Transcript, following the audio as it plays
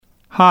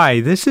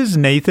Hi, this is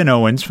Nathan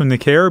Owens from the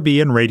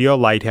Caribbean Radio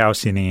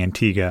Lighthouse in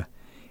Antigua.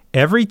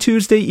 Every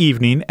Tuesday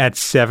evening at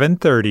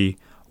 7:30,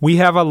 we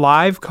have a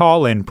live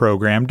call-in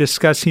program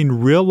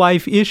discussing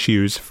real-life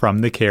issues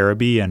from the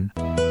Caribbean.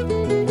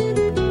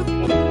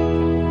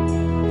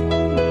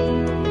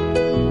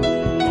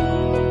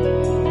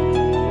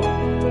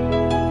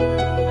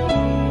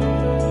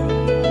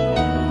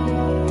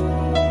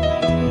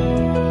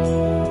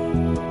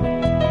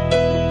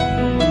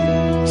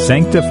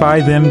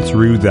 Sanctify them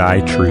through thy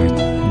truth.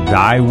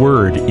 Thy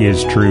word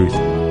is truth.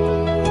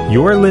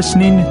 You're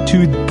listening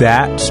to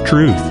That's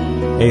Truth,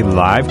 a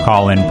live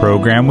call-in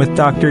program with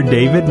Dr.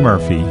 David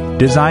Murphy,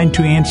 designed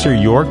to answer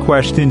your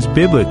questions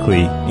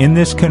biblically in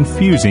this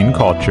confusing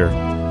culture.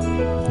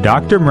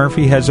 Dr.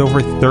 Murphy has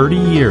over 30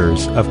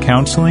 years of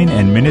counseling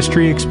and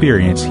ministry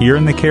experience here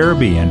in the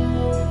Caribbean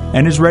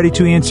and is ready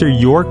to answer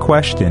your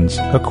questions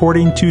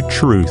according to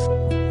truth.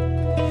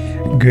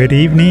 Good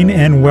evening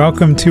and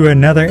welcome to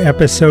another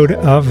episode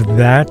of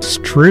That's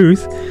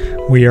Truth.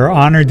 We are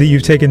honored that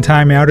you've taken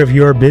time out of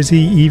your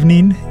busy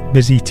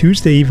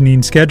Tuesday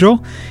evening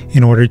schedule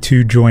in order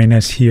to join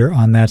us here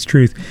on That's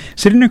Truth.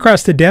 Sitting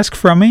across the desk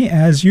from me,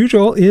 as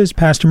usual, is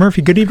Pastor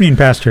Murphy. Good evening,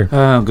 Pastor.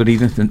 Good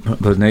evening,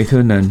 Brother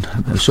Nathan, and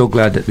I'm so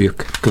glad that we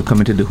could come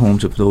into the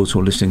homes of those who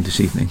are listening this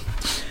evening.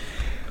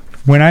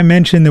 When I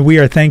mention that we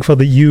are thankful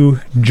that you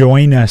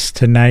join us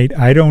tonight,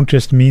 I don't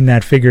just mean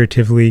that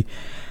figuratively.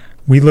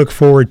 We look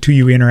forward to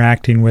you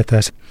interacting with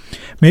us.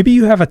 Maybe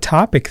you have a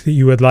topic that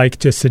you would like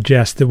to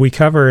suggest that we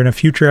cover in a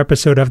future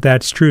episode of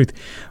That's Truth.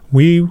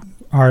 We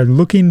are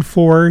looking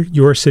for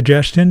your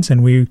suggestions,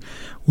 and we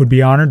would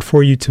be honored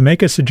for you to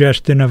make a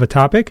suggestion of a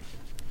topic.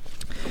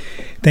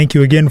 Thank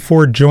you again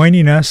for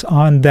joining us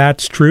on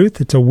That's Truth.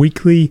 It's a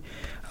weekly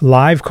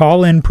live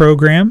call-in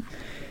program.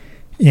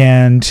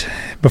 And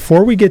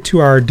before we get to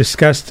our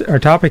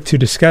topic to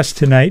discuss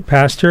tonight,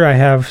 Pastor, I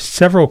have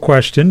several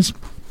questions.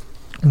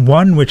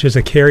 One, which is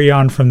a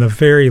carry-on from the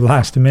very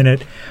last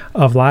minute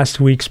of last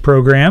week's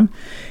program,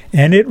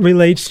 and it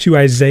relates to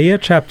Isaiah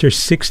chapter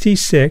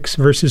 66,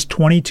 verses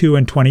 22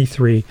 and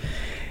 23.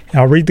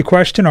 I'll read the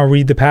question, I'll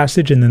read the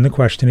passage, and then the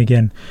question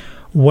again.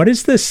 What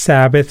is the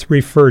Sabbath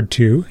referred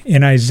to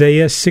in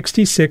Isaiah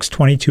 66,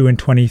 22 and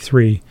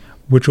 23,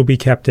 which will be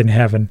kept in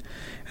heaven?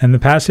 And the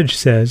passage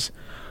says,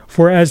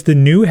 "For as the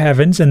new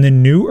heavens and the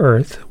new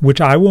earth, which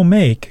I will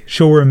make,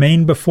 shall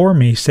remain before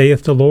me,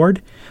 saith the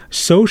Lord,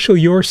 so shall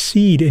your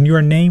seed and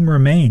your name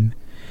remain.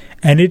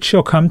 And it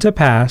shall come to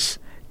pass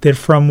that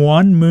from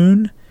one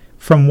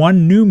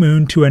new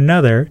moon to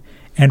another,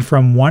 and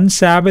from one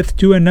Sabbath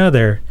to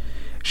another,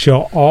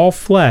 shall all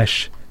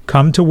flesh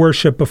come to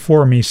worship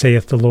before me,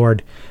 saith the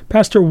Lord."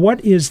 Pastor, what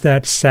is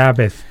that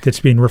Sabbath that's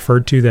being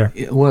referred to there?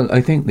 Well,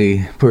 I think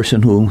the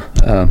person who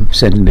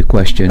sent in the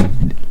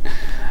question,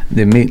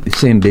 they make the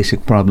same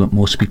basic problem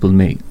most people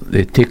make.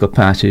 They take a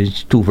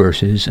passage, two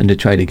verses, and they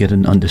try to get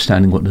an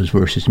understanding what those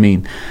verses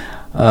mean.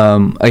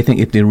 I think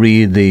if they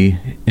read the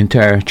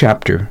entire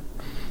chapter,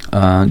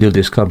 they'll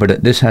discover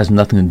that this has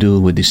nothing to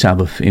do with the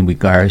Sabbath in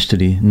regards to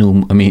the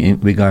new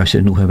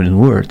heaven and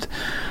new earth.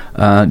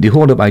 The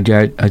whole of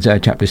Isaiah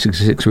chapter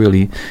 66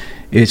 really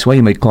is what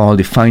you might call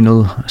the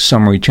final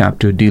summary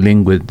chapter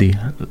dealing with the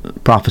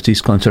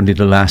prophecies concerning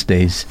the last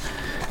days.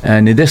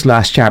 And in this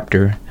last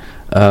chapter,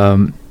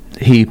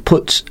 he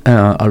puts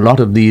a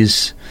lot of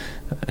these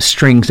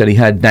strings that he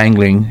had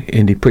dangling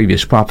in the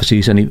previous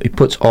prophecies, and he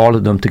puts all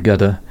of them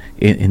together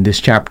in this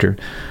chapter.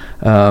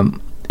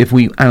 If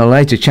we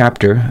analyze the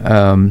chapter,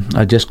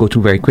 I'll just go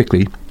through very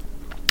quickly.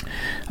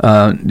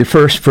 The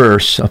first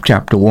verse of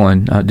chapter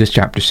 1, this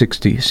chapter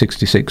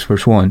 66,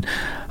 verse 1,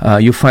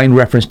 you find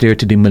reference there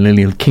to the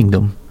millennial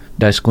kingdom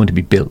that's going to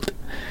be built.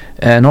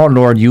 And our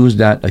Lord used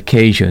that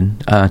occasion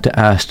to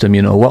ask them,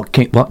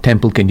 what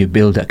temple can you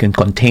build that can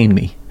contain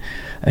me?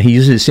 He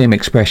uses the same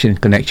expression in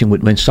connection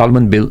with when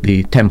Solomon built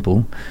the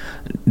temple.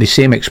 The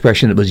same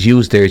expression that was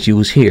used there is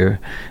used here.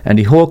 And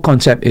the whole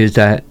concept is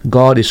that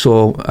God is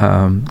so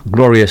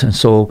glorious and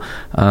so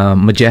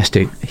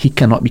majestic, he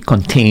cannot be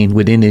contained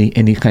within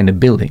any kind of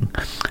building.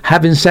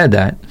 Having said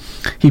that,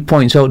 he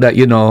points out that,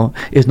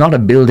 it's not a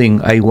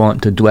building I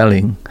want to dwell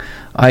in.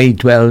 I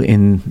dwell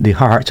in the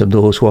hearts of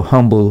those who are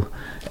humble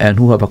and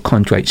who have a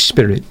contrite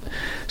spirit.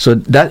 So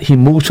that he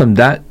moves from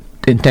that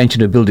intention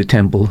to build a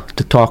temple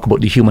to talk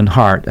about the human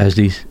heart as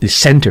the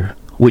center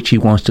which he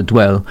wants to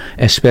dwell,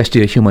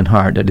 especially a human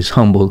heart that is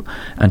humble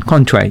and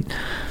contrite.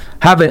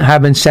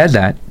 Having said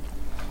that,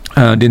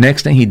 the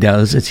next thing he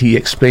does is he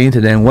explains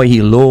to them why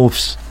he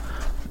loathes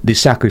the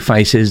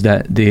sacrifices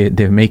that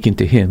they're making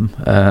to him.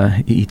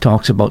 He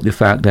talks about the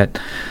fact that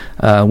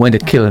when they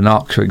kill an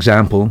ox, for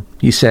example,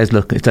 he says,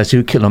 look, it's as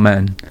you kill a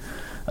man.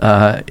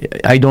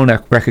 I don't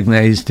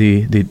recognize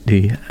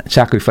the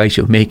sacrifice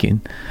you're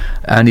making.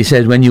 And he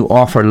says, when you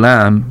offer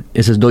lamb,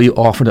 it's as though you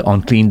offer the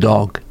unclean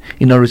dog.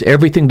 In other words,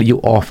 everything that you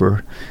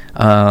offer,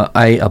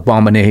 I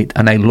abominate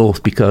and I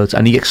loathe because,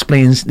 and he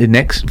explains the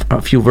next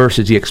few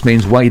verses, he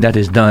explains why that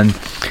is done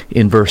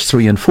in verse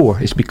 3 and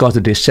 4. It's because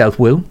of their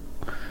self-will.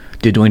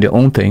 They're doing their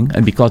own thing,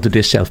 and because of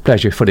their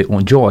self-pleasure, for their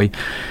own joy.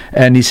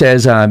 And he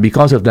says,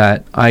 because of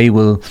that, I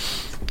will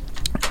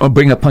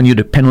bring upon you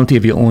the penalty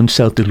of your own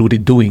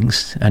self-deluded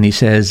doings. And he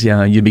says,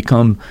 you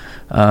become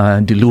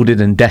deluded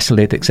and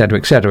desolate, etc.,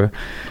 etc.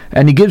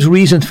 And he gives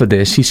reasons for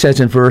this. He says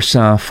in verse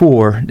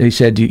 4, he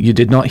said, you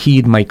did not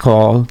heed my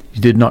call,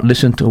 you did not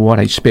listen to what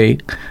I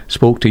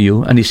spoke to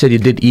you. And he said, you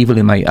did evil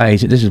in my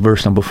eyes. This is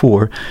verse number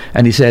 4.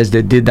 And he says,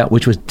 they did that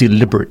which was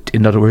deliberate.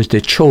 In other words,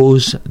 they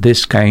chose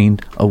this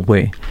kind of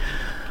way.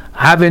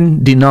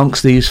 Having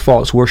denounced these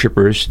false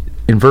worshippers,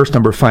 in verse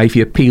number 5,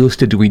 he appeals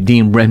to the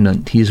redeemed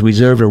remnant. He's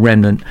reserved a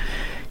remnant.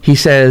 He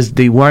says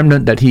the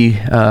remnant that he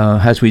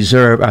has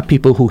reserved are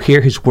people who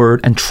hear his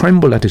word and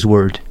tremble at his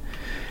word.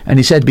 And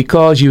he said,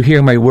 because you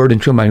hear my word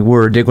and tremble at my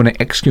word, they're going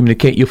to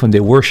excommunicate you from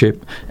their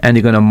worship, and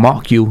they're going to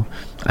mock you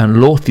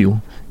and loathe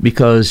you,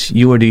 because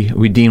you are the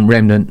redeemed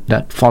remnant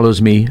that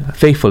follows me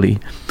faithfully.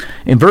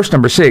 In verse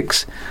number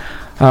 6,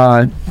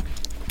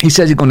 he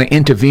says he's going to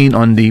intervene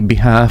on the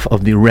behalf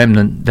of the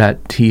remnant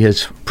that he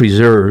has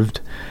preserved.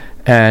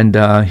 And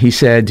he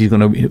said he's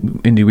going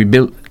to, in the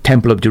rebuilt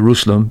temple of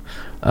Jerusalem,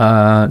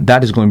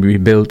 that is going to be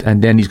rebuilt,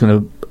 and then he's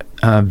going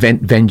to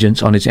vent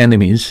vengeance on his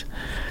enemies.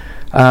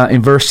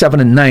 In verse 7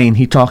 and 9,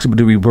 he talks about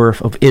the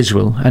rebirth of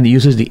Israel, and he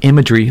uses the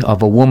imagery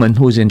of a woman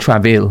who is in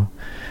travail.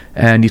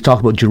 And he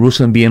talks about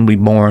Jerusalem being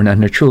reborn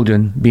and her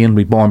children being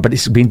reborn, but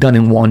it's been done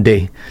in one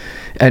day.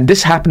 And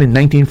this happened in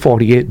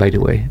 1948, by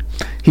the way.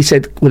 He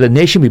said, will a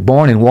nation be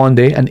born in one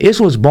day? And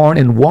Israel was born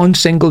in one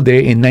single day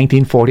in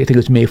 1940. I think it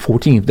was May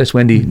 14th. That's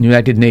when the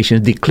United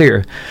Nations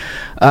declared.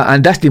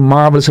 And that's the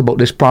marvelous about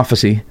this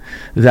prophecy,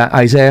 that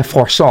Isaiah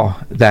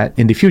foresaw that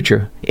in the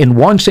future, in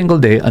one single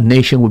day, a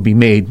nation would be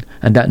made,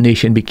 and that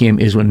nation became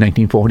Israel in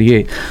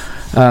 1948.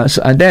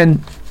 And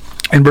then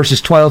in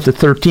verses 12 to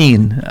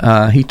 13,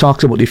 he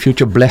talks about the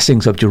future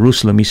blessings of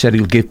Jerusalem. He said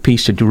he'll give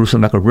peace to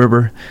Jerusalem like a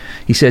river.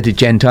 He said the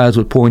Gentiles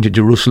would pour into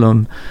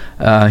Jerusalem.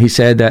 He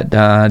said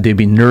that they'd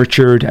be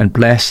nurtured and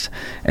blessed.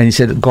 And he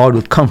said that God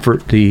would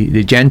comfort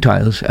the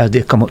Gentiles as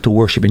they come up to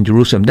worship in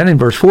Jerusalem. Then in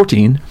verse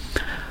 14,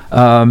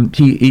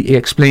 he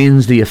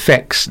explains the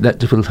effects that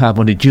this will have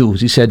on the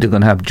Jews. He said they're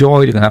going to have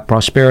joy, they're going to have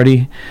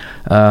prosperity.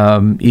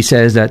 He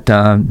says that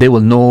they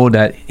will know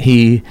that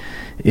he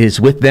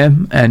is with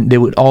them, and they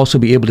would also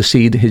be able to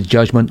see his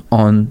judgment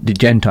on the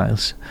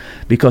Gentiles,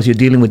 because you're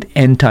dealing with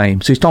end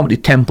time. So he's talking about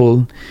the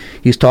temple,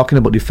 he's talking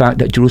about the fact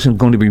that Jerusalem is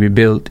going to be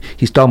rebuilt,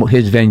 he's talking about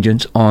his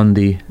vengeance on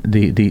the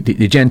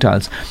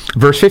Gentiles.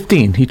 Verse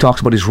 15, he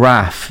talks about his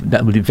wrath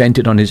that will be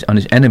vented on his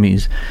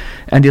enemies,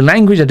 and the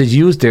language that is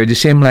used there, the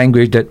same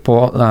language that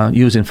Paul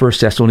used in 1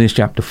 Thessalonians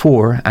chapter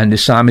 4, and the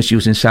psalmist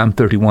used in Psalm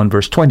 31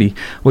 verse 20,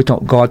 we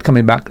talk God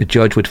coming back to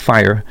judge with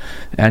fire,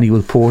 and he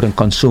will pour and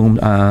consume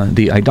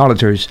the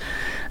idolaters.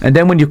 And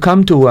then when you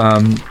come to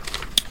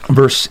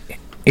verse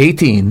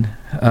 18,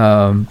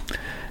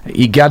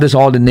 he gathers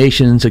all the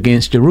nations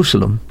against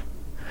Jerusalem.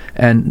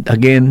 And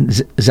again,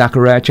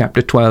 Zechariah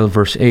chapter 12,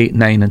 verse 8,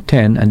 9, and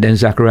 10, and then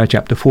Zechariah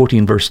chapter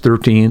 14, verse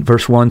 13,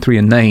 verse 1, 3,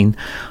 and 9,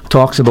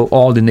 talks about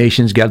all the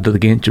nations gathered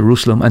against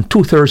Jerusalem, and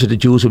 2/3 of the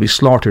Jews will be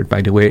slaughtered,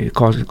 by the way,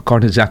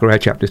 according to Zechariah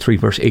chapter 3,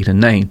 verse 8 and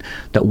 9,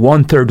 that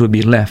 1/3 will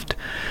be left.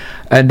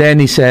 And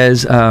then he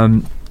says,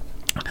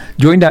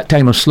 during that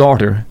time of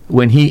slaughter,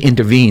 when he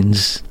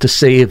intervenes to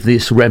save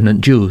these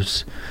remnant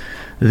Jews,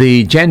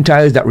 the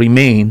Gentiles that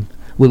remain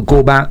will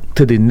go back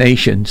to the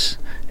nations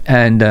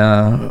and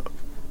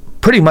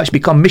pretty much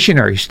become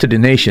missionaries to the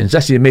nations.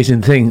 That's the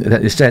amazing thing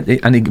that is said.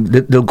 And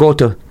they'll go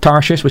to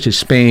Tarshish, which is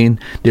Spain.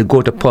 They'll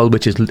go to Pul,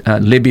 which is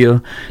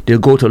Libya. They'll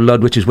go to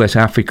Lud, which is West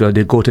Africa.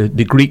 They'll go to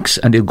the Greeks,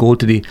 and they'll go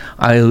to the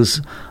isles,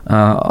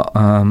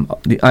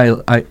 the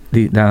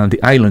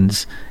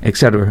islands,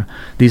 etc.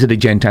 These are the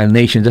Gentile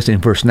nations. That's in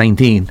verse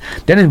 19.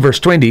 Then in verse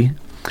 20,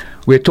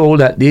 we're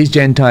told that these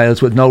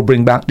Gentiles would now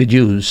bring back the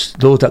Jews,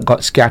 those that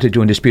got scattered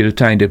during this period of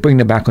time. They bring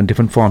them back on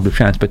different forms of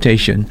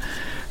transportation.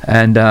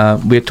 And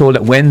we're told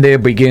that when they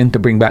begin to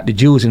bring back the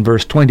Jews in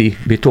verse 20,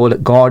 we're told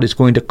that God is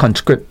going to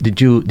conscript the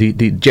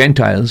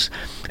Gentiles,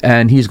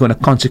 and he's going to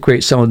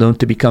consecrate some of them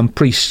to become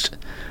priests,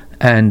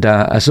 and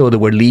as though they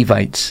were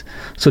Levites.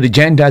 So the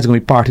Gentiles are going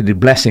to be part of the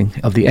blessing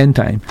of the end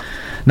time.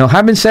 Now,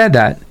 having said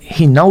that,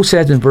 he now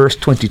says in verse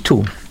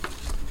 22,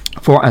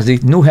 for as the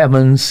new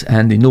heavens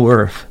and the new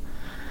earth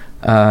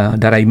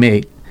that I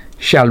make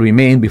shall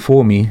remain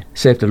before me,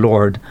 saith the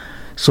Lord,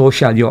 so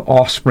shall your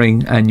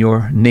offspring and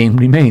your name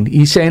remain.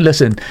 He's saying,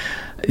 listen,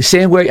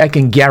 same way I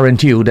can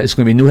guarantee you that it's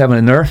going to be new heaven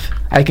and earth,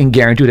 I can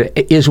guarantee you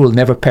that Israel will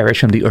never perish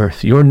from the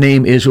earth. Your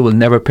name, Israel, will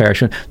never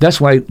perish. That's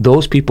why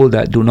those people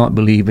that do not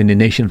believe in the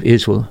nation of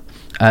Israel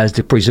as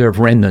the preserved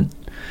remnant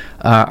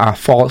are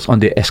false on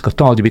their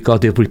eschatology,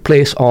 because they've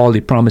replaced all the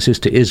promises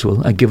to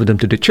Israel and given them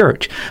to the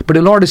church. But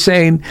the Lord is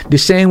saying, the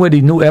same way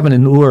the new heaven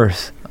and new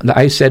earth that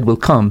I said will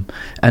come,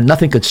 and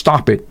nothing can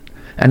stop it,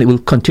 and it will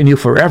continue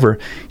forever.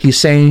 He's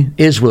saying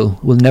Israel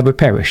will never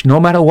perish. No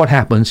matter what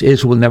happens,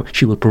 Israel will never,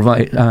 she will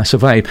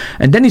survive.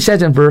 And then he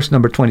says in verse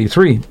number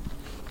 23,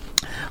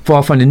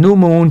 For from the new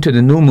moon to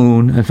the new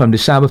moon, and from the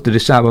Sabbath to the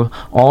Sabbath,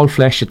 all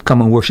flesh should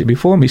come and worship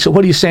before me. So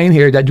what are you saying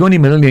here? That during the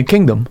millennial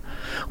kingdom,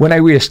 when I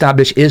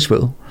reestablish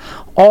Israel,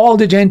 all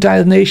the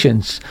Gentile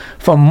nations,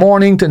 from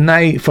morning to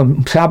night,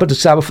 from Sabbath to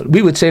Sabbath,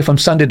 we would say from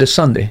Sunday to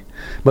Sunday,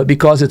 but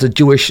because it's a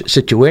Jewish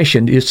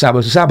situation, it's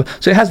Sabbath to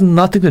Sabbath. So it has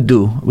nothing to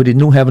do with the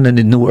new heaven and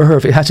the new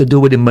earth. It has to do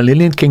with the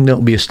millennial kingdom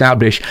will be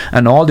established,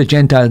 and all the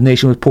Gentile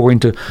nations will pour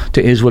into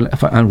Israel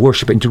and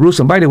worship in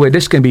Jerusalem. By the way,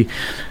 this can be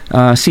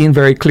seen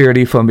very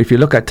clearly from, if you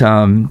look at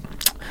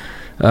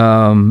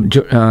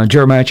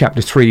Jeremiah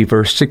chapter 3,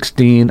 verse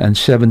 16 and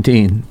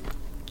 17.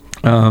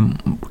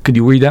 Could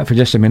you read that for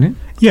just a minute?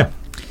 Yeah.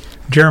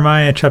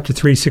 Jeremiah chapter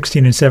 3,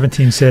 16 and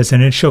 17 says,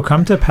 And it shall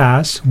come to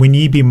pass, when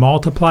ye be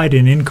multiplied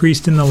and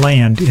increased in the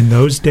land in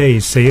those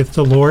days, saith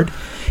the Lord,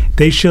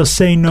 they shall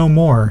say no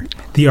more,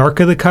 the ark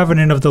of the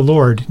covenant of the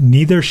Lord,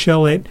 neither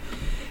shall it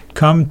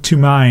come to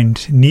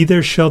mind,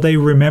 neither shall they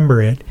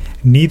remember it,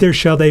 neither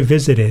shall they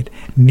visit it,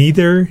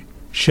 neither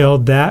shall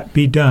that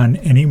be done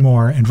any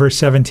more. And verse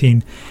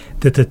 17,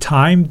 that the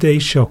time they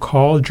shall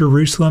call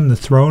Jerusalem the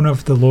throne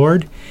of the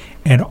Lord,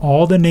 and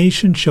all the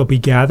nations shall be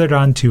gathered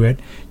unto it,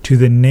 to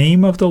the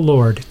name of the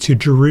Lord, to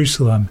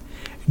Jerusalem.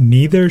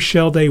 Neither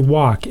shall they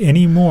walk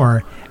any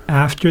more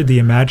after the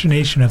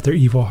imagination of their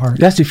evil heart.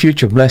 That's the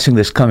future blessing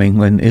that's coming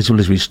when Israel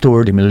is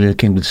restored, the millennial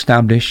kingdom is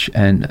established,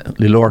 and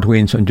the Lord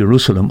reigns on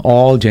Jerusalem.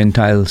 All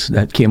Gentiles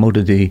that came out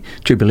of the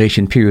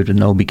tribulation period will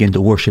now begin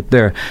to worship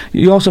there.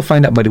 You also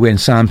find that, by the way, in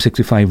Psalm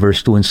 65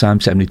 verse 2 and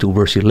Psalm 72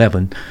 verse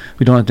 11.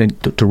 We don't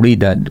have to read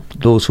that.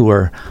 Those who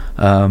are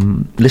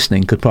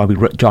listening could probably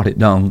jot it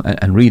down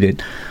and read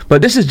it.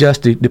 But this is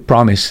just the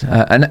promise.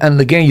 And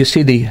again, you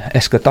see the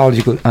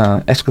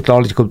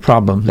eschatological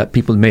problem that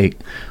people make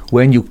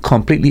when you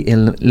completely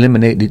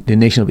eliminate the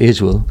nation of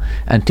Israel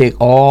and take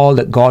all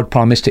that God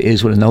promised to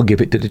Israel and now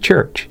give it to the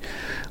church.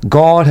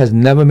 God has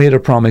never made a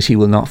promise he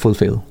will not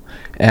fulfill.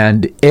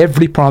 And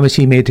every promise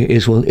he made to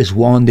Israel is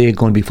one day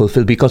going to be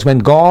fulfilled, because when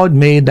God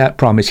made that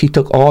promise, he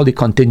took all the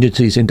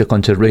contingencies into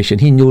consideration.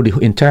 He knew the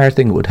entire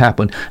thing would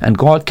happen, and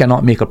God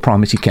cannot make a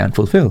promise he can't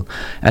fulfill.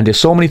 And there's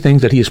so many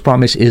things that he has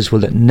promised Israel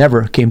that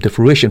never came to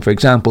fruition. For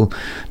example,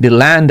 the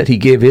land that he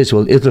gave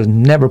Israel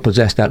never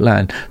possessed that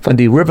land. From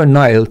the river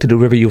Nile to the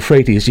river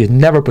Euphrates, he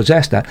never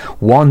possessed that.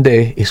 One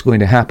day it's going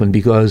to happen,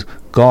 because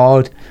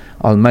God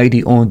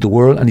Almighty owned the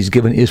world, and he's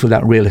given Israel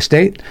that real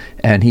estate,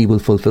 and he will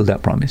fulfill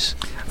that promise.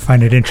 I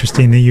find it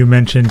interesting that you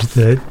mentioned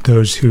that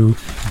those who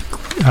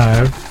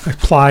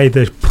apply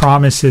the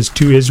promises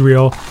to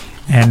Israel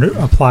and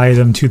apply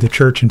them to the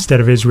church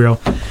instead of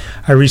Israel.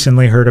 I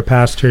recently heard a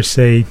pastor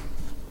say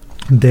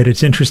that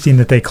it's interesting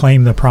that they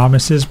claim the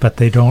promises, but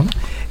they don't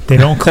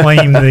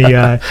claim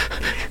the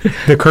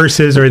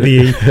curses or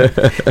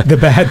the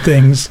bad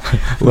things.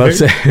 Well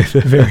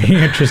very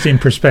interesting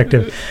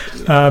perspective.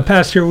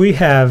 Pastor, we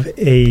have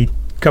a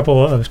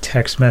couple of few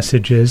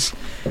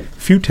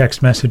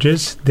text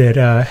messages that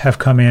have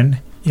come in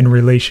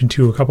relation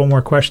to a couple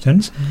more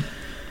questions.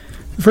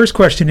 The first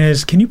question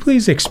is, can you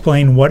please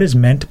explain what is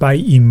meant by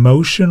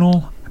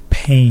emotional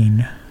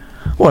pain?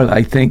 Well,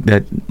 I think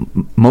that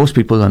most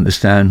people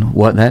understand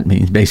what that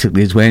means.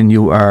 Basically, it's when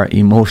you are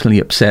emotionally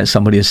upset.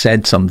 Somebody has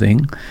said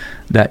something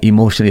that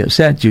emotionally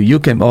upsets you. You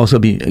can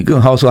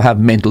also have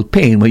mental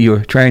pain when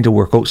you're trying to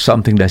work out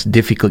something that's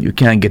difficult. You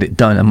can't get it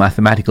done. A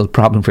mathematical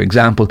problem, for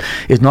example,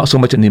 is not so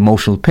much an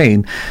emotional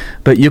pain,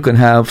 but you can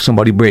have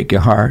somebody break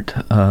your heart,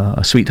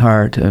 a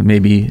sweetheart,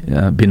 maybe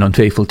been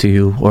unfaithful to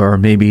you, or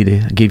maybe they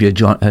give you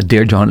a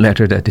Dear John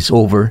letter that is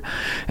over,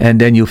 and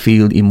then you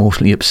feel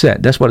emotionally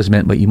upset. That's what is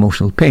meant by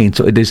emotional pain.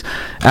 So it is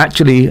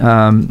actually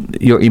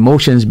your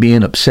emotions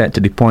being upset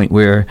to the point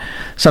where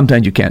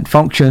sometimes you can't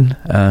function,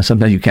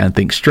 sometimes you can't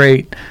think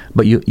straight,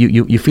 but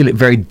you feel it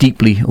very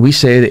deeply. We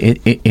say that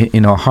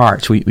in our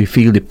hearts, we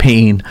feel the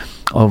pain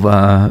of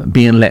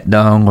being let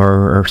down,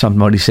 or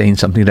somebody saying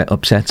something that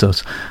upsets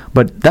us.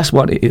 But that's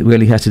what it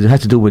really has to do. It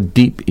has to do with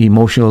deep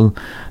emotional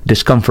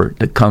discomfort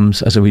that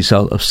comes as a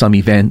result of some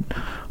event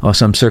or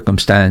some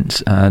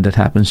circumstance that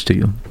happens to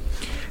you.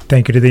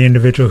 Thank you to the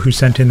individual who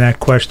sent in that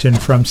question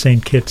from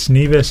St. Kitts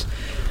Nevis.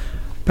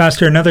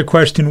 Pastor, another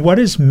question. What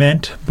is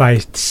meant by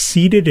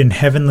seated in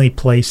heavenly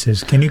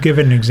places? Can you give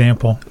an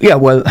example? Yeah,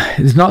 well,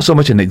 it's not so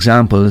much an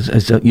example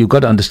as that you've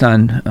got to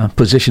understand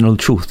positional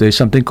truth. There's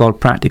something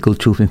called practical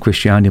truth in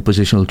Christianity,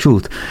 positional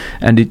truth.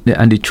 And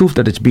the truth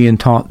that is being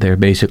taught there,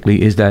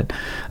 basically, is that,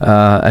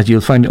 as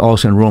you'll find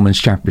also in Romans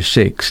chapter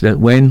 6, that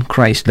when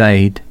Christ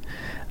died,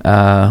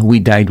 we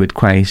died with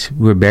Christ,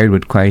 we were buried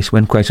with Christ.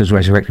 When Christ was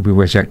resurrected, we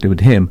were resurrected with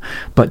him.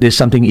 But there's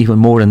something even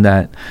more than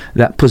that,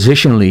 that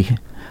positionally,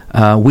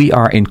 we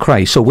are in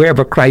Christ. So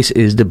wherever Christ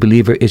is, the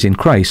believer is in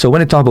Christ. So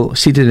when I talk about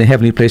seated in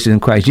heavenly places in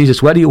Christ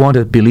Jesus, whether you want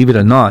to believe it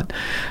or not,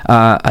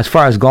 as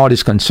far as God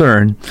is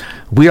concerned,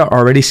 we are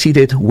already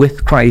seated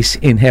with Christ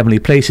in heavenly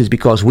places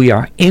because we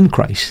are in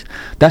Christ.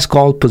 That's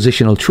called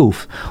positional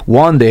truth.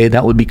 One day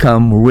that will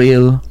become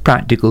real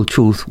practical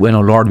truth when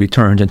our Lord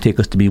returns and take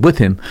us to be with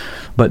Him.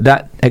 But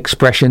that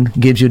expression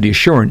gives you the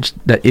assurance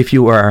that if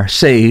you are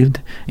saved,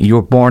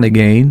 you're born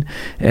again,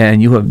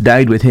 and you have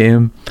died with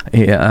Him,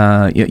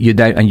 you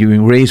died and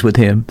you're raised with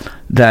Him,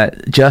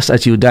 that just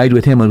as you died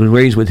with Him and were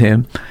raised with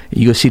Him,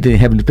 you're seated in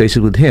heavenly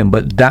places with Him.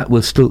 But that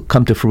will still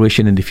come to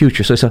fruition in the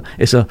future. So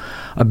it's a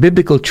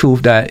biblical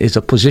truth that is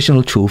a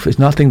positional truth. It's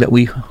nothing that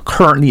we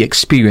currently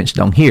experience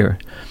down here.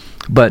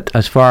 But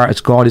as far as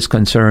God is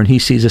concerned, He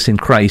sees us in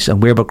Christ,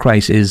 and wherever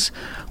Christ is,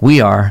 we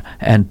are,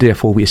 and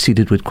therefore we are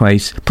seated with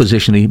Christ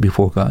positionally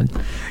before God.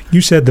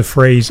 You said the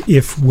phrase,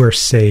 if we're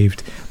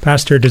saved.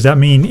 Pastor, does that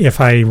mean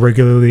if I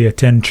regularly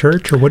attend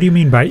church, or what do you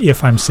mean by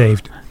if I'm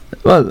saved?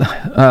 Well,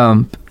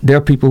 there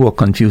are people who are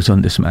confused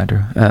on this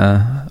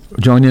matter.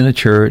 Joining a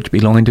church,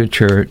 belonging to a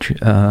church,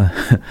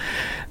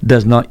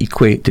 does not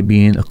equate to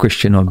being a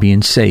Christian or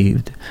being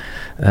saved.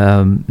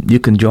 You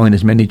can join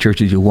as many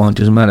churches as you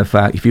want. As a matter of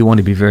fact, if you want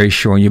to be very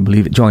sure and you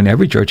believe it, join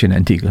every church in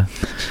Antigua.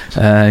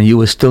 You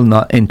will still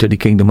not enter the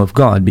kingdom of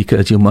God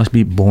because you must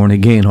be born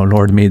again. Our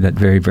Lord made that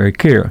very, very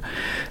clear.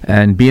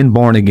 And being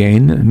born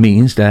again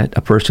means that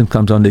a person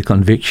comes under the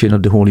conviction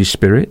of the Holy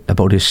Spirit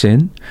about his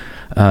sin.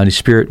 The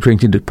Spirit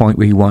brings him to the point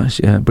where He wants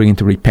bring him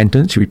to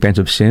repentance. He repents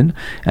of sin,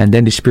 and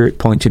then the Spirit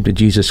points him to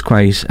Jesus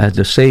Christ as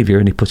the Savior,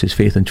 and he puts his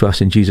faith and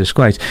trust in Jesus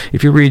Christ.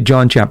 If you read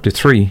John chapter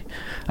 3,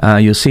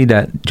 you'll see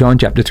that John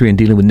chapter 3, in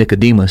dealing with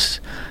Nicodemus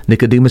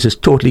is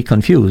totally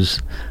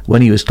confused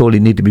when he was told he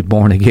needed to be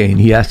born again.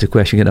 He asked the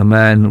question, "Can a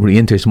man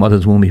re-enter his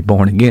mother's womb, be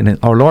born again?" And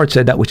our Lord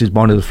said, "That which is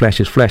born of the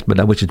flesh is flesh, but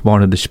that which is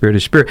born of the Spirit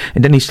is spirit."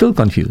 And then he's still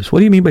confused. What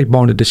do you mean by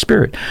born of the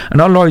Spirit?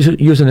 And our Lord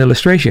used an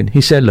illustration.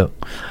 He said,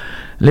 "Look,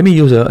 let me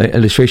use an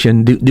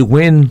illustration. The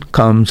wind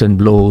comes and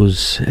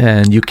blows,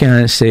 and you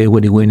can't say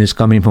where the wind is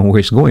coming from, where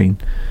it's going.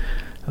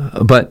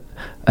 But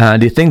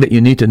the thing that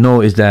you need to know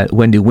is that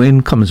when the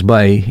wind comes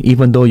by,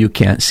 even though you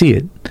can't see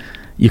it,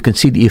 you can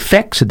see the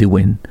effects of the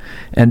wind.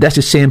 And that's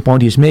the same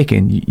point he's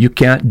making. You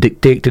can't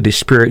dictate to the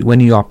Spirit when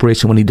he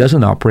operates and when he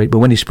doesn't operate. But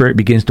when the Spirit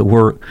begins to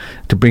work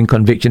to bring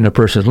conviction in a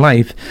person's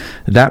life,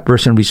 that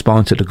person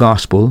responds to the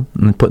gospel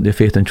and put their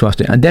faith and trust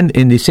in it. And then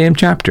in the same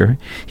chapter,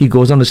 he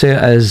goes on to say,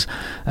 as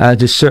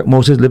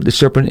Moses lifted the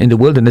serpent in the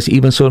wilderness,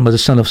 even so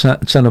must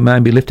the Son of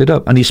Man be lifted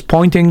up. And he's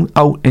pointing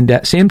out in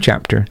that same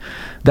chapter,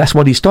 that's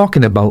what he's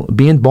talking about.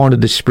 Being born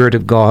of the Spirit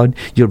of God,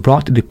 you're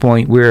brought to the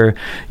point where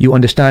you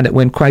understand that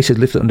when Christ is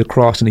lifted on the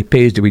cross and He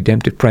pays the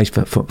redemptive price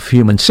for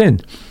human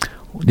sin,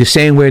 the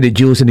same way the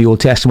Jews in the Old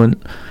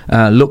Testament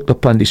looked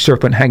upon the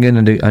serpent hanging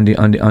on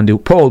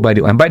the pole.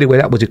 And by the way,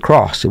 that was a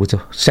cross. It was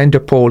a center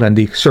pole and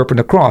the serpent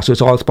a cross. So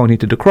it's all pointing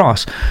to the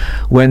cross.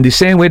 When the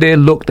same way they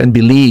looked and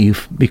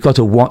believed because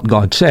of what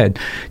God said,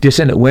 they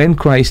said that when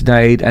Christ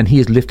died and He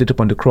is lifted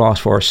up on the cross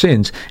for our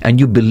sins, and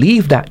you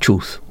believe that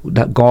truth,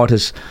 that God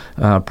has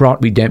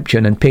brought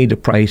redemption and paid the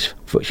price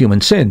for human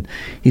sin,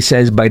 He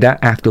says by that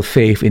act of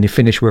faith in the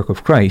finished work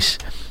of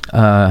Christ,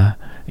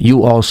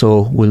 you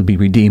also will be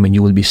redeemed and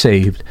you will be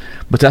saved.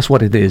 But that's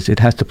what it is. It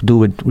has to do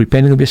with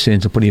repenting of your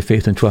sins and putting your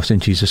faith and trust in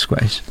Jesus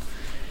Christ.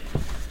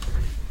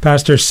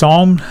 Pastor,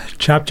 Psalm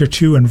chapter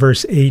 2 and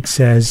verse 8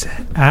 says,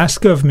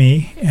 "Ask of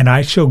me, and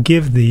I shall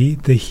give thee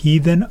the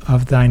heathen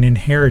of thine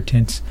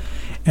inheritance,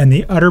 and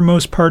the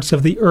uttermost parts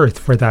of the earth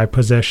for thy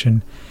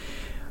possession."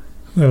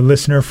 A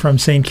listener from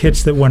St.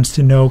 Kitts that wants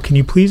to know, can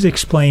you please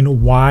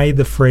explain why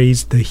the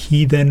phrase, "the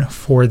heathen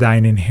for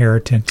thine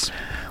inheritance"?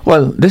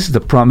 Well, this is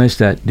the promise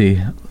that the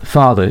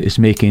Father is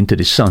making to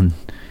the Son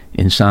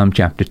in Psalm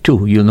chapter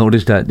 2. You'll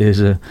notice that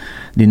the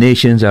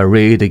nations are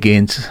arrayed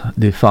against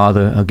the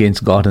Father,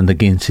 against God, and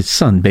against His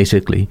Son,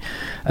 basically.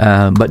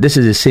 But this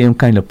is the same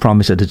kind of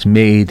promise that is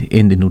made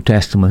in the New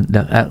Testament,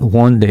 that at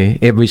one day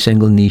every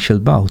single knee shall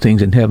bow,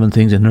 things in heaven,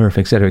 things in earth,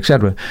 etc.,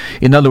 etc.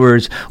 In other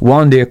words,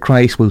 one day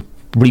Christ will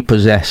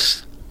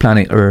repossess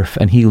planet Earth,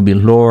 and He will be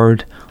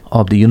Lord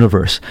of the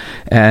universe.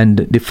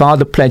 And the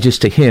Father pledges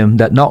to Him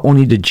that not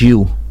only the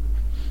Jew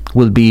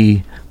will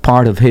be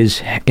part of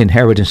His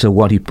inheritance of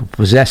what he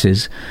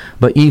possesses,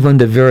 but even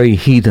the very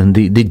heathen,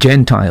 the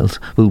Gentiles,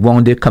 will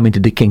one day come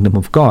into the kingdom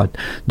of God.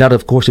 That,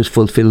 of course, is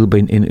fulfilled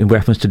in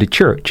reference to the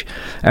church.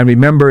 And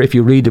remember, if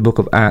you read the book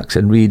of Acts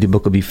and read the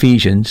book of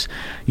Ephesians,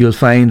 you'll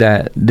find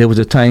that there was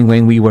a time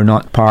when we were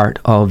not part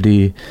of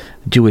the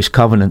Jewish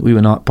covenant. We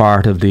were not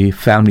part of the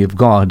family of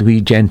God.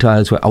 We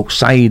Gentiles were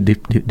outside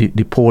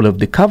the pole of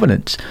the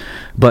covenants.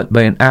 But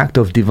by an act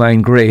of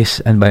divine grace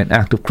and by an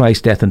act of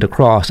Christ's death on the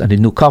cross and the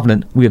new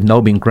covenant, we have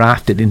now been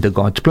grafted into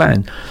God's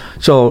plan.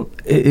 So,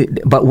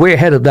 but we're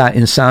ahead of that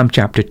in Psalm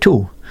chapter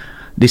 2.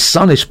 The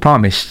Son is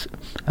promised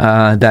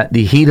that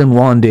the heathen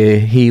one day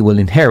he will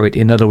inherit.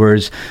 In other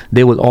words,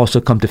 they will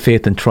also come to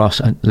faith and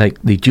trust,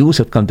 like the Jews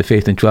have come to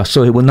faith and trust.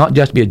 So it will not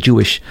just be a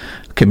Jewish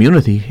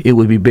community, it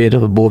will be made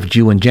up of both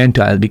Jew and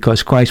Gentile,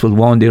 because Christ will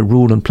one day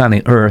rule on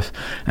planet Earth,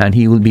 and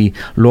he will be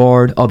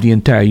Lord of the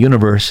entire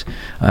universe,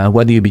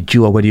 whether you be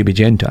Jew or whether you be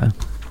Gentile.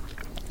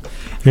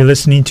 You're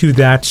listening to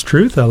That's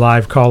Truth, a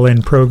live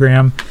call-in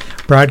program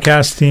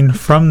broadcasting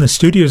from the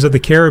studios of the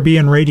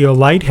Caribbean Radio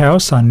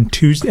Lighthouse on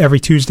every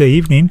Tuesday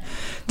evening.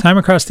 Time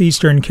across the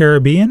Eastern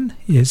Caribbean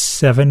is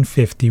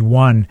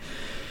 7:51.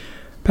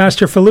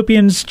 Pastor,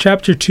 Philippians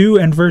chapter 2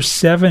 and verse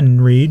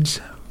 7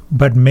 reads,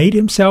 "But made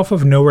himself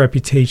of no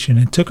reputation,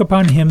 and took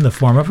upon him the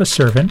form of a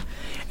servant,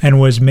 and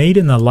was made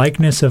in the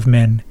likeness of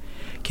men."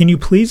 Can you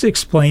please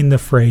explain the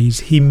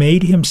phrase, "He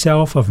made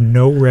himself of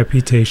no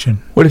reputation"?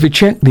 Well, if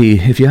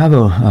you have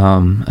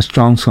a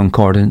Strong's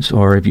Concordance,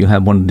 or if you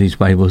have one of these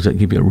Bibles that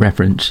give you a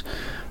reference,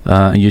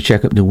 and you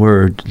check up the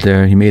word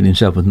there, "He made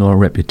himself with no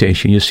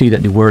reputation," you see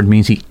that the word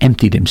means he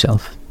emptied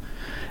himself.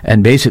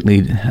 And basically,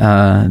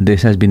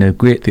 this has been a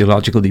great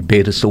theological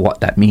debate as to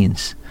what that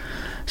means.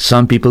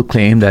 Some people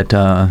claim that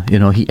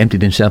he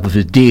emptied himself of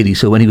his deity,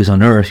 so when he was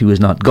on earth, he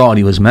was not God,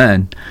 he was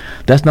man.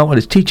 That's not what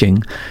it's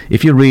teaching.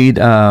 If you read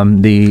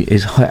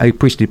his high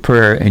priestly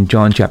prayer in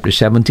John chapter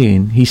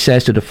 17, he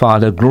says to the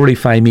Father,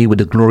 "Glorify me with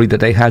the glory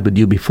that I had with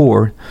you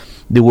before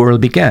the world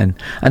began."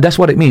 And that's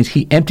what it means.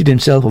 He emptied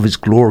himself of his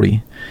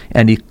glory,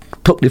 and he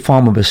took the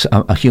form of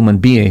a human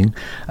being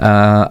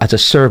as a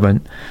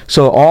servant.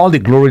 So all the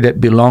glory that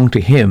belonged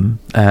to him,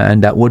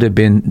 and that would have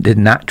been the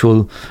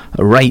natural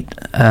right,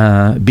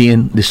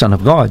 being the Son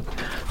of God,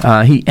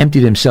 he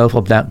emptied himself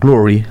of that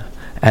glory,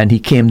 and he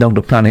came down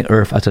to planet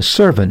Earth as a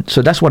servant.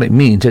 So that's what it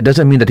means. It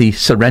doesn't mean that he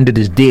surrendered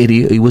his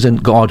deity. He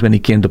wasn't God when he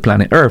came to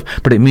planet Earth,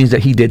 but it means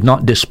that he did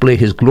not display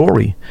his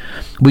glory.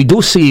 We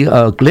do see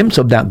a glimpse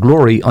of that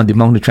glory on the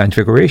Mount of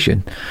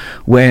Transfiguration,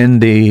 when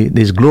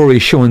this glory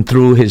shone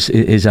through his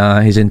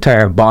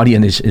entire body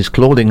and his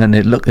clothing, and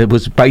it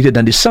was brighter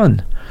than the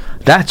sun.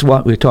 That's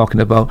what we're talking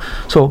about.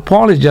 So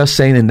Paul is just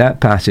saying in that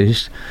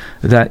passage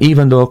that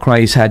even though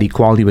Christ had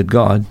equality with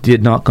God,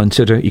 did not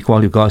consider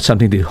equality with God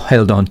something they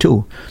held on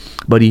to,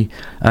 but he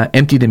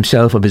emptied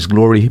himself of his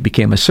glory,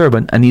 became a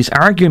servant. And he's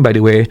arguing, by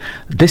the way,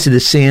 this is the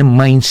same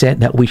mindset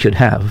that we should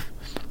have.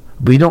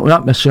 We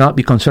should not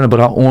be concerned about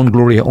our own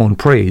glory, our own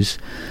praise,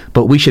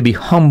 but we should be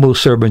humble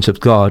servants of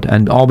God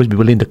and always be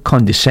willing to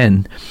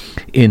condescend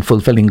in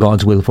fulfilling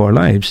God's will for our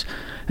lives,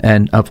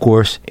 and of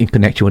course in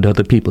connection with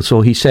other people.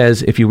 So he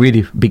says, if you read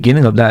the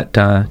beginning of that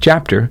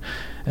chapter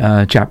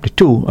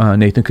 2,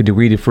 Nathan, could you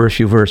read the first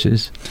few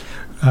verses?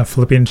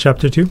 Philippians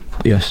chapter 2?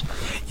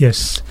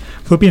 Yes.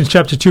 Philippians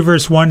chapter 2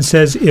 verse 1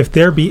 says, If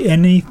there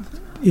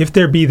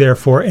be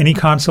therefore any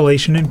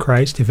consolation in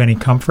Christ, if any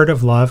comfort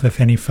of love, if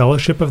any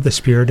fellowship of the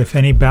Spirit, if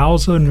any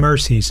bowels and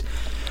mercies,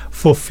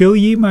 fulfill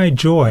ye my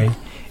joy,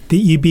 that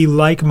ye be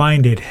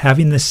like-minded,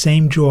 having the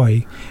same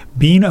joy,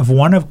 being of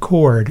one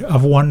accord,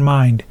 of one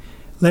mind.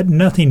 Let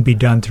nothing be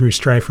done through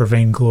strife or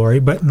vainglory,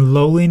 but in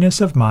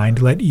lowliness of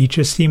mind let each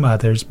esteem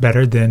others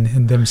better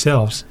than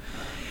themselves.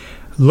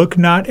 Look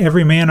not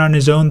every man on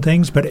his own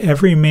things, but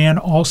every man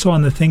also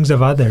on the things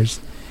of others.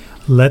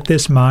 Let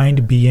this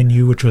mind be in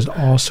you, which was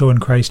also in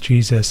Christ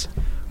Jesus.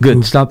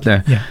 Good, stop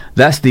there. Yeah.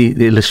 That's the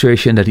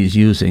illustration that he's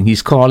using.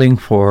 He's calling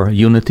for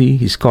unity.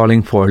 He's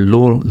calling for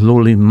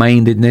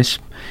lowly-mindedness.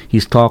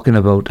 He's talking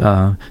about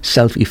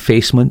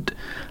self-effacement.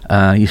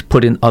 He's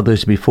putting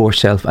others before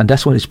self. And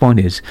that's what his point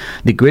is.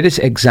 The greatest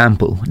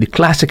example, the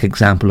classic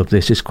example of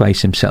this is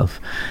Christ himself.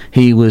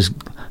 He was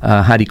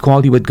had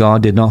equality with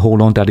God, did not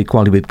hold on to that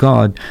equality with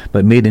God,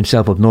 but made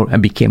himself of no, and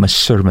became a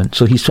servant.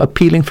 So he's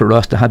appealing for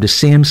us to have the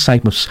same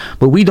type of,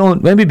 but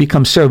when we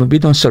become servant, we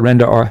don't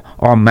surrender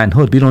our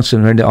manhood, we don't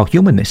surrender our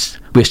humanness.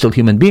 We're still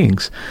human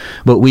beings,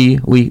 but we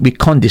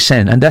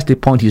condescend, and that's the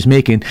point he's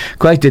making.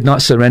 Christ did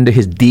not surrender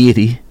his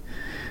deity.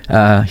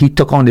 He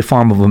took on the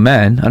form of a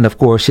man, and of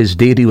course his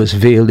deity was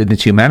veiled in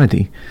its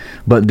humanity.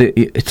 But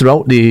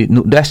throughout the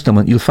New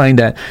Testament, you'll find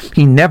that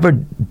he never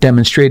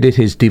demonstrated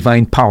his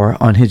divine power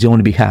on his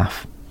own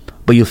behalf,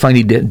 but you'll find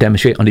he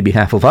demonstrate on the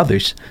behalf of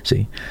others.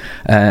 See,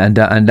 and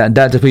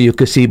that's where you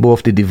could see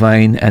both the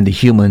divine and the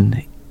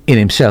human in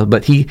himself.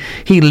 But he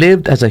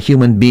lived as a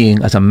human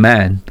being, as a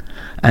man,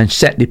 and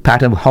set the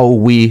pattern of how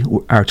we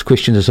as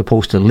Christians are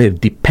supposed to live,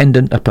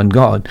 dependent upon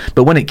God.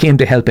 But when it came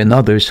to helping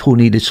others who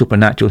needed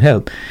supernatural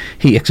help,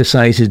 he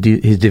exercised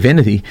his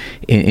divinity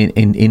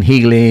in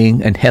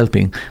healing and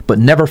helping, but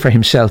never for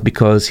himself,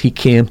 because he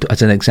came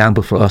as an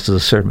example for us as a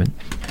servant.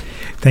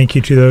 Thank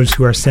you to those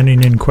who are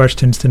sending in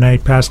questions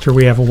tonight. Pastor,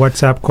 we have a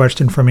WhatsApp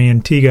question from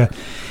Antigua.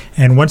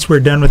 And once we're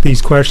done with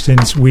these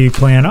questions, we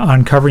plan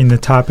on covering the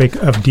topic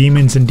of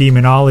demons and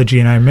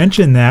demonology. And I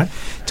mentioned that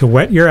to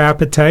whet your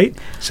appetite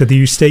so that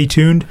you stay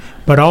tuned.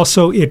 But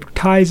also it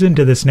ties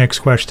into this next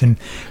question.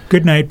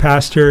 Good night,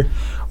 Pastor.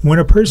 When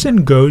a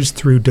person goes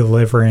through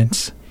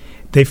deliverance,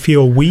 they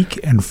feel weak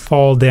and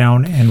fall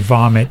down and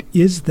vomit.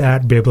 Is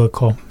that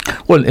biblical?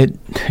 Well,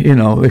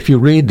 if you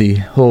read the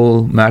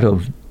whole matter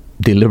of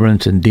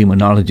deliverance and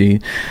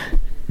demonology,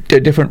 there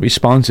are different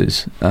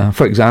responses.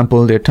 For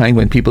example, there are times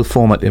when people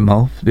foam at their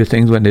mouth. There are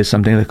things when there's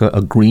something like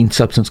a green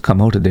substance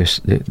come out of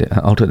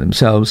out of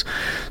themselves.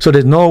 So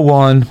there's no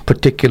one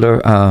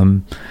particular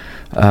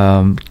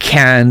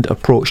canned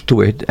approach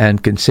to it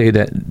and can say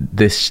that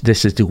this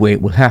is the way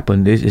it will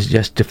happen. This is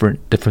just different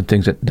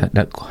things that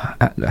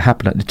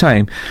happen at the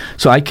time.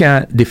 So I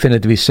can't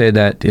definitively say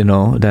that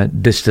that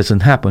this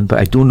doesn't happen, but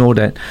I do know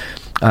that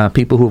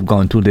people who've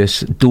gone through this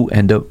do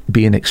end up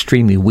being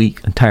extremely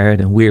weak and tired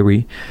and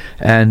weary,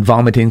 and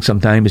vomiting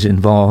sometimes is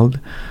involved.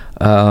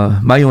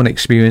 My own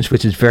experience,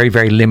 which is very,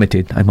 very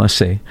limited, I must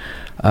say,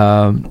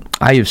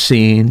 I have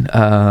seen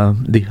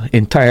the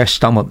entire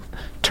stomach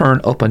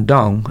turn up and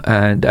down,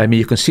 and I mean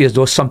you can see as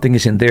though something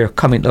is in there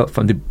coming up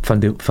from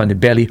the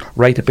belly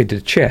right up into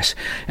the chest,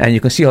 and you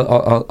can see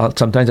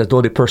sometimes as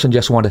though the person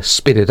just want to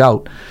spit it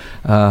out,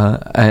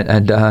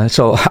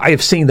 so I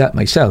have seen that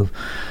myself.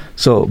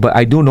 So, but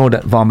I do know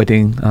that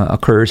vomiting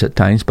occurs at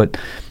times, but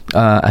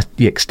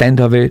the extent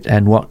of it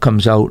and what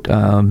comes out,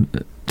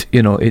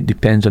 it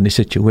depends on the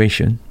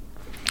situation.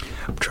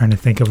 I'm trying to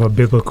think of a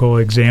biblical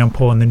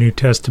example in the New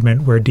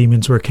Testament where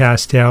demons were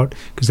cast out,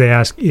 because they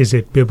ask, is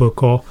it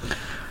biblical?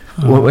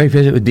 Well, if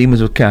the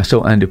demons were cast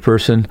out and the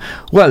person,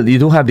 well, you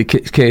do have the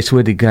case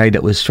where the guy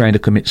that was trying to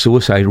commit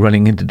suicide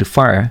running into the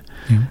fire.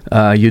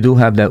 Yeah. You do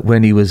have that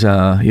when he was,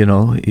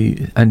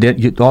 and then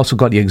you also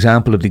got the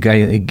example of the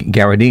guy,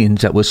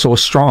 Gadarenes, that was so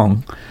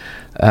strong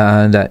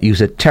that he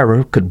was a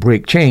terror, could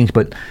break chains,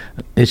 but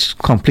his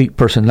complete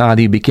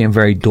personality became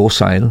very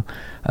docile.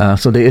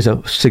 So there is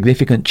a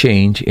significant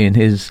change in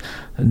his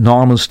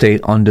normal state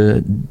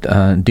under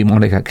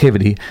demonic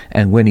activity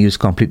and when he is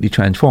completely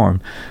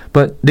transformed.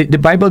 But the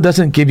Bible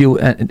doesn't give you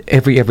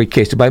every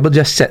case. The Bible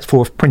just sets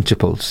forth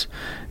principles,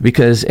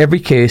 because every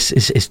case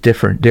is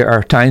different. There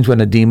are times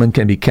when a demon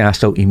can be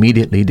cast out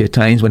immediately. There are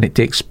times when it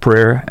takes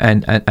prayer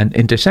and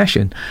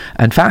intercession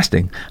and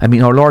fasting. I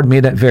mean, our Lord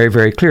made that very,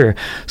 very clear.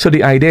 So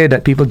the idea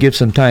that people give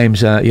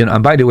sometimes,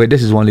 and by the way,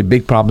 this is one of the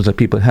big problems that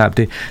people have.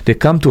 They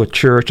come to a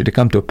church, or they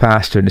come to a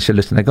pastor, and they say,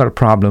 listen, I got a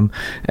problem,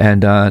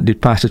 and the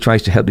pastor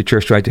tries to help, the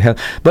church tries to help,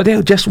 but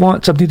they just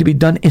want something to be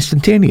done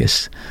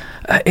instantaneous.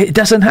 It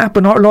doesn't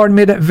happen. Our Lord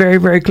made that very,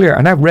 very clear.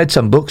 And I've read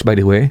some books, by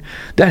the way,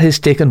 that has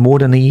taken more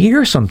than a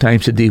year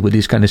sometimes to deal with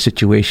these kind of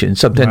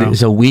situations. Sometimes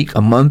it's a week,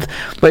 a month,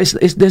 but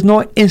there's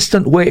no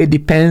instant way. It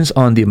depends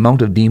on the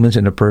amount of demons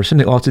in a person.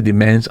 It also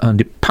depends on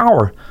the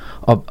power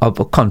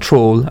of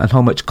control and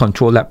how much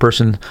control that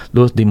person,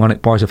 those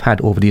demonic powers, have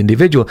had over the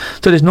individual.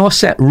 So there's no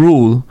set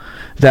rule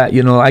that,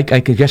 I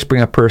can just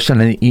bring a person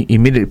and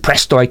immediately,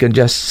 presto, I can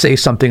just say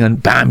something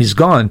and bam, he's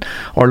gone.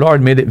 Our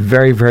Lord made it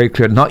very, very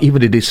clear. Not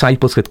even the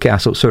disciples could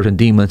cast out certain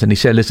demons. And he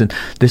said, listen,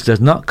 this does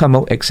not come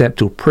out except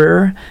through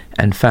prayer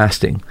and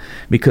fasting,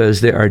 because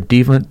there are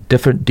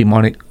different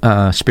demonic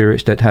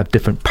spirits that have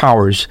different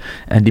powers,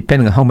 and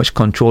depending on how much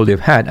control they've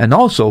had. And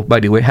also, by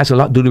the way, it has a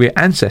lot to do with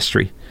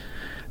ancestry.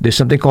 There's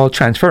something called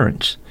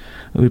transference.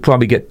 We'll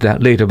probably get to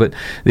that later. But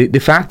the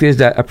fact is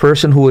that a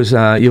person who is,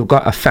 you've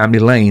got a family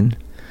line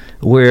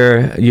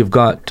where you've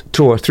got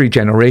 2 or 3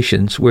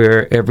 generations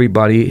where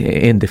everybody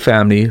in the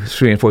family,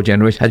 3 and 4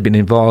 generations, has been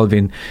involved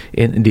in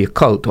the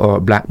occult or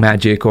black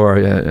magic or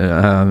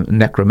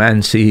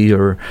necromancy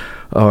or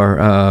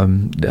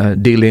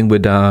dealing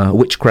with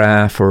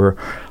witchcraft or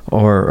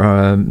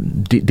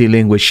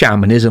dealing with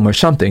shamanism or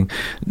something.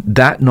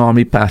 That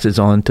normally passes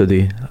on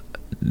to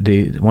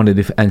one of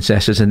the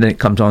ancestors, and then it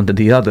comes on to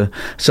the other.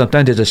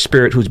 Sometimes there's a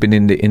spirit who's been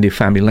in the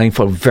family line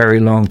for a very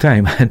long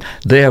time, and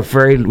they are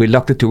very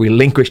reluctant to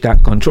relinquish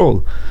that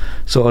control.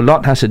 So a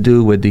lot has to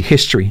do with the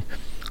history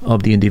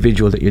of the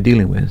individual that you're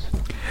dealing with.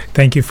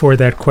 Thank you for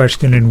that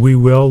question, and we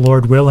will,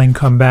 Lord willing,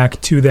 come back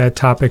to that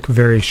topic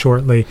very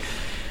shortly.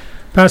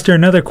 Pastor,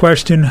 another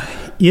question.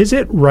 Is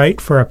it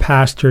right for a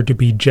pastor to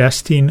be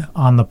jesting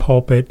on the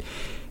pulpit,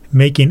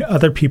 making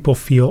other people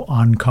feel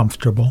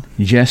uncomfortable?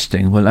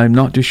 Jesting? Well, I'm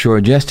not too sure.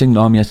 Jesting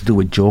normally has to do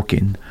with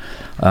joking.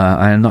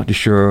 I'm not too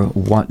sure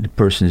what the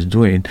person is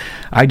doing.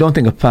 I don't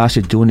think a pastor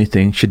should do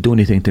anything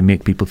to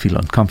make people feel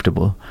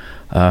uncomfortable.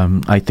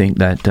 I think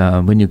that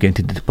when you get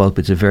into the pulpit,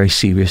 it's a very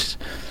serious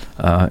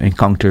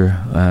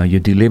encounter. You're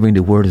delivering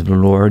the word of the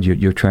Lord.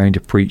 You're trying to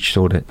preach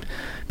so that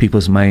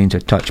people's minds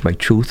are touched by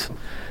truth.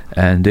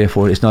 And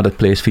therefore, it's not a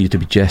place for you to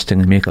be jesting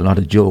and make a lot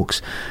of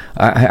jokes.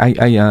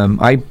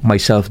 I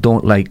myself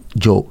don't like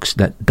jokes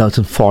that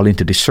doesn't fall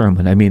into the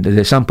sermon. I mean,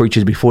 there's some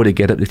preachers before they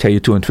get up, they tell you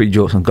 2 and 3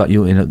 jokes and got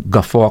you in a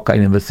guffaw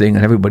kind of a thing,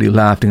 and everybody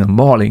laughing and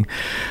bawling.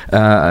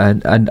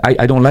 And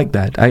I don't like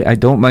that. I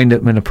don't mind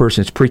it when a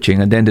person is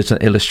preaching, and then there's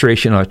an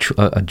illustration or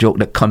a joke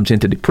that comes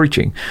into the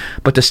preaching.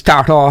 But to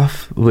start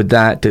off with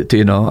that,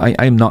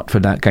 I'm not for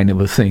that kind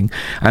of a thing.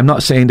 I'm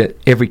not saying that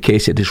every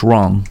case it is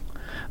wrong,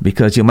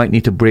 because you might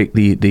need to break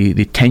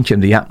the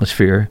tension, the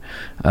atmosphere,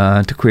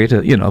 to create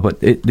but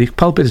the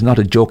pulpit is not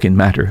a joking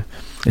matter.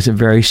 It's a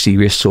very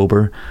serious,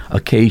 sober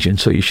occasion,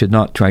 so you should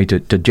not try to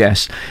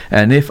jest.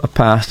 And if a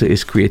pastor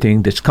is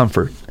creating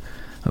discomfort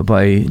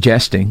by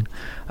jesting,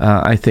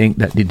 I think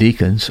that the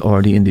deacons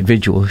or the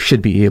individual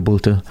should be able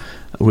to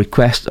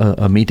request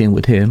a meeting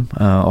with him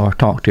or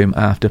talk to him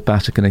after.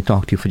 Pastor, can I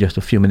talk to you for just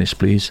a few minutes,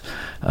 please?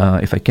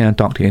 If I can't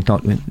talk to you, I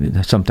talk to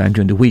you sometime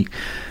during the week.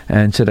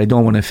 And said, I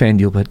don't want to offend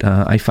you, but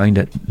I find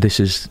that this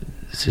is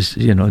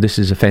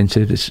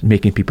offensive. It's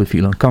making people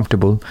feel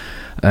uncomfortable.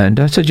 And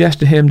I suggest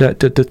to him that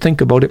to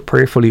think about it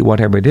prayerfully,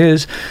 whatever it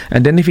is.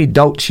 And then if he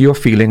doubts your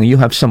feeling and you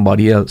have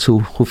somebody else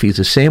who feels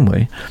the same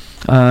way,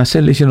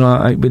 say, listen,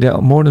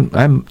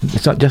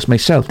 it's not just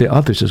myself, there are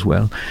others as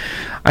well.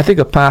 I think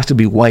a pastor would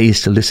be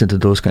wise to listen to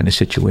those kind of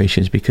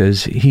situations,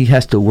 because he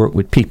has to work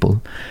with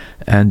people.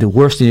 And the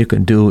worst thing you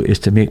can do is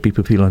to make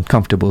people feel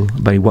uncomfortable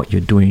by what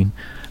you're doing.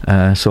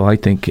 So I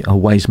think a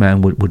wise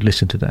man would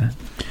listen to that.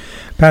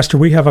 Pastor,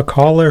 we have a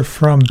caller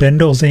from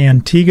Bendels,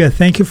 Antigua.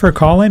 Thank you for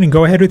calling, and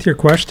go ahead with your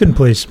question,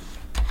 please.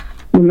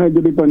 Good night,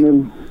 Judy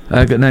Panel.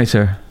 Good night,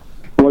 sir.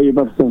 How are you,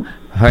 Pastor?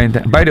 Hi,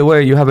 by the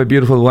way, you have a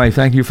beautiful wife.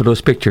 Thank you for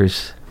those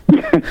pictures.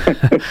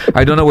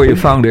 I don't know where you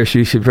found her.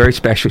 She's very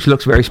special. She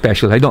looks very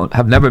special.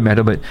 Have never met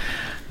her, but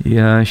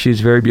yeah, she's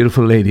a very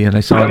beautiful lady. And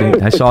I saw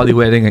the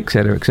wedding,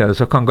 etc., etc.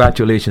 So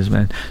congratulations,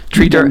 man.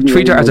 Treat her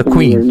as a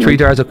queen. Treat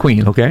her as a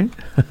queen, okay?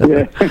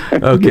 Yeah.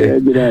 Okay.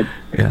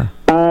 Yeah.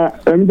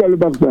 Let me tell you,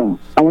 Pastor.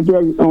 I want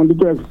you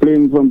to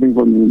explain something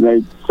for me.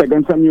 Like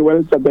 2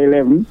 Samuel chapter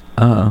 11.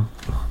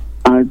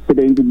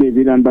 Pertaining to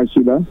David and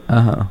Bathsheba.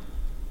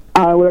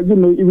 I would like to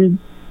know if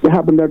it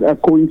happened that a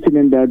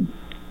coincidence that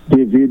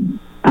David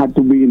had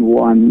to be in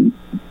war, and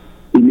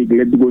he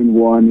neglected to go in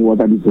war, and he was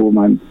at his home,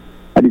 and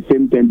at the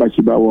same time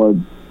Bathsheba was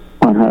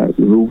on her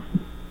roof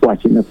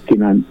watching the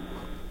skin. And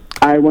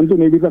I want to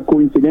know if it's a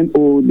coincidence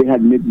or they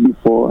had met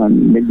before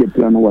and made the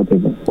plan or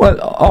whatever. Well,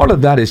 all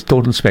of that is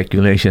total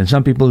speculation.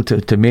 Some people,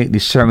 to make the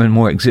sermon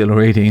more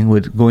exhilarating,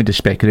 would go into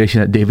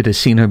speculation that David has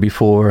seen her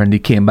before and he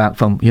came back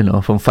from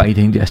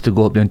fighting just to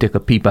go up there and take a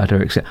peep at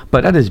her, etc.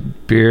 But that is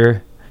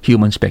pure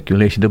human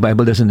speculation. The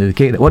Bible doesn't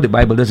indicate that. Well, the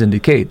Bible does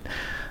indicate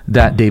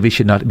that David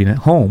should not have been at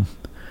home.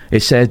 It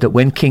says that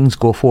when kings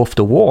go forth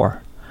to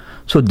war.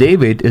 So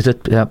David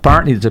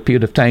apparently there's a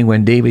period of time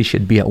when David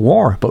should be at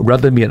war, but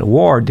rather than be at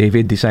war,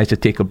 David decides to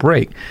take a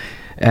break.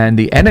 And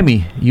the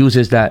enemy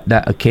uses that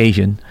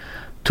occasion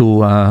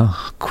to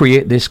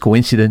create this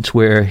coincidence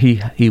where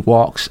he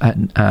walks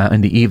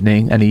in the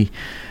evening, and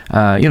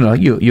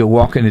you're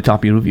walking the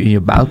top of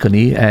your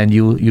balcony and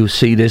you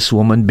see this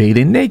woman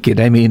bathing naked.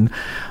 I mean,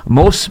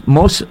 most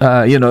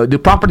the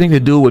proper thing to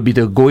do would be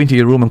to go into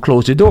your room and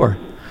close the door,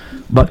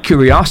 but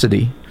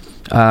curiosity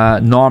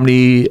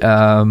normally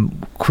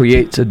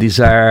creates a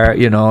desire.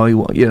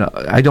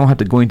 I don't have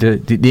to go into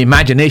the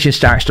imagination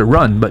starts to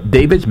run. But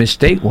David's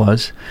mistake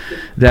was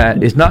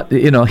that it's not.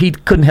 He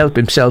couldn't help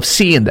himself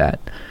seeing that,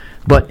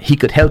 but he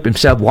could help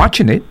himself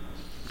watching it.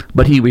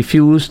 But he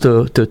refused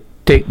to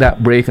take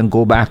that break and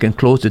go back and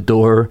close the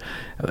door.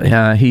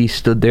 He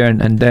stood there,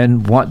 and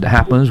then what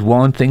happens?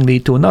 One thing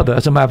lead to another.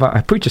 As a matter of fact,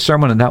 I preached a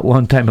sermon on that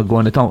one time ago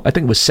in the town. I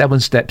think it was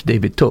 7 steps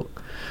David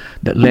took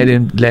that led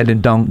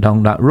him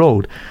down that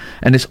road.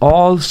 And it's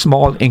all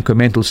small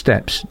incremental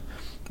steps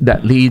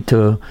that lead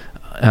to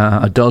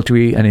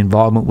adultery and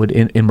involvement with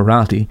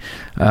immorality.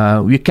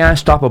 We can't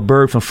stop a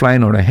bird from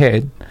flying on our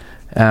head,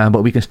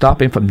 but we can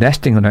stop him from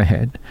nesting on our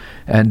head.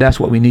 And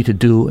that's what we need to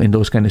do in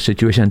those kind of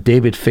situations.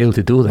 David failed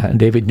to do that, and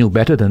David knew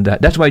better than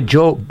that. That's why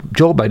Job,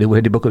 by the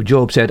way, the book of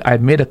Job said,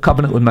 I've made a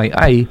covenant with my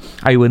eye,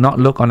 I will not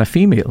look on a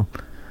female.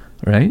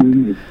 Right?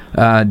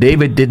 Mm-hmm.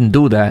 David didn't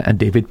do that, and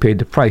David paid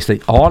the price.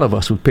 Like all of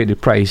us would pay the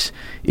price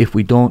if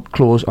we don't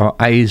close our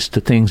eyes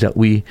to things that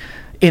we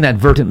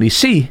inadvertently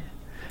see,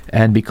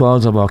 and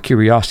because of our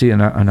curiosity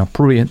and our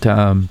prurient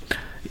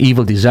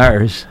evil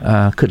desires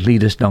could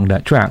lead us down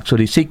that track. So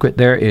the secret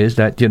there is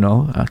that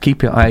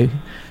keep your eye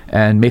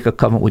and make a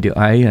covenant with your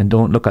eye, and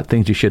don't look at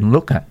things you shouldn't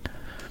look at.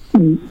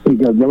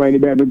 Because the way the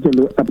Bible tells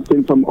you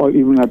abstain from all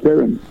even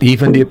appearance.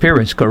 Even the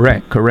appearance,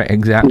 correct,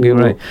 exactly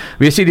right.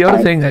 You see, the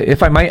other thing,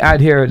 if I might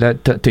add here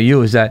that to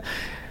you, is that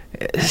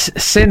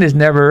sin is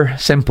never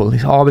simple.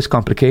 It's always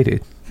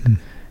complicated.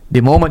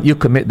 The moment you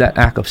commit that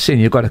act of sin,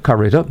 you've got to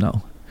cover it up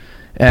now.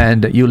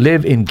 And you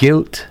live in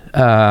guilt,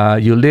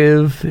 you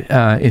live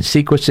in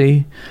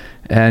secrecy.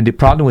 And the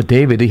problem with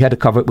David, he had to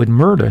cover it with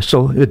murder.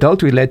 So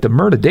adultery led to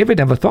murder. David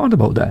never thought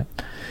about that.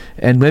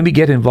 And when we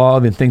get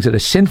involved in things that are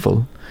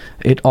sinful,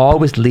 it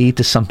always leads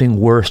to something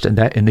worse than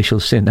that initial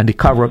sin. And the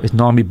cover-up is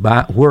normally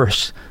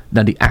worse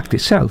than the act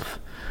itself.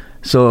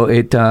 So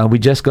we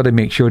just got to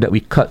make sure that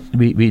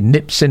we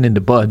nip sin in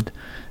the bud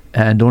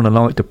and don't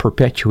allow it to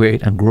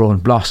perpetuate and grow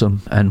and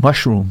blossom and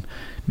mushroom,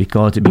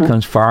 because it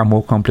becomes far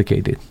more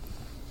complicated.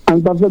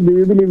 And Pastor, do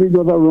you believe it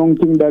was a wrong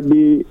thing that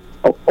the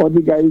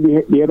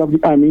head of the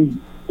army,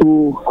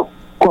 to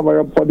cover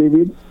up for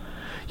David?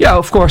 Yeah,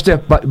 of course.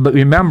 But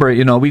remember,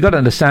 we got to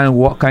understand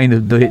what kind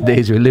of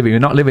days we're living. We're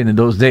not living in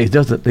those days.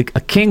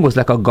 A king was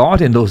like a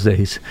god in those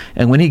days.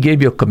 And when he gave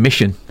you a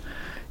commission,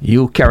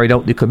 you carried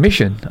out the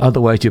commission.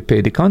 Otherwise, you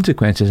paid the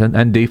consequences.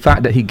 And the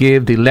fact that he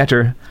gave the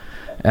letter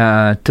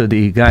to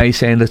the guy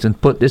saying, listen,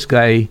 put this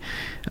guy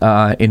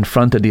in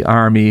front of the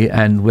army,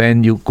 and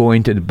when you go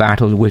into the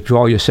battle,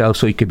 withdraw yourself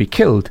so he could be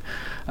killed.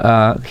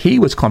 He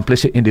was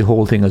complicit in the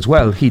whole thing as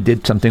well. He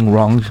did something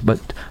wrong, but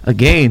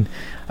again,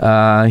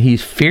 he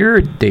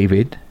feared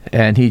David,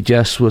 and he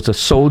just was a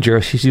soldier.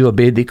 He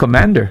obeyed the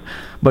commander.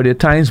 But at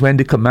times when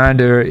the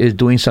commander is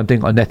doing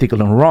something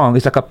unethical and wrong,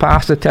 it's like a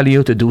pastor telling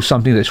you to do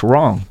something that's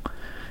wrong.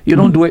 You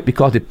don't do it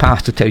because the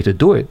pastor tells you to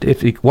do it.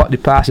 If what the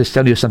pastor is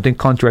telling you is something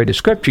contrary to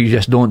Scripture, you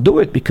just don't do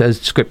it,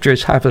 because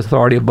Scriptures have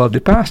authority above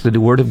the pastor. The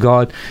Word of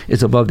God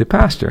is above the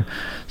pastor.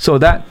 So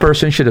that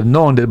person should have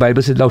known that the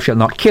Bible says, thou shalt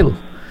not kill.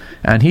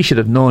 And he should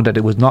have known that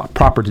it was not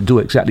proper to do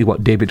exactly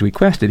what David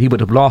requested. He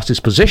would have lost his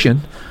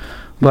position,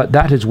 but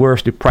that is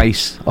worth the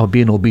price of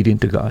being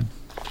obedient to God.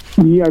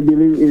 Yeah, I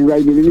believe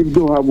if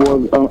Joab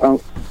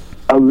was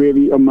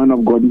really a man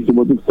of God, he's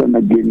supposed to stand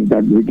against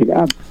that wicked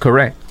act.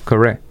 Correct.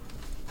 Okay.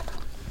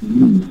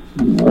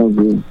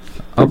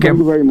 Thank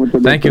you very much.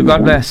 Thank you.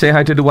 God bless. Say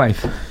hi to the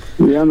wife.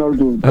 Yeah, no,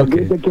 do.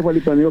 Okay.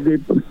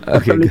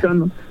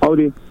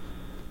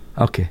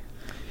 Okay.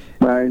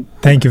 Bye.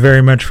 Thank you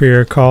very much for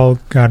your call.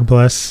 God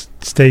bless.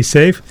 Stay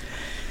safe.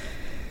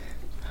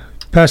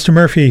 Pastor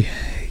Murphy,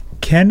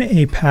 can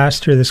a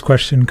pastor, this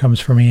question comes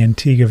from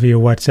Antigua via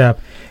WhatsApp,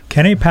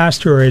 can a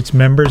pastor or its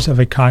members of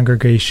a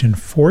congregation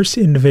force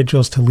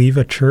individuals to leave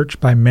a church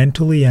by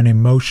mentally and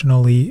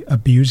emotionally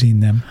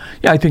abusing them?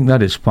 Yeah, I think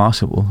that is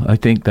possible. I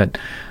don't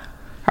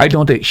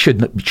think it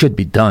should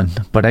be done,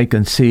 but I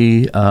can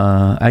see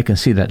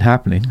that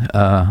happening.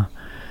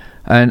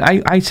 And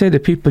I say to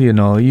people,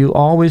 you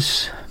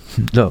always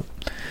look.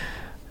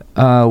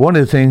 One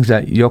of the things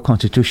that your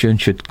constitution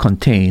should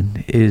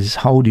contain is,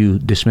 how do you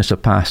dismiss a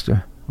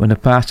pastor? When a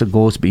pastor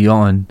goes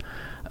beyond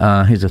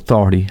his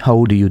authority,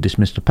 how do you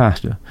dismiss the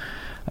pastor?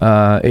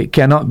 It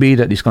cannot be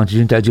that this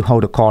constitution tells you how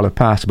to call a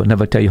pastor but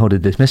never tell you how to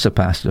dismiss a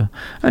pastor.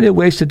 And there are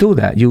ways to do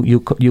that.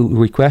 You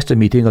request a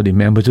meeting of the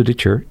members of the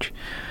church,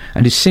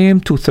 and the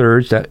same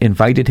 2/3 that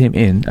invited him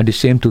in are the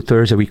same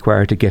 2/3 are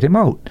required to get him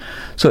out.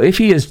 So if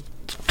he is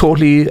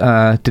totally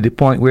to the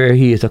point where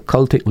he is a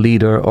cultic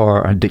leader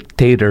or a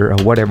dictator or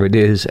whatever it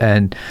is,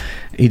 and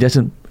he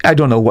doesn't, I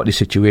don't know what the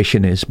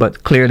situation is,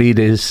 but clearly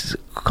there's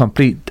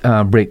complete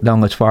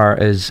breakdown as far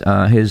as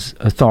his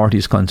authority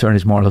is concerned,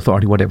 his moral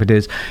authority, whatever it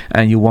is,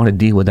 and you want to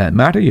deal with that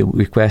matter, you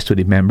request to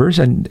the members,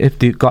 and if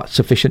they've got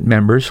sufficient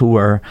members who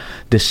are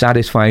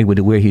dissatisfied with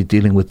the way he's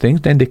dealing with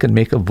things, then they can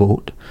make a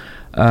vote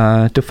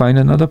to find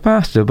another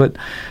pastor. But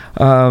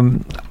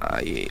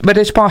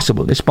it's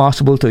possible. It's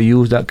possible to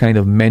use that kind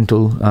of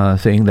mental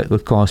thing that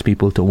would cause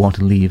people to want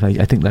to leave.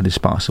 I think that is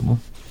possible.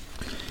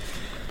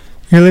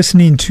 You're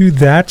listening to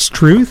That's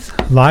Truth,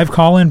 live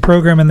call-in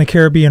program in the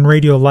Caribbean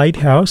Radio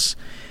Lighthouse.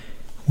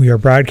 We are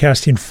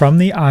broadcasting from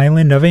the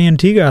island of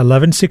Antigua,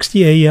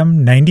 1160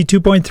 AM,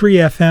 92.3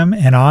 FM,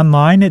 and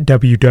online at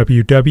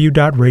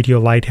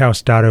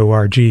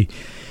www.radiolighthouse.org.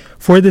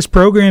 For this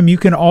program, you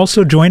can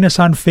also join us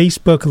on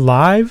Facebook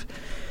Live.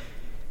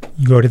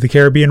 You go to the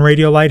Caribbean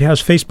Radio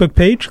Lighthouse Facebook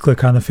page,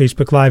 click on the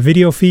Facebook Live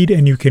video feed,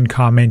 and you can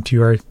comment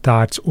your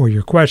thoughts or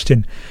your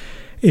question.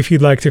 If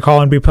you'd like to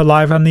call and be put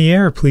live on the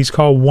air, please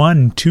call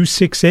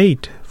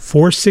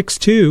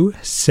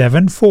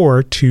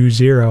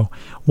 1-268-462-7420.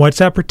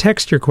 WhatsApp or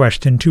text your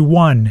question to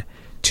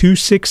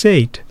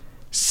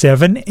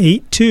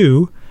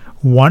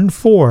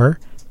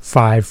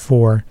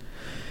 1-268-782-1454.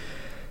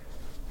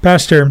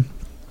 Pastor,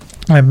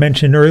 I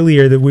mentioned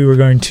earlier that we were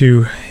going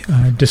to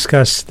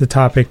discuss the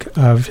topic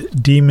of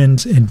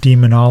demons and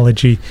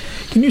demonology.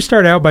 Can you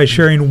start out by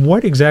sharing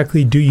what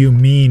exactly do you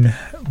mean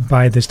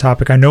by this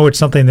topic? I know it's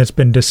something that's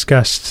been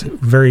discussed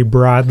very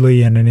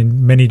broadly and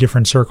in many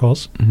different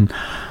circles. Mm-hmm.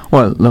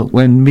 Well, look,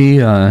 when we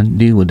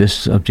deal with this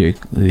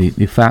subject,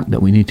 the fact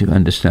that we need to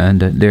understand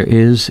that there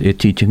is a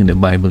teaching in the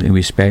Bible in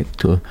respect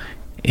to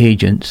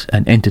agents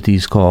and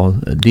entities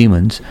called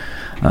demons.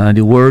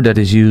 The word that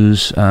is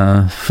used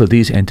for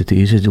these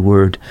entities is the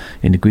word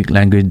in the Greek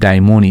language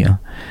daimonia,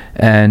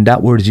 and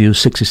that word is used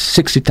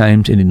 60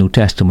 times in the New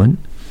Testament.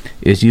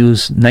 It's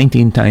used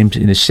 19 times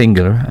in the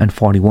singular and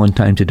 41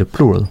 times in the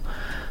plural.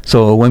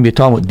 So when we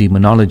talk about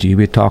demonology,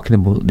 we're talking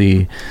about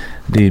the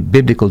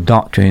biblical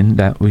doctrine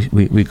that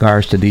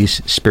regards to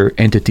these spirit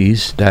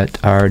entities that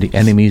are the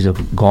enemies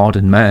of God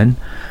and man,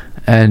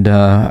 and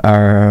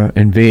are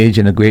engaged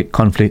in a great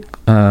conflict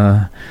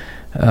to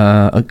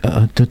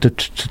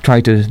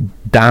try to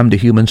damn the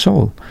human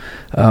soul.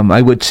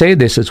 I would say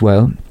this as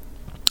well,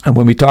 and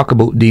when we talk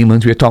about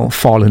demons, we're talking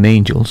fallen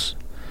angels.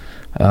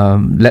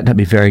 Let that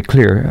be very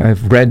clear.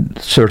 I've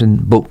read certain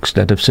books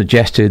that have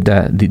suggested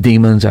that the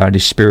demons are the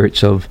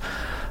spirits of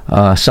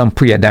some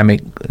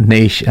pre-Adamic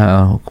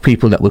nation,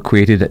 people that were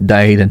created that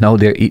died, and now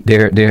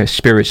their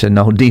spirits are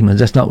now demons.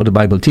 That's not what the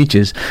Bible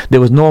teaches.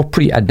 There was no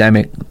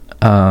pre-Adamic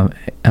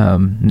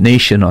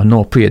nation or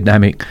no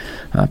pre-Adamic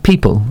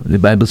people. The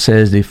Bible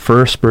says the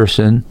first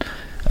person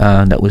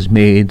that was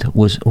made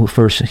was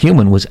first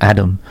human was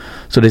Adam.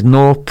 So there's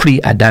no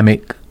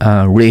pre-Adamic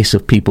race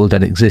of people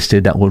that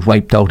existed that was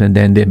wiped out and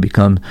then they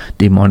become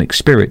demonic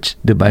spirits.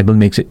 The Bible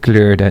makes it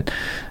clear that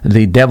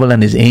the devil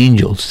and his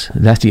angels,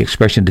 that's the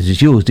expression that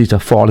is used, these are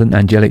fallen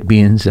angelic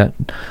beings that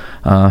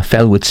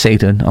fell with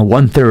Satan, and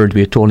 1/3,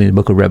 we are told in the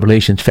book of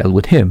Revelation, fell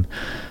with him.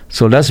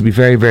 So let's be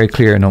very, very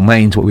clear in our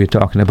minds what we're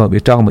talking about. We're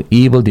talking about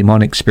evil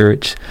demonic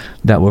spirits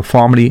that were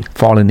formerly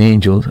fallen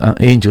angels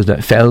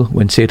that fell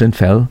when Satan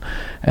fell,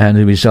 and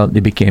as a result they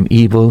became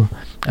evil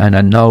and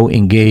are now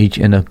engaged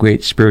in a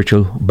great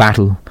spiritual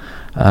battle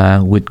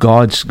with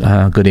God's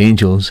good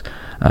angels,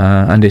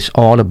 and it's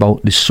all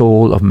about the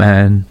soul of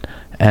man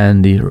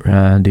and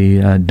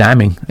the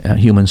damning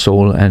human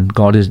soul, and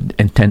God is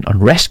intent on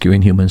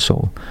rescuing human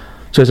soul.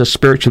 So it's a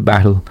spiritual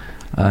battle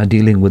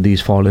dealing with these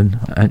fallen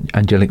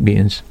angelic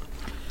beings.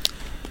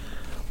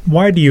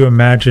 Why do you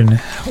imagine,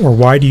 or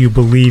why do you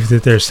believe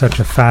that there's such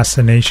a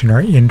fascination or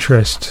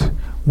interest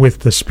with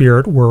the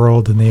spirit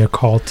world and the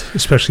occult,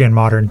 especially in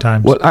modern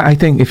times? Well, I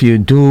think if you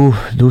do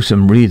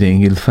some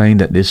reading, you'll find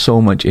that there's so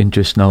much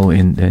interest now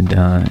in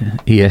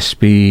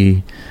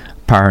ESP,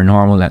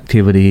 paranormal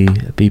activity,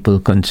 people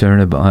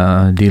concerned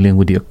about dealing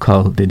with the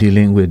occult, they're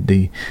dealing with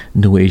the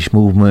New Age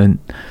movement,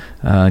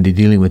 they're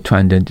dealing with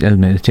transcendental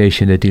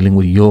meditation, they're dealing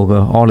with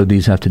yoga. All of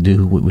these have to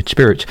do with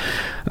spirits.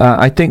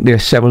 I think there are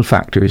several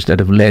factors that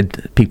have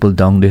led people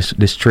down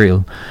this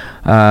trail.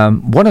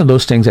 One of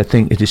those things, I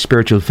think, is the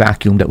spiritual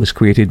vacuum that was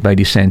created by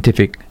the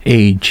scientific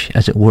age,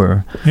 as it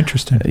were.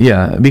 Interesting.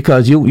 Yeah,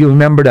 because you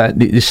remember that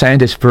the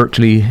scientists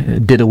virtually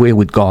did away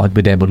with God,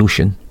 with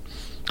evolution.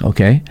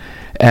 Okay,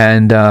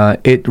 and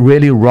it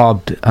really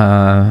robbed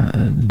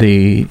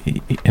the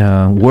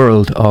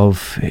world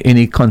of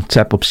any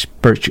concept of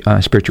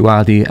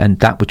spirituality and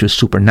that which was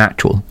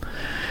supernatural.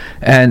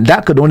 And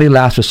that could only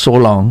last for so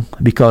long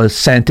because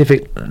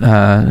scientific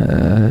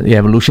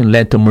evolution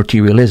led to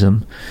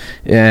materialism.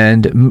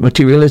 And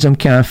materialism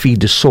can't feed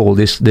the soul.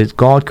 This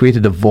God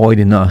created a void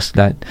in us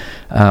that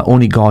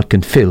only God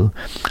can fill.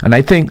 And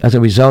I think as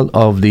a result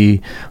of the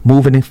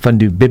moving from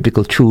the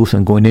biblical truth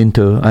and going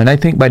into, and I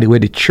think, by the way,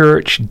 the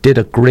church did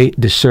a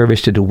great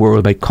disservice to the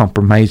world by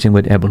compromising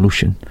with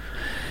evolution.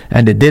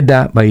 And they did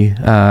that by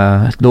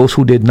those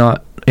who did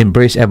not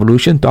embrace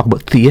evolution, talk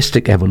about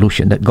theistic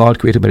evolution, that God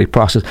created by the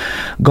process.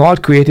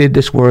 God created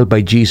this world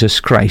by Jesus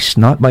Christ,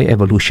 not by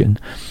evolution.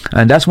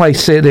 And that's why I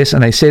say this,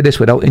 and I say this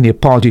without any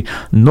apology.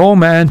 No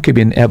man could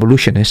be an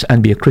evolutionist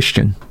and be a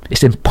Christian.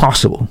 It's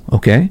impossible,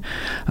 okay?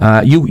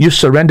 You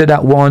surrender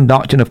that one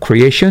doctrine of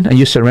creation, and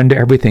you surrender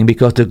everything,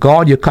 because the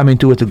God you're coming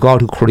to is the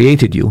God who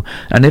created you.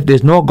 And if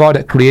there's no God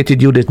that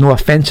created you, there's no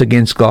offense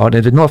against God.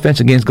 If there's no offense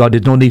against God,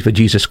 there's no need for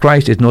Jesus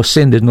Christ. There's no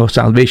sin, there's no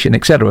salvation,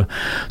 etc.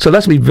 So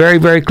let's be very,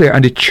 very clear.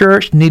 And the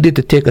church needed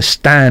to take a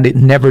stand. It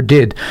never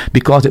did,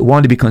 because it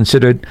wanted to be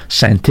considered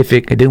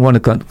scientific. It didn't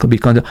want to be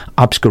considered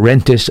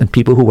obscurantists and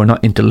people who were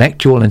not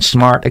intellectual and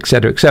smart,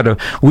 etc., etc.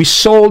 We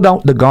sold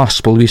out the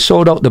gospel. We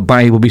sold out the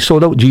Bible. We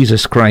sold out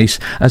Jesus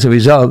Christ. As a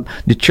result,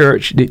 the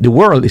church, the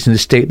world is in the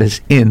state that's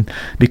in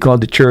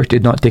because the church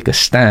did not take a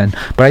stand.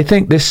 But I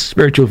think this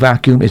spiritual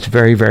vacuum is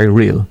very, very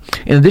real.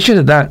 In addition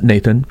to that,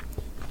 Nathan,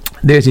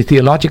 there's a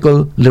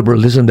theological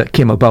liberalism that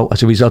came about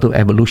as a result of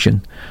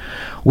evolution,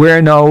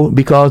 where now,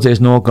 because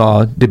there's no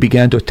God, they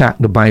began to attack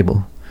the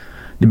Bible.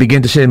 They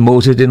began to say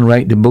Moses didn't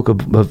write the book of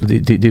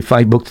the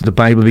 5 books of the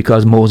Bible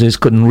because Moses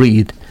couldn't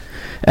read.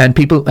 And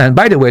people, and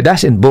by the way,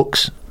 that's in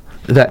books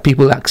that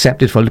people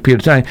accepted for a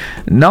period of time.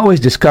 Now it's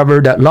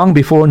discovered that long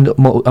before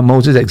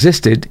Moses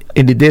existed,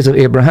 in the days of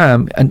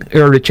Abraham and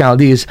early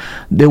Chaldees,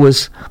 there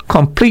was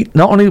complete,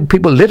 not only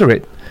people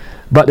literate,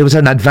 but there was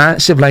an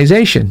advanced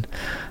civilization.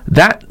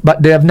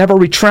 But they have never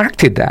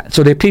retracted that.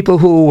 So there are people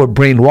who were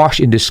brainwashed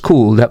in the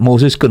school that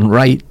Moses couldn't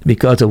write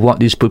because of what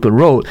these people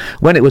wrote.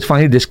 When it was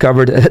finally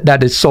discovered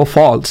that it's so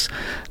false,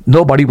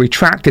 nobody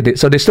retracted it.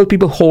 So there's still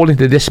people holding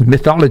to this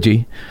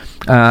mythology,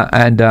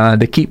 and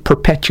they keep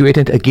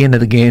perpetuating it again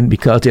and again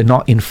because they're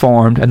not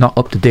informed and not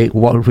up to date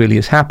with what really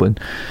has happened.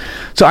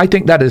 So I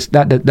think that is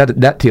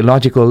that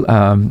theological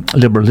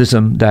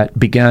liberalism that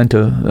began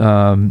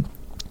to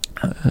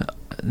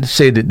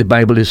say that the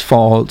Bible is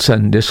false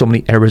and there's so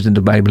many errors in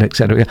the Bible,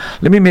 etc.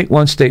 Let me make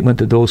one statement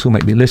to those who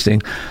might be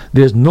listening.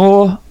 There's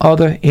no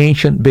other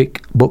ancient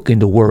big book in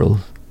the world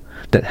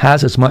that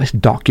has as much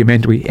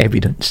documentary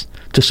evidence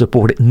to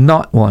support it.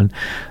 Not one.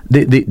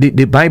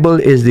 The Bible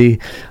is it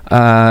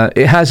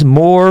has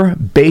more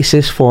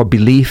basis for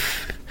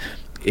belief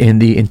in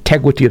the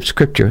integrity of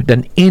Scripture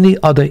than any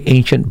other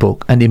ancient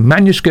book. And the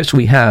manuscripts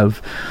we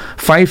have,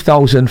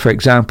 5,000, for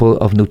example,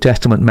 of New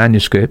Testament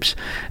manuscripts,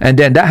 and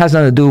then that has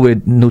nothing to do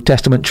with New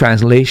Testament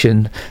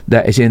translation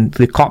that is in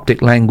the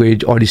Coptic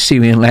language or the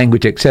Syrian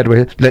language,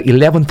 etc. Like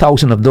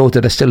 11,000 of those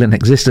that are still in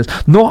existence.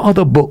 No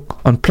other book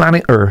on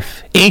planet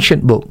Earth,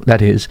 ancient book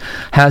that is,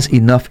 has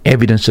enough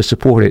evidence to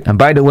support it. And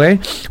by the way,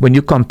 when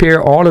you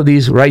compare all of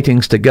these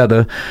writings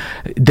together,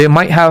 they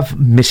might have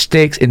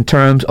mistakes in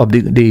terms of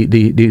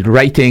the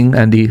writing writing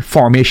and the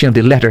formation of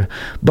the letter,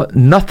 but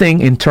nothing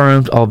in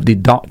terms of the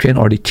doctrine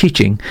or the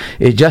teaching.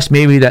 It's just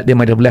maybe that they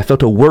might have left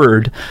out a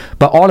word,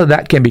 but all of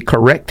that can be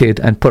corrected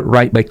and put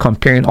right by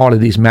comparing all of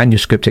these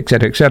manuscripts,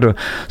 etc., etc.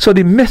 So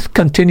the myth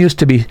continues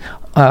to be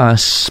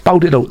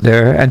spouted out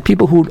there, and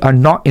people who are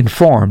not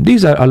informed,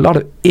 these are a lot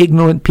of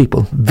ignorant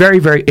people, very,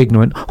 very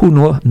ignorant, who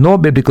know no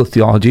biblical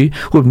theology,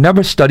 who have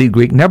never studied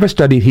Greek, never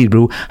studied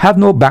Hebrew, have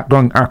no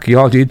background in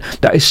archaeology,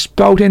 that is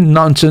spouting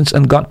nonsense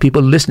and got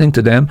people listening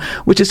to them,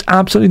 which is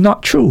absolutely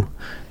not true.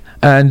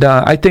 And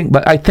I think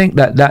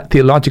that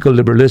theological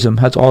liberalism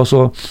has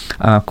also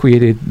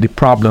created the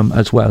problem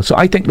as well. So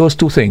I think those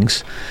two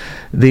things,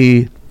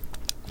 the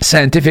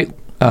scientific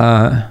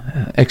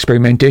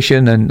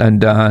experimentation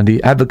and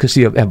the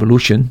advocacy of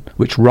evolution,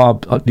 which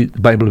robbed the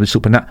Bible of the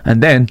supernatural,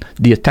 and then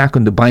the attack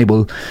on the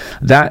Bible,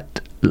 that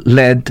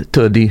led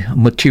to the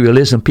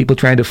materialism, people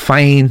trying to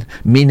find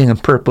meaning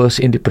and purpose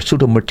in the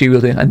pursuit of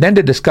material things. And then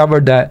they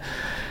discovered that,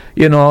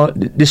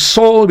 the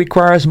soul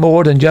requires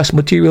more than just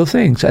material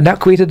things, and that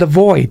created a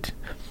void.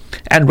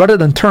 And rather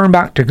than turn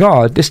back to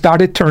God, they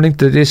started turning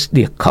to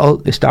the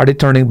occult. They started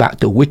turning back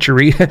to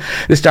witchery.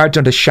 They started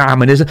turning to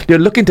shamanism. They're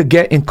looking to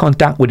get in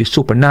contact with the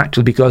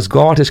supernatural because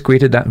God has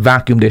created that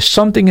vacuum. There's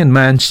something in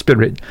man's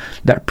spirit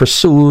that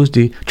pursues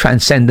the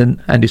transcendent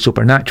and the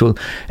supernatural.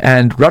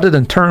 And rather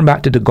than turn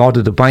back to the God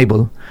of the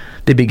Bible,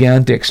 they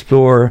began to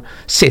explore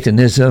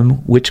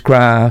Satanism,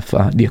 witchcraft,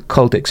 the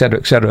occult, etc.,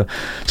 etc.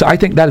 So I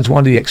think that is one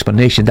of the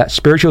explanations. That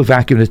spiritual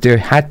vacuum that there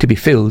had to be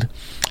filled,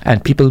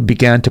 and people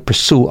began to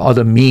pursue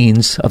other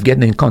means of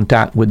getting in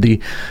contact with the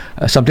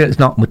something that's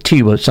not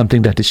material,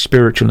 something that is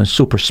spiritual and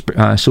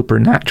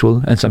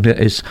supernatural, and something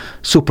that is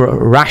super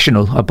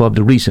rational, above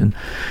the reason.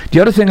 The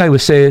other thing I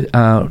would say,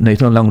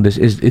 Nathan, along this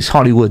is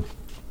Hollywood.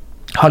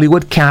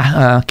 Hollywood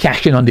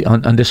cashed in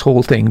on this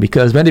whole thing,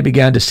 because when they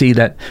began to see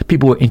that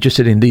people were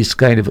interested in these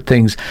kind of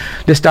things,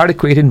 they started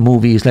creating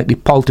movies like The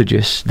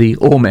Poltergeist, The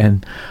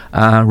Omen,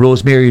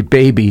 Rosemary's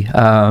Baby.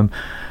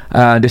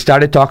 They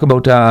started talking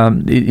about,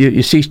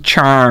 you see,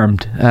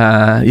 Charmed,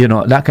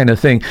 that kind of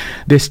thing.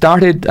 They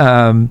started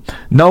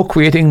now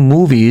creating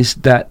movies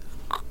that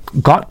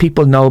got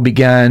people now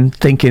began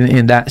thinking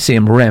in that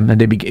same realm,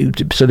 and they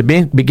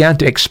began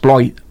to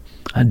exploit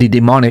the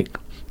demonic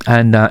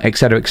and et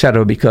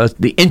cetera, because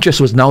the interest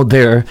was now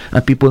there,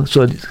 and people,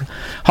 so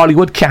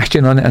Hollywood cashed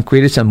in on it and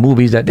created some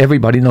movies that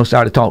everybody now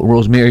started talking,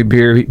 Rosemary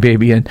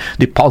Baby and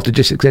The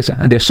Poltergeist, etc.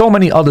 And there's so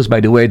many others, by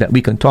the way, that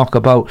we can talk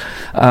about.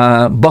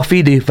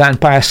 Buffy the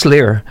Vampire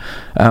Slayer,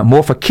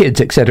 more for kids,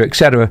 etc.,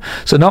 etc.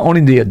 So not only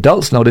the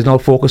adults now, there's no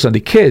focus on the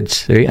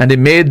kids, right? And they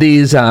made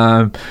these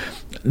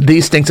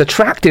things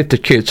attractive to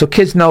kids. So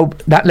kids now,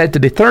 that led to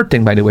the third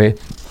thing, by the way,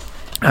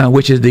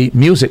 which is the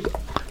music,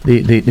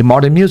 the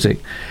modern music.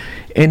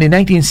 In the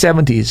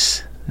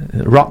 1970s,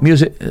 rock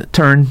music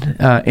turned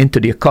into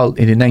the occult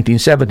in the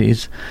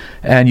 1970s,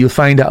 and you'll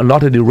find that a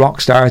lot of the rock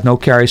stars now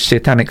carry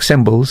satanic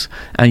symbols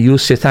and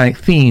use satanic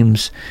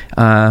themes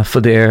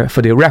for their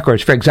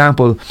records. For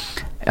example,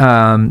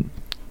 the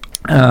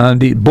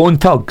Bone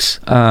Thugs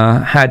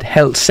had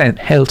Hell Sent.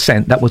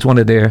 That was one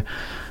of their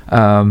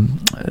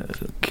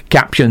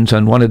captions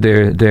on one of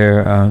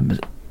their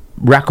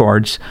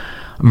records.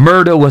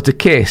 Murder Was the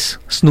Case,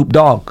 Snoop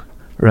Dogg.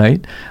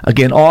 Right?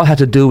 Again, all had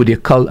to do with the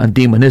occult and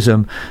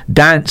demonism.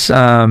 Dance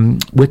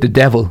with the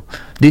Devil.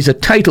 These are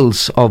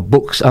titles of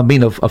books,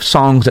 of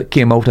songs that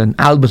came out and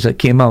albums that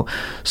came out.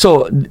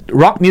 So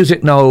rock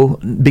music now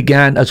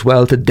began as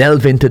well to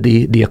delve into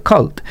the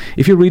occult.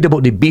 If you read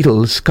about the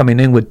Beatles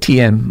coming in with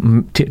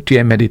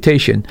TM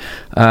meditation,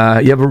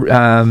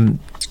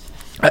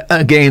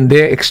 again,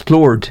 they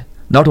explored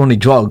not only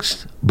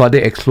drugs, but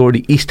they explored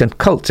the Eastern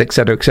cults,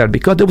 etc.,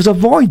 because there was a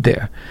void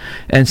there.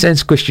 And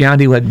since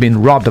Christianity had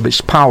been robbed of its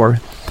power,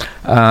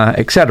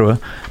 etc.,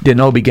 they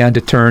now began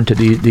to turn to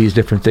these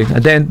different things.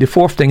 And then the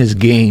fourth thing is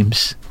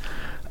games.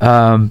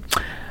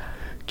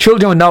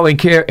 Children are now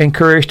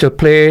encouraged to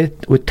play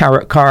with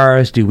tarot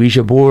cards, the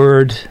Ouija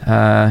board.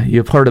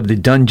 You've heard of the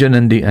Dungeon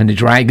and the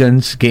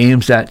Dragons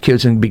games that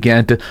children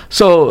began to.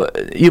 So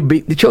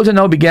the children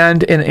now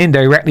began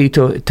indirectly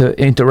to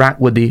interact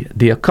with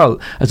the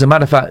occult. As a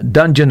matter of fact,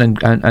 Dungeon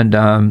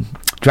and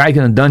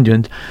Dragon and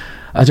Dungeons.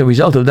 As a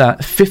result of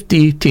that,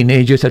 50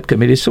 teenagers had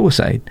committed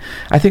suicide.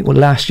 I think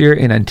last year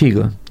in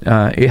Antigua,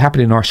 it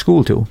happened in our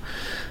school too.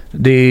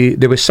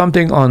 There was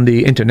something on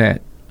the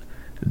internet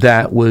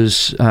that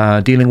was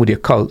dealing with the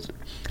occult,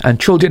 and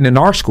children in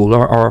our school,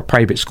 or our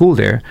private school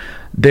there,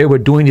 they were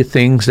doing the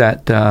things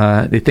that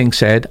the thing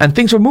said, and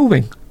things were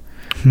moving.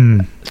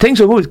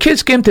 Things were moving.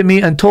 Kids came to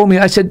me and told me,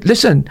 I said,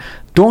 listen,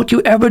 don't you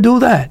ever do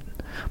that.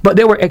 But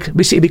they were,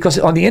 because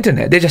on the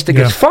internet, they just think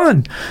it's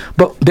fun.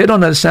 But they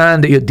don't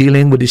understand that you're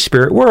dealing with the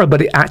spirit world.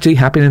 But it actually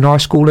happened in our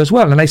school as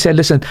well. And I said,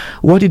 listen,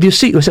 what did you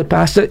see? I said,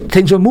 Pastor,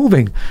 things were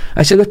moving.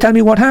 I said, well, tell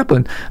me what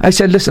happened. I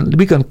said, listen,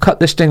 we can cut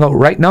this thing out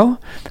right now.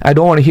 I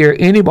don't want to hear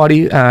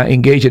anybody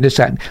engage in this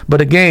act.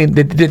 But again,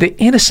 they did it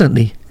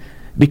innocently,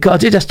 because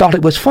they just thought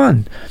it was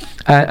fun.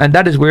 And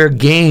that is where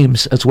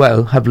games as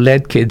well have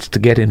led kids to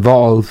get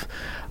involved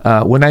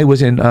When I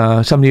was in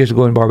some years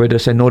ago in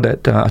Barbados, I know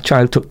that a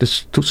child took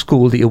this to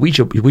school, the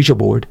Ouija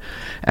board,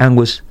 and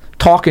was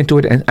talking to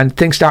it, and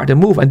things started to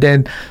move, and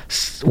then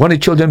one of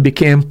the children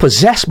became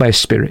possessed by a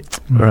spirit.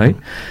 Mm-hmm. Right?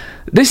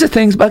 These are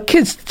things, but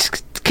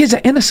kids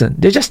are innocent.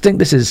 They just think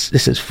this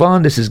is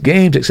fun, this is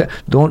games, etc.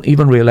 Don't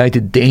even realize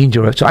the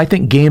danger of it. So I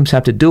think games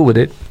have to do with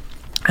it.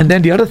 And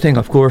then the other thing,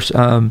 of course,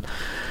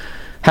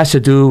 has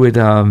to do with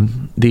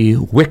the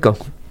Wicca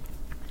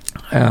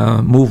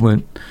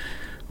movement,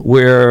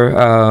 where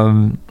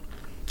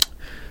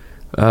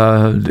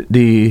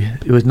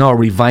it was now a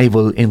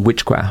revival in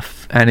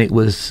witchcraft, and it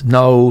was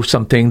now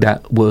something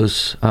that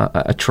was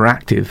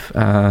attractive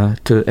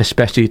to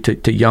especially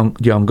to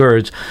young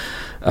girls.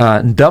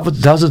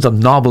 Dozens of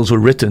novels were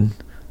written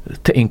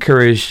to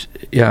encourage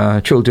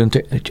children,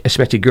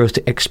 especially girls,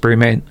 to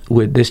experiment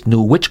with this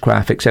new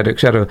witchcraft, etc.,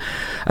 etc.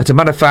 As a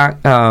matter of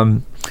fact,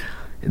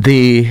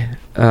 the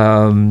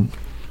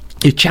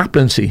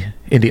chaplaincy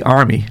in the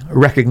army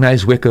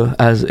recognized Wicca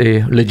as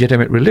a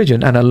legitimate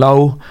religion and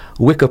allow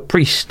Wicca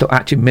priests to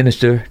actually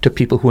minister to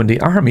people who are in the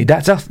army.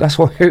 That's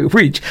what we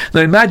reach. Now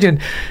imagine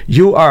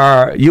you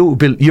are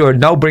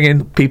now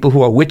bringing people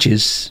who are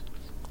witches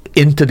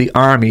into the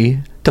army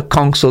to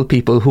counsel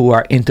people who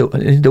are into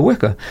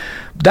Wicca.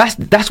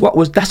 That's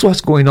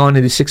what's going on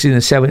in the 60s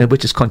and 70s,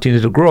 which has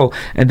continued to grow.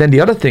 And then the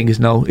other thing is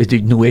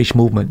the New Age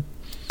movement.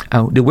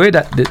 The way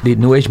that the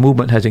New Age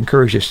movement has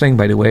encouraged this thing,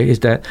 by the way, is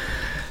that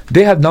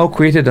they have now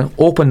created an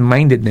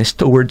open-mindedness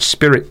towards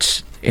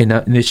spirits in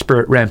the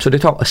spirit realm. So they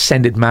talk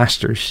ascended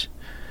masters,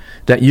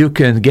 that you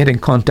can get in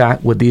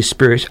contact with these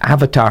spirits,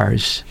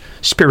 avatars,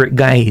 spirit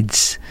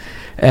guides,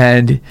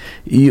 and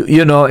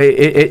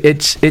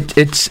it's.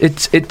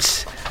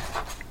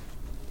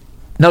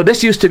 Now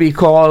this used to be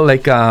called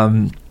like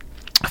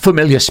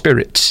familiar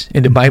spirits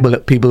in the Bible,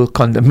 that people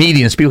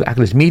mediums, people act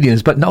as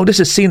mediums, but now this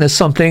is seen as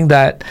something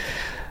that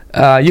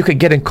you can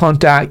get in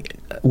contact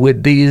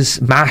with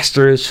these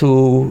masters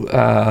who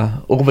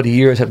over the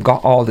years have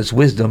got all this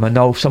wisdom, and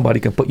now somebody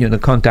can put you in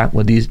contact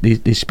with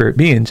these spirit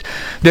beings.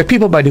 There are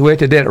people, by the way,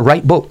 today that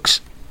write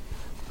books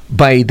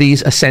by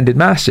these ascended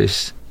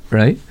masters,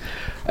 right?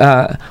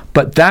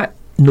 But that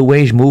New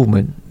Age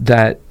movement,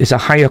 that is a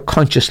higher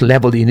conscious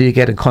level that you need to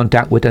get in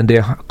contact with, and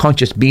they're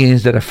conscious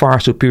beings that are far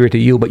superior to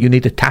you, but you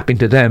need to tap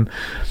into them.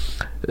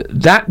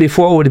 That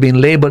before would have been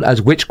labeled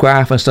as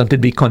witchcraft and something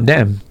to be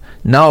condemned.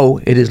 Now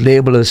it is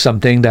labeled as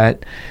something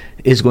that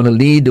is going to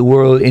lead the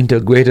world into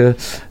a greater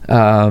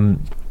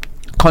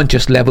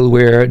conscious level,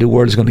 where the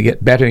world is going to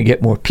get better and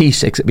get more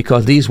peace,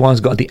 because these ones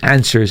got the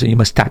answers and you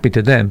must tap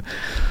into them.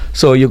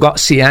 So you got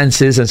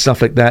seances and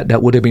stuff like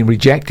that would have been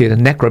rejected,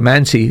 and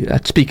necromancy,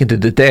 speaking to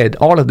the dead,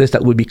 all of this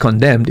that would be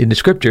condemned in the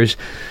scriptures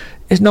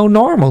is now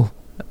normal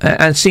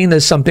and seen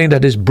as something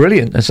that is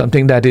brilliant and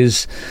something that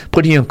is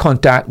putting you in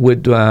contact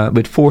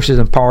with forces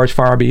and powers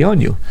far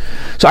beyond you.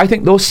 So I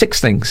think those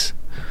 6 things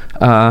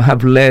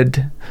have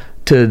led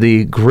to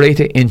the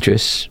greater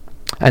interest,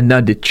 and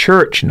now the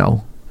church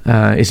now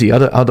is the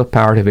other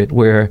part of it,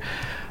 where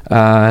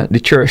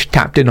the church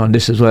tapped in on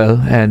this as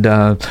well. And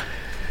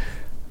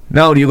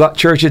now you got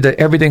churches that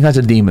everything has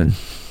a demon.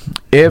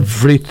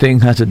 Everything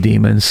has a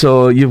demon.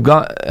 So you've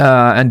got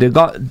and they've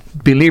got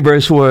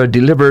believers who are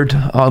delivered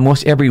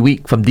almost every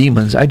week from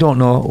demons. I don't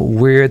know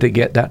where they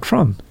get that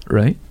from,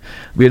 right?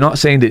 We're not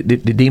saying that the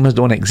demons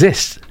don't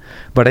exist,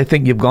 but I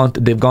think they've gone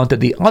to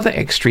the other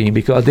extreme,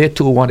 because they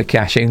too want to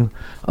cash in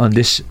on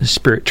this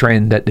spirit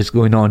trend that is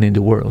going on in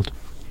the world.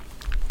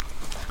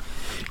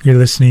 You're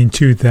listening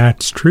to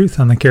That's Truth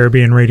on the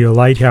Caribbean Radio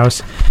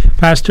Lighthouse.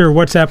 Pastor,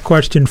 WhatsApp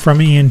question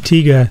from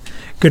Antigua.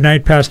 Good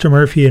night, Pastor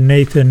Murphy and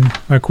Nathan.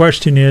 My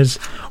question is,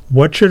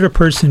 what should a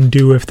person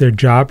do if their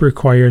job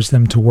requires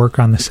them to work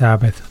on the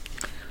Sabbath?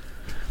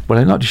 Well,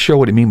 I'm not sure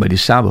what you mean by the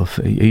Sabbath.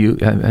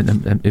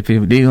 If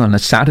you're dealing on a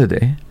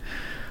Saturday,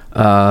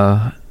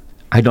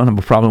 I don't have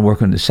a problem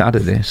working on the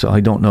Saturday, so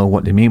I don't know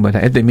what they mean by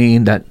that. If they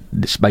mean that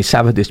by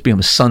Sabbath it's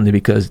becomes Sunday,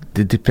 because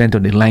it depends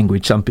on the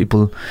language. Some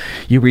people,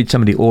 you read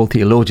some of the old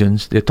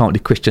theologians, they talk the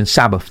Christian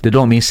Sabbath. They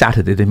don't mean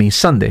Saturday, they mean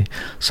Sunday.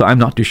 So I'm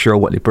not too sure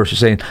what the person is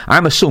saying.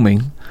 I'm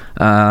assuming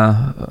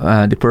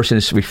the person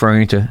is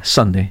referring to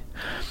Sunday.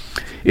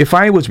 If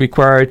I was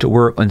required to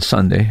work on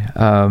Sunday,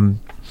 my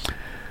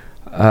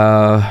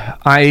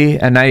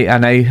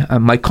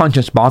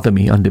conscience bothered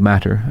me on the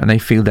matter, and I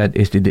feel that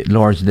it's the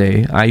Lord's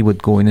Day. I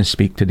would go in and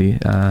speak to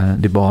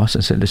the boss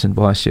and say, "Listen,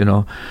 boss,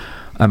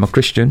 I'm a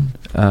Christian.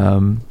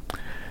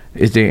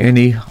 Is there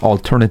any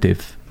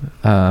alternative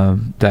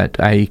that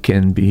I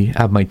can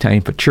have my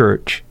time for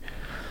church,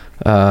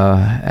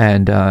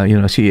 and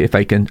see if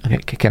I can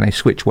I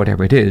switch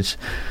whatever it is."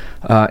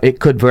 It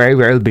could very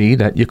well be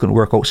that you can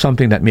work out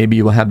something that maybe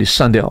you will have this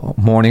Sunday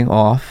morning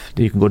off,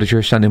 that you can go to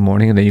church Sunday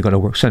morning, and then you got to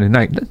work Sunday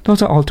night.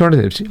 Those are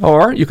alternatives.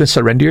 Or you can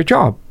surrender your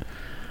job.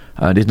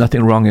 There's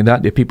nothing wrong in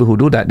that. There are people who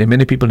do that. There are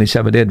many people in the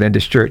Seventh-day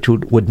Adventist Church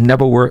who would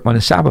never work on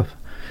the Sabbath.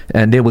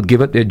 and they would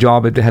give up their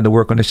job if they had to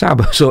work on the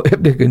Sabbath. So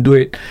if they can do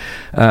it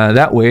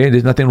that way,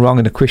 there's nothing wrong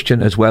in a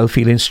Christian as well,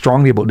 feeling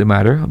strongly about the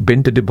matter,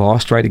 been to the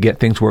boss, try to get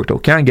things worked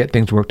out, can't get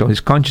things worked out, his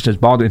conscience is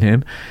bothering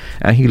him,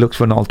 and he looks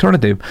for an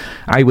alternative.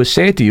 I would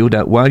say to you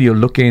that while you're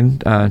looking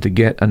to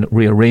get a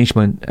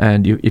rearrangement,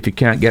 and if you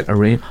can't get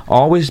arranged,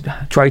 always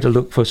try to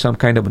look for some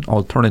kind of an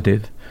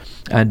alternative,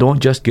 and don't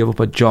just give up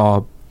a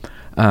job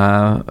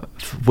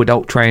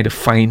without trying to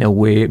find a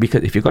way,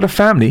 because if you've got a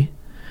family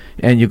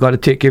and you've got to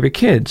take care of your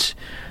kids,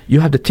 you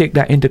have to take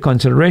that into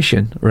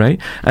consideration, right?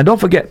 And don't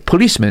forget,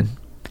 policemen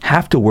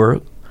have to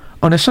work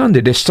on a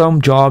Sunday. There's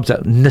some jobs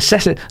that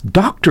necessitate.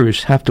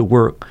 Doctors have to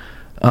work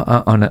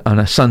on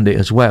a Sunday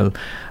as well.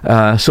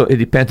 So it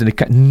depends on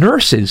the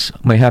nurses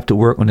may have to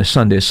work on a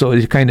Sunday. So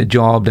it's the kind of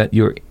job that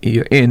you're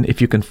in.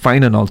 If you can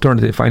find an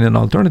alternative, find an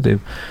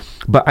alternative.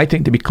 But I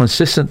think to be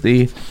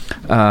consistently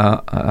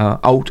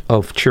out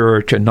of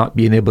church and not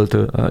being able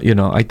to,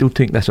 I do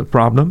think that's a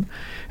problem.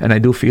 And I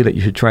do feel that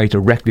you should try to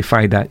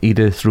rectify that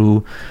either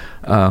through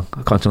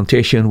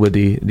consultation with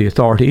the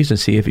authorities and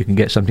see if you can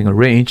get something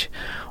arranged,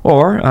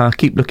 or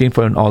keep looking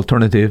for an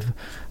alternative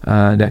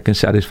that can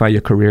satisfy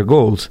your career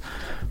goals.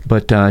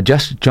 But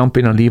just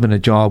jumping and leaving a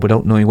job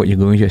without knowing what you're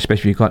going to,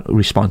 especially if you've got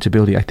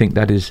responsibility, I think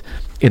that is,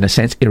 in a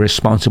sense,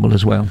 irresponsible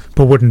as well.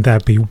 But wouldn't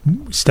that be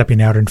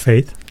stepping out in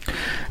faith?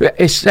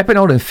 It's stepping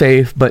out in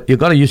faith, but you've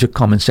got to use your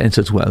common sense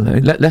as well.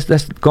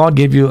 Let's God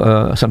gave you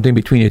something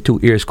between your two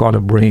ears called a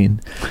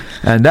brain,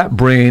 and that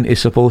brain is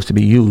supposed to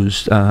be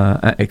used,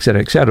 et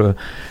cetera, et cetera.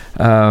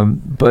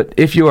 But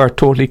if you are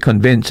totally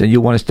convinced and you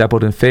want to step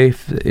out in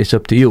faith, it's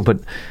up to you. But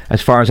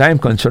as far as I'm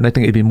concerned, I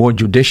think it'd be more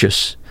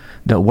judicious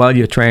that while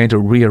you're trying to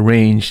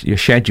rearrange your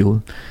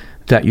schedule,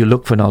 that you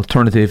look for an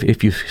alternative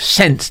if you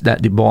sense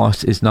that the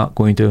boss is not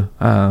going to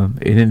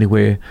in any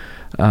way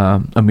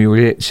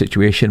ameliorate the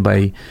situation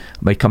by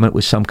coming up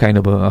with some kind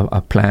of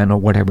a plan or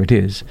whatever it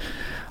is.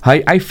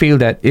 I feel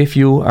that if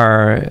you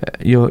are,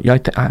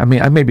 I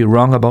mean, I may be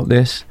wrong about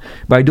this,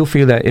 but I do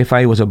feel that if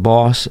I was a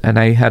boss and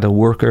I had a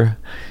worker,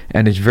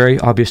 and it's very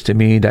obvious to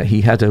me that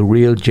he has a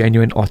real,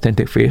 genuine,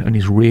 authentic faith, and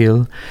he's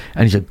real,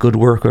 and he's a good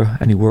worker,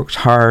 and he works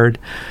hard,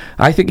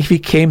 I think if he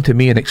came to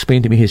me and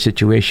explained to me his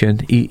situation,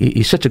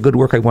 he's such a good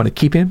worker, I want to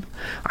keep him,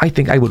 I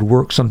think I would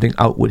work something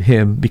out with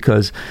him,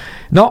 because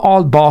not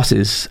all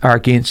bosses are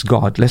against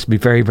God. Let's be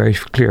very, very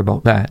clear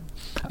about that.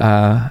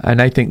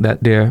 And I think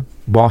that they're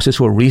bosses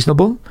who are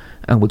reasonable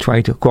and will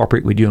try to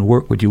cooperate with you and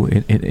work with you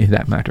in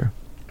that matter.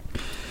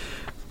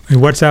 A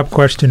WhatsApp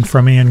question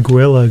from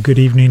Anguilla. Good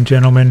evening,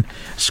 gentlemen.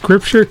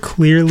 Scripture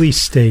clearly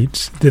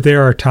states that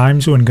there are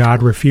times when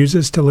God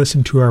refuses to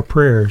listen to our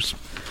prayers.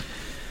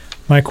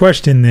 My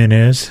question then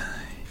is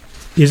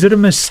it a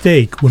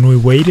mistake when we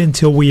wait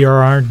until we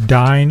are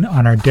dying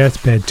on our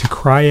deathbed to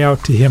cry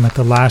out to Him at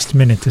the last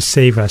minute to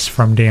save us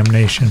from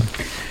damnation?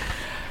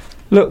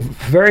 Look,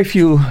 very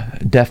few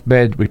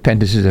deathbed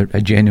repentances are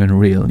genuine and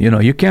real.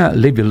 You can't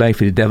live your life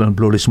with the devil and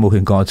blow the smoke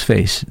in God's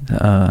face.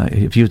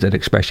 You've used that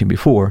expression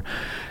before.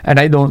 And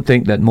I don't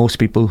think that most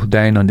people who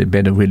die on their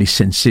bed are really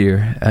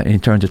sincere in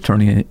terms of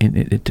turning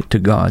to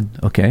God.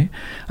 Okay,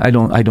 I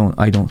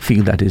don't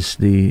feel that is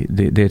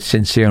they're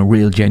sincere and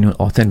real, genuine,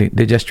 authentic.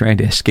 They're just trying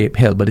to escape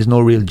hell, but there's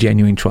no real,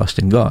 genuine trust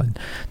in God.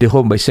 They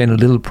hope by saying a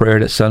little prayer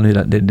that suddenly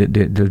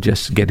they'll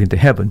just get into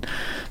heaven.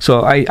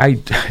 So I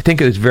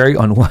think it is very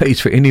unwise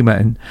for any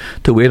man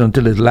to wait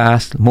until his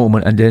last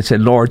moment and then say,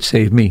 "Lord,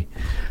 save me."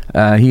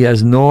 He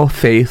has no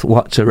faith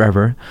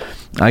whatsoever.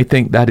 I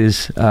think that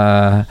is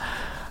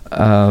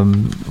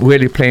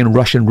really playing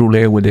Russian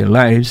roulette with their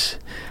lives,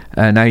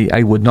 and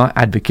I would not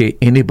advocate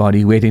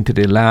anybody waiting to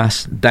their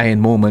last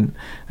dying moment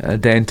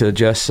then to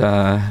just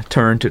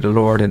turn to the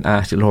Lord and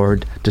ask the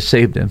Lord to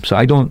save them. So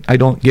I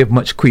don't give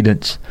much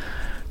credence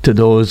to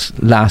those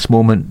last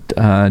moment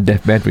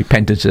deathbed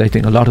repentances. I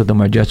think a lot of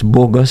them are just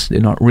bogus.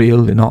 They're not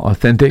real. They're not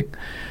authentic,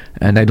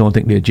 and I don't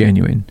think they're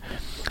genuine.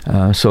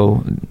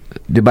 So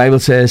the Bible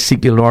says,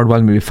 seek the Lord while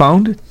he may be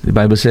found. The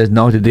Bible says,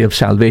 now is the day of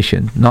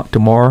salvation. Not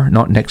tomorrow,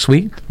 not next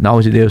week. Now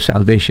is the day of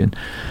salvation.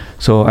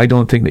 So I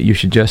don't think that you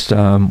should just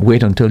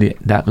wait until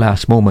that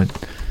last moment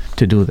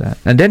to do that.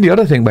 And then the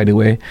other thing, by the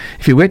way,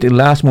 if you wait till the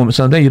last moment,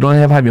 sometimes you don't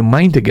have your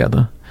mind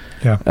together.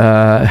 Yeah.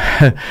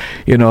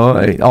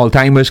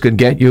 Alzheimer's can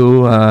get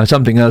you,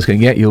 something else can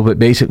get you, but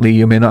basically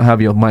you may not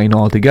have your mind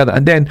all together.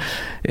 And then,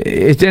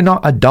 is there not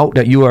a doubt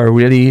that you are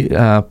really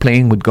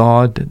playing with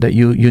God, that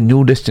you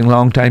knew this thing a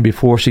long time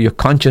before, so your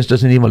conscience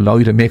doesn't even allow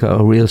you to make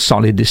a real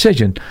solid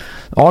decision?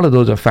 All of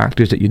those are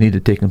factors that you need to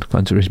take into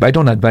consideration. But I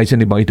don't advise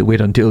anybody to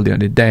wait until they're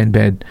dead in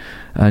bed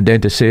and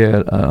then to say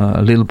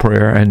a little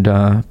prayer and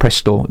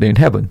presto, they're in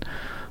heaven.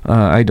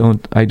 I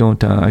don't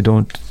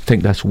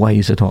think that's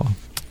wise at all.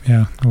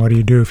 Yeah. What do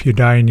you do if you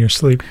die in your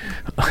sleep?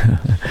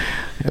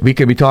 We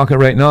could be talking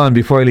right now, and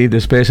before I leave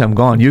this place, I'm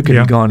gone. You could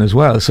be gone as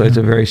well. So it's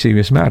a very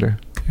serious matter.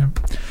 Yeah.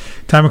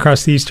 Time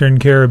across the Eastern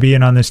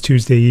Caribbean on this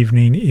Tuesday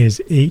evening is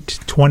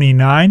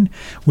 8:29.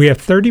 We have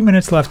 30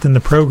 minutes left in the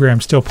program.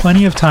 Still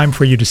plenty of time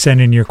for you to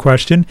send in your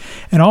question,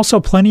 and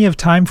also plenty of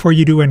time for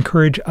you to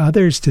encourage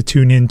others to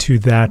tune into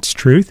That's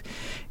Truth.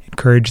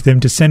 encourage them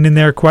to send in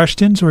their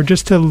questions or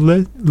just to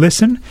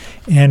listen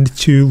and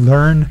to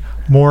learn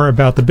more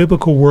about the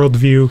biblical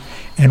worldview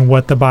and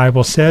what the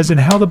Bible says and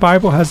how the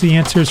Bible has the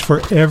answers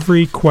for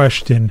every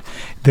question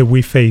that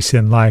we face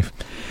in life.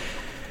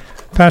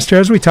 Pastor,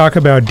 as we talk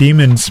about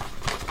demons,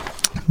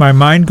 my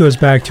mind goes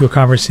back to a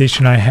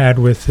conversation I had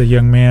with a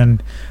young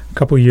man a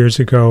couple years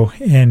ago,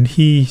 and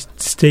he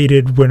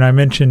stated when I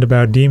mentioned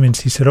about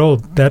demons, he said, "Oh,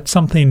 that's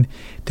something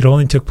that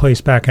only took place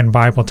back in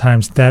Bible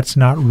times. That's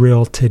not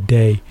real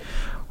today."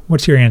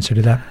 What's your answer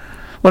to that?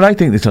 Well, I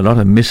think there's a lot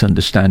of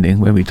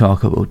misunderstanding when we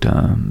talk about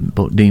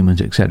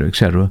demons, etc.,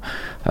 etc.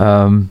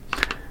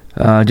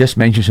 Just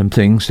mention some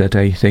things that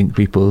I think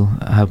people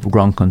have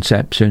wrong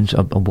conceptions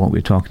of what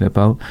we're talking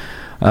about.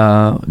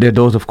 There are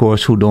those, of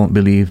course, who don't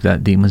believe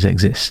that demons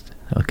exist.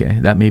 Okay,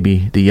 that may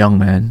be the young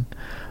man.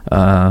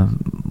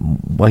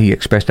 Why he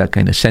expressed that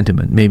kind of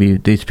sentiment. Maybe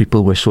these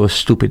people were so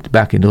stupid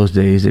back in those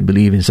days, they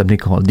believe in something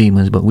called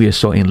demons, but we are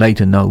so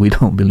enlightened now, we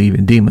don't believe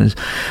in demons.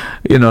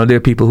 You know, there are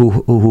people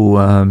who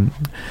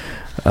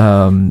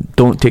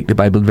don't take the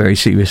Bible very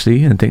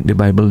seriously and think the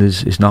Bible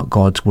is not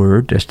God's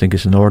word. Just think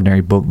it's an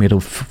ordinary book made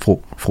of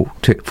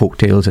folk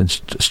tales and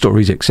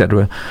stories,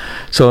 etc.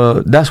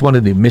 So that's one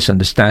of the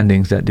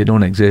misunderstandings, that they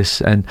don't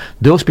exist. And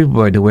those people,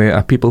 by the way,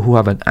 are people who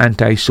have an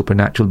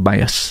anti-supernatural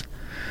bias.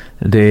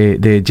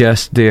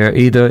 They're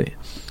either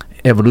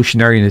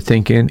evolutionary in the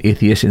thinking,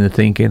 atheist in the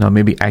thinking, or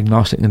maybe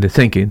agnostic in the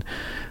thinking,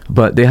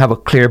 but they have a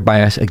clear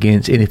bias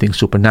against anything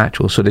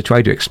supernatural. So they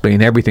try to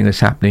explain everything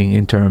that's happening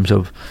in terms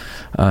of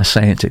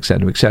science,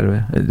 etc.,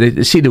 etc.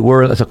 They see the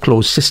world as a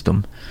closed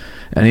system,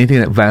 and anything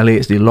that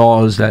violates the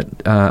laws that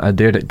are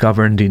there that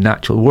govern the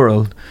natural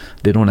world,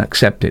 they don't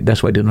accept it.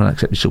 That's why they don't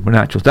accept the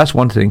supernatural. That's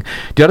one thing.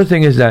 The other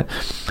thing is that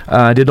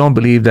they don't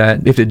believe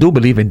that, if they do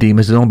believe in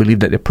demons, they don't believe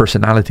that they're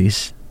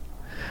personalities.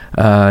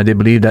 They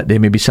believe that there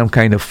may be some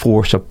kind of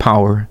force or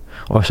power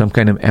or some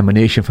kind of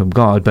emanation from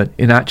God, but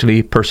in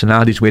actually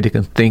personalities where they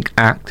can think,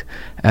 act,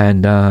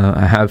 and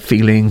have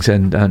feelings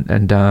and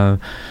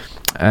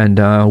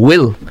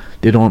will.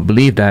 They don't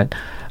believe that.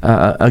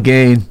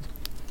 Again,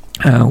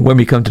 when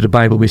we come to the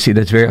Bible, we see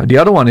that's very. The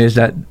other one is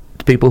that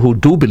people who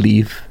do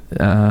believe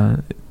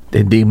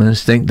in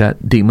demons think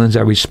that demons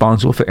are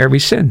responsible for every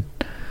sin.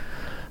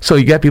 So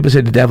you get people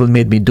say the devil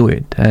made me do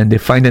it, and they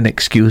find an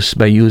excuse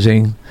by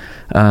using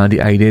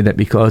the idea that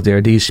because there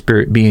are these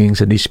spirit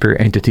beings and these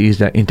spirit entities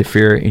that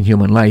interfere in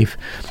human life,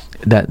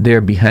 that they're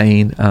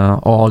behind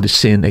all the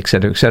sin,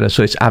 etc., etc.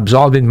 So it's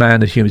absolving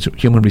man of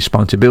human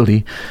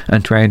responsibility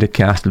and trying to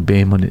cast the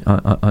blame on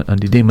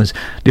the demons.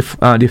 The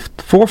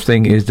fourth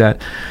thing is that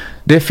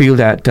they feel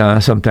that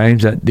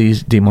sometimes that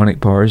these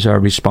demonic powers are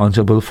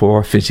responsible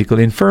for physical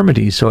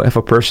infirmities. So if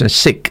a person is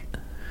sick,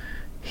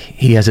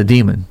 he has a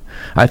demon.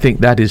 I think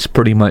that is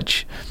pretty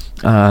much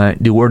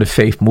the Word of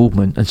Faith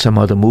movement and some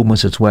other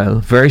movements as well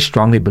very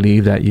strongly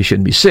believe that you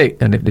shouldn't be sick,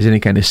 and if there's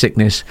any kind of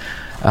sickness,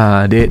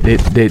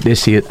 they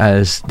see it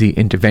as the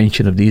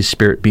intervention of these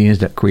spirit beings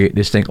that create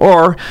this thing.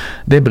 Or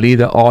they believe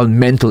that all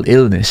mental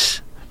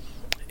illness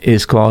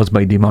is caused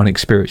by demonic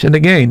spirits. And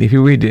again, if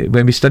you read it,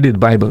 when we study the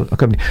Bible,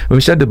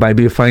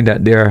 you find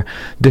that there are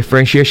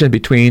differentiations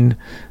between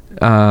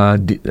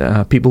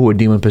people who were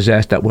demon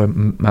possessed that were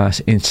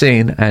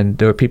insane, and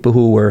there were people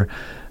who were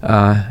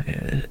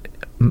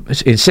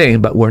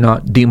insane but were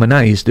not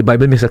demonized. The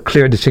Bible makes a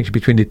clear distinction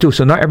between the two.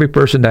 So not every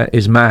person that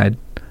is mad,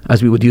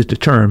 as we would use the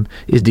term,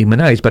 is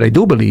demonized. But I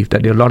do believe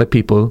that there are a lot of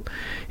people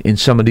in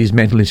some of these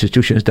mental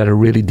institutions that are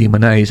really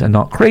demonized and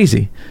not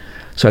crazy.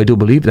 So I do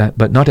believe that,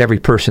 but not every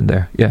person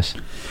there. Yes.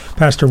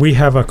 Pastor, we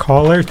have a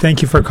caller.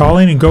 Thank you for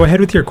calling, and go ahead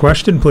with your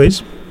question,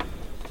 please.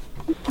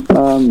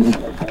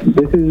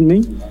 This is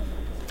me.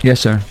 Yes,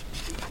 sir.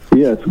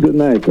 Yes, good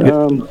night.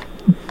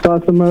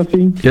 Pastor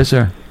Murphy? Yes,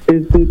 sir.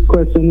 The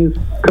question is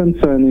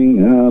concerning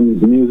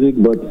music,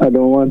 but I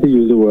don't want to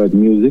use the word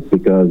music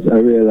because I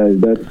realize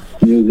that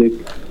music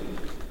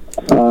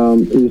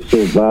is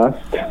so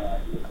vast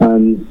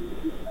and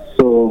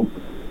so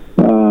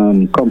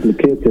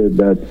complicated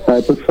that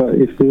I prefer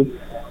if you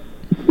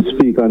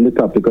speak on the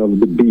topic of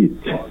the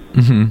beat.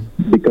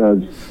 Mm-hmm.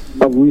 Because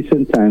of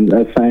recent times,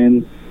 I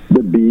find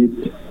the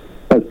beat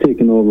has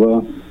taken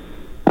over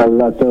a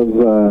lot of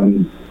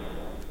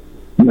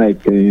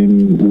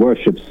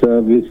worship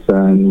service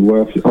and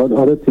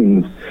other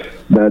things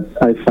that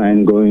I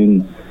find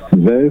going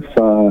very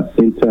far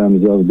in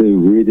terms of the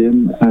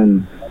rhythm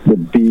and the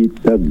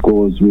beat that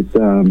goes with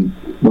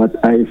what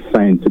I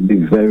find to be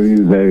very,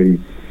 very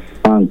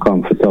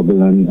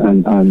uncomfortable and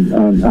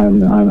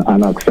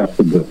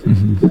unacceptable.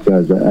 Mm-hmm.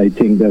 Because I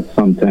think that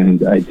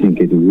sometimes I think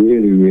it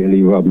really,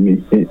 really rubs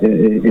me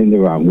in the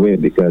wrong way,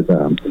 because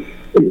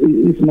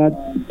it's not,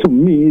 to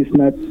me, it's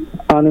not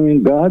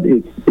honoring God.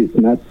 It's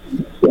not.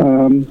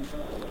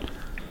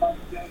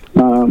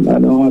 I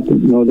don't want to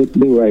know the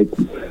right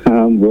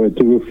word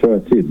to refer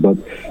to it, but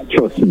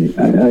trust me,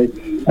 I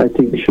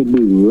think it should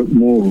be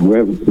more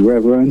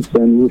reverence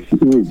and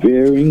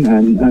revering,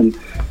 and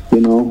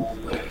you know,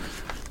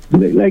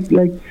 like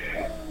the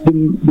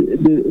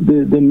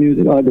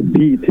music or the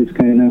beat is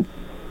kind of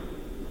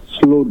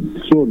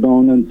slow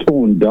down and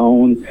tone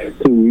down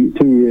to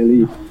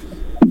really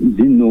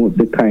denote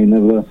the kind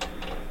of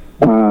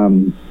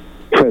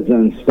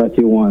presence that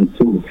you want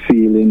to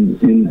feel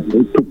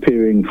in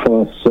preparing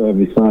for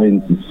service or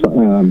in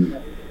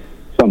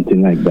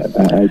something like that.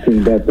 I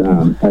think that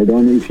I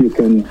don't know if you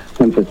can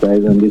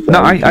emphasize on this.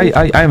 No,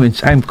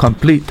 I'm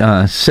complete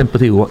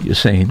sympathy with what you're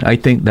saying. I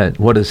think that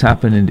what has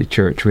happened in the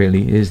church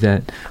really is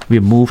that we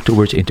move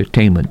towards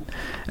entertainment,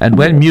 and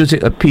when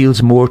music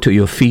appeals more to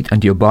your feet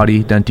and your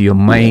body than to your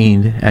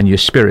mind and your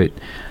spirit,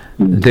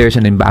 there's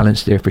an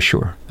imbalance there for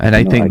sure. And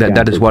I think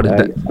that is what...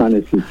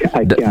 honestly,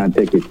 I can't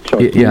take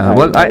it. Yeah,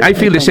 well, I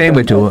feel the same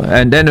way too.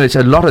 And then it's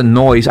a lot of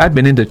noise. I've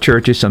been into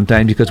churches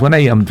sometimes because when I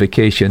am on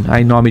vacation,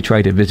 I normally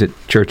try to visit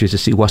churches to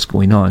see what's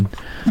going on,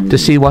 to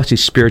see what's the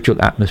spiritual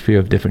atmosphere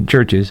of different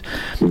churches.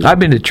 I've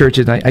been to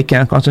churches and I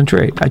can't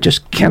concentrate. I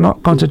just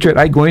cannot concentrate.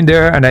 I go in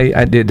there and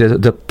I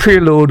the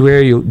prelude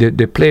where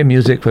they play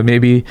music for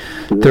maybe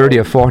 30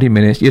 or 40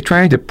 minutes. You're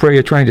trying to pray,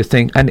 you're trying to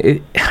think,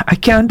 and I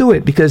can't do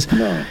it because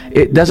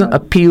it doesn't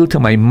appeal to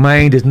my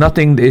mind. There's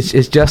nothing.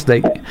 It's just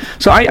like,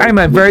 so I'm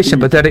very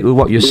sympathetic with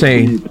what you're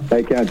saying.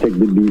 I can't take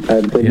the beat.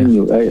 I'm telling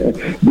you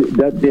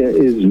that there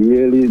is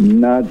really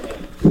not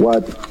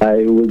what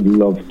I would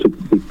love to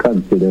be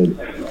considered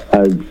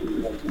as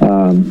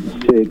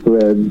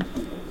sacred,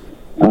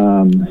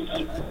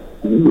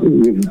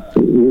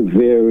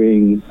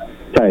 revering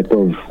type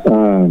of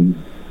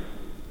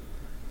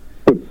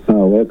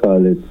what I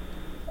call it,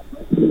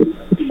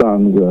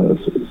 songs,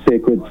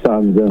 sacred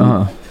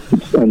songs.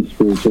 And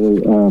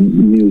spiritual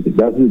music.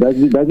 That's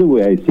the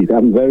way I see it.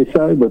 I'm very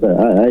sorry, but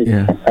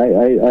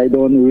I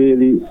don't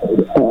really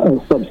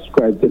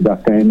subscribe to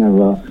that kind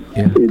of.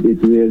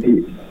 It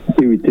really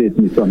irritates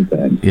me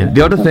sometimes. Yeah.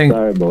 The other thing,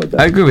 sorry about that.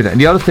 I agree with that.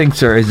 The other thing,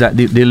 sir, is that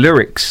the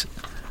lyrics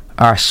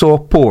are so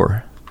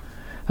poor.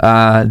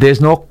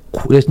 There's no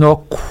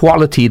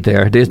quality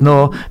there. There's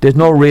no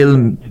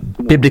real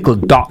biblical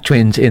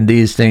doctrines in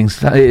these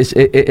things. It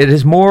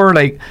is more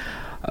like.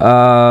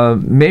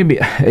 Maybe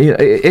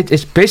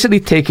it's basically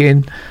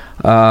taking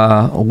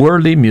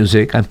worldly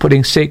music and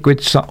putting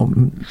sacred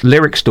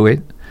lyrics to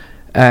it,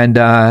 and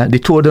the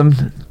two of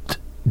them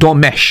don't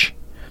mesh.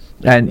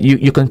 And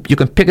you can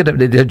pick it up;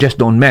 they just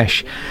don't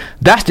mesh.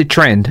 That's the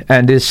trend,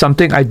 and it's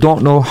something I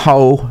don't know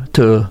how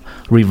to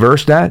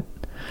reverse that.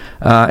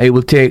 It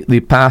will take the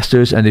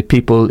pastors and the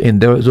people in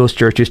those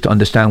churches to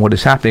understand what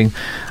is happening.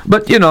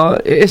 But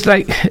it's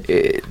like.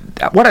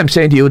 What I'm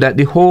saying to you that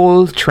the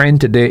whole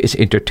trend today is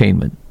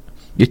entertainment.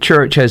 The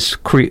church has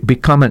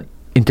become an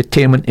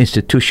entertainment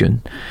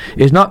institution.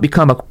 It's not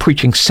become a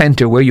preaching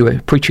center where you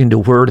are preaching the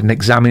word and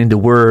examining the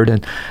word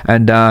and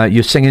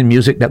you're singing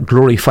music that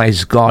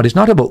glorifies God. It's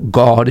not about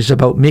God. It's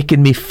about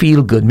making me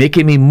feel good,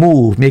 making me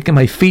move, making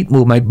my feet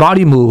move, my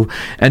body move.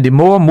 And the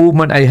more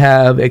movement I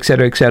have,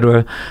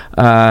 etc.,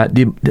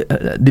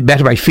 the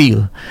better I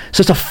feel.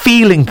 So it's a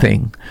feeling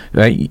thing,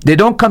 right? They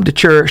don't come to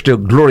church to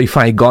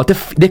glorify God.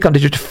 They come to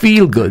church to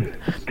feel good.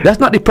 That's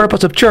not the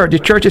purpose of church. The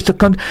church is to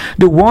come.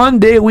 The one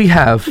day we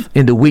have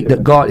in the week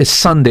that God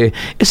is Sunday.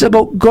 It's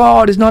about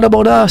God. It's not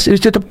about us. It's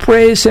just to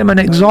praise Him and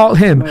exalt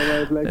Him.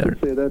 I'd like to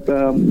say that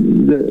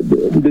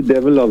the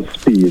devil loves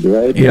speed,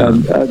 right? Yeah.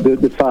 And,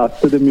 the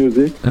faster the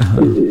music,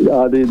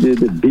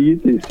 the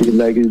beat is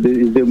like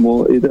the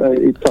more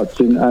it's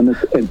touching and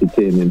it's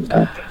entertaining.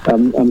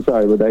 I'm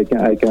sorry, but I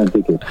can't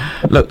take it.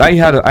 Look, I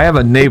have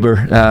a neighbor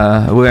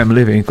where I'm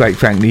living. Quite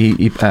frankly,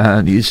 he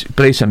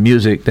plays some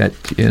music that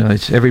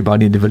it's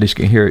everybody in the village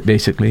can hear it.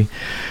 Basically,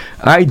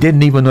 I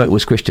didn't even know it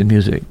was Christian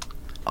music.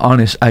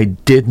 Honest, I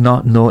did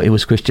not know it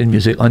was Christian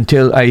music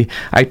until I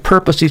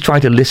purposely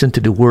tried to listen to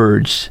the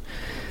words,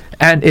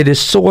 and it is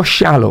so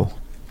shallow.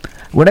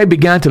 When I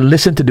began to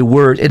listen to the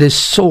words, it is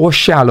so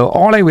shallow.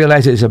 All I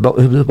realized is about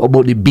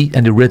the beat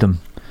and the rhythm.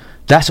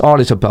 That's all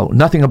it's about.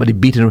 Nothing about the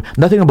beat and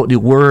nothing about the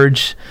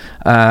words.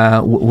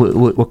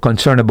 We're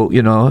concerned about,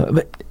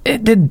 But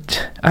it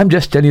didn't. I'm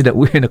just telling you that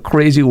we're in a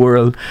crazy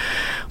world.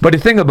 But the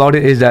thing about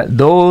it is that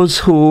those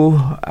who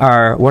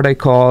are what I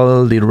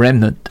call the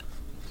remnant.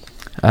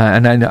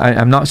 And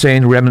I'm not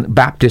saying remnant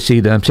Baptist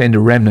either. I'm saying the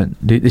remnant.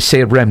 They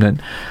say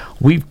remnant.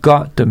 We've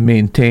got to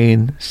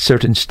maintain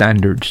certain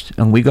standards,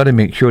 and we got to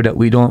make sure that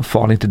we don't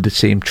fall into the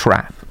same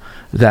trap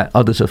that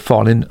others have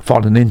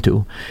fallen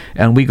into.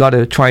 And we got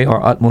to try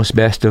our utmost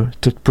best to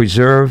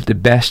preserve the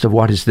best of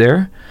what is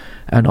there,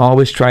 and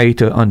always try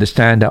to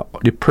understand that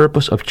the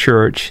purpose of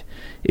church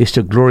is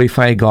to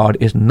glorify God.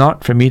 It's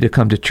not for me to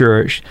come to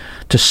church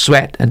to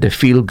sweat and to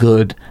feel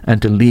good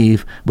and to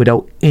leave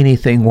without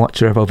anything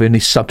whatsoever of any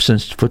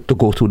substance to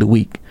go through the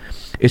week.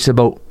 It's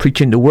about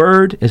preaching the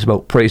word. It's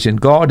about praising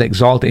God,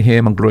 exalting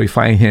Him, and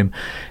glorifying Him.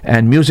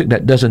 And music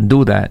that doesn't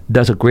do that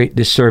does a great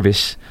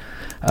disservice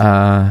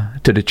to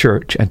the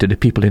church and to the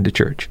people in the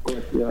church.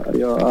 Your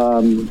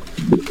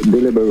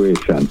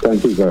deliberation.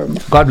 Thank you very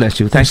much. God bless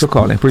you. Thanks for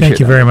calling. Thank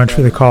you very much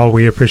for the call.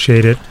 We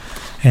appreciate it.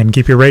 And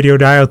keep your radio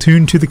dial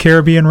tuned to the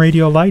Caribbean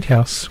Radio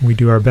Lighthouse. We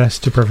do our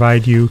best to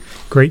provide you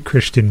great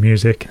Christian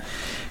music.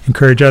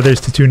 encourage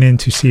others to tune in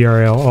to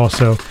CRL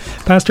also.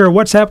 Pastor, a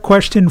WhatsApp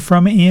question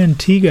from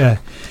Antigua.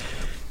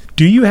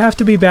 Do you have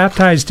to be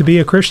baptized to be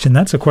a Christian?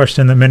 That's a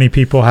question that many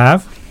people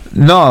have.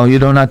 No, you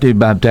don't have to be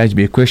baptized to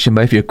be a Christian,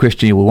 but if you're a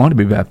Christian, you will want to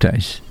be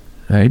baptized,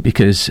 right?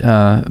 Because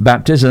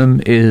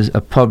baptism is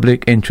a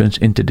public entrance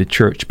into the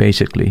church,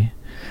 basically.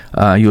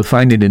 You'll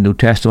find in the New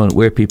Testament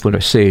where people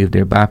are saved,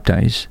 they're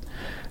baptized.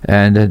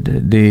 And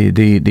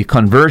the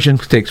conversion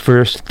takes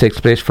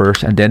place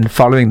first, and then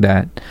following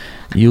that,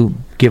 you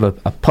give a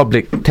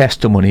public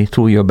testimony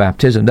through your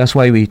baptism. That's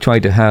why we try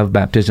to have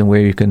baptism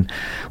where you can,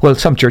 well,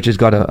 some churches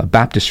got a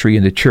baptistry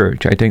in the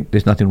church. I think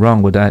there's nothing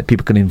wrong with that.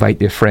 People can invite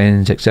their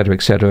friends,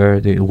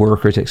 etc., the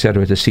workers,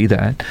 etc., to see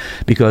that,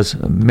 because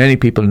many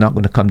people are not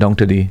going to come down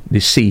to the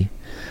sea.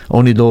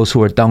 Only those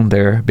who are down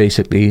there,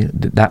 basically,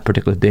 that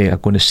particular day are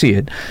going to see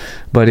it.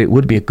 But it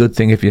would be a good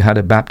thing if you had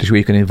a baptistry where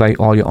you can invite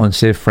all your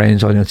unsaved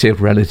friends, all your unsaved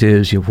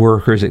relatives, your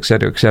workers,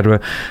 etc., etc.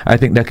 I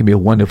think that can be a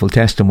wonderful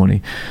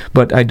testimony.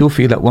 But I do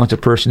feel that once a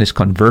person is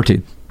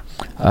converted,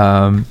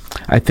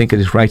 I think it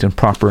is right and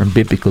proper and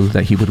biblical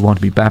that he would want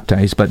to be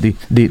baptized. But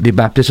the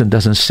baptism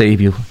doesn't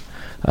save you.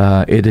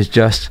 It is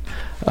just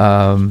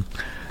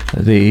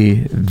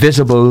the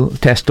visible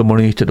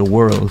testimony to the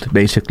world,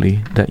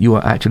 basically, that you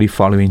are actually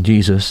following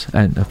Jesus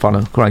and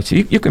following Christ.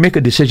 You can make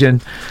a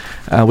decision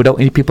without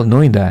any people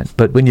knowing that,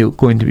 but when you're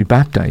going to be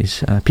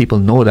baptized, people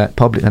know that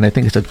public, and I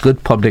think it's a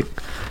good public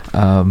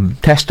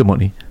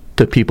testimony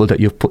to people that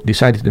you've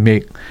decided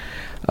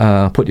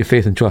to put your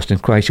faith and trust in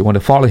Christ. You want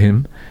to follow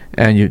Him,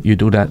 and you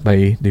do that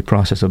by the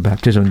process of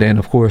baptism. Then,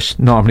 of course,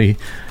 normally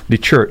the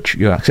church,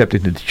 you're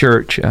accepted to the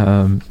church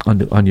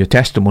on your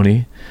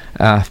testimony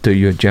after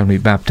you're generally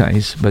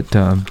baptized. But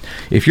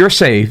if you're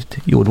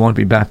saved, you would want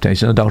to be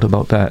baptized, no doubt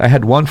about that. I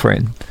had one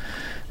friend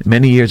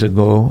many years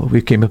ago.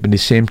 We came up in the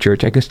same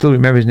church. I can still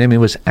remember his name. It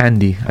was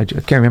Andy. I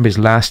can't remember his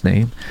last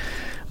name.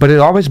 But it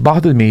always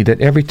bothered me that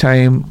every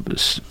time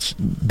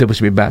there was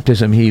to be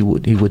baptism, he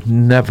would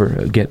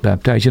never get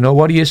baptized. You know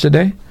what he is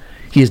today?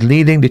 He is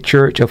leading the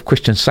Church of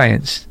Christian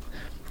Science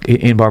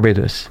in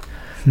Barbados.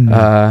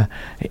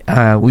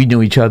 We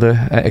knew each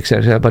other,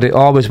 etc. But it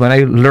always, when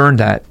I learned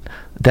that,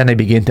 then I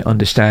began to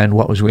understand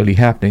what was really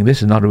happening.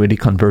 This is not a really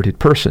converted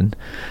person.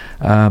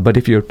 But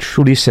if you're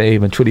truly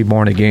saved and truly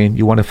born again,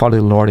 you want to follow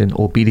the Lord in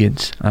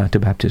obedience to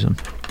baptism.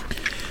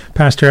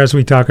 Pastor, as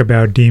we talk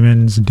about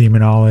demons,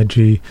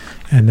 demonology,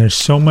 and there's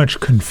so much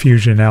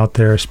confusion out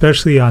there,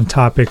 especially on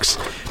topics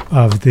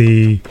of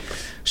the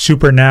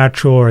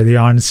supernatural or the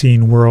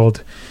unseen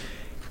world,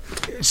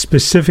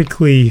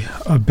 specifically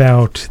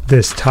about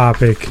this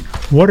topic,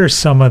 what are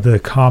some of the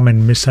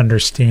common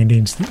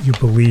misunderstandings that you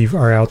believe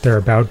are out there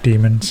about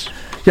demons?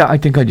 Yeah, I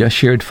think I just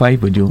shared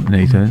 5 with you,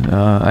 Nathan.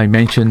 I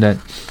mentioned that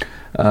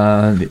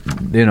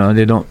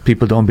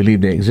people don't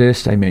believe they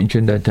exist. I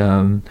mentioned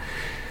that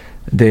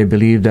they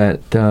believe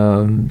that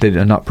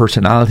they're not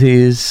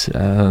personalities.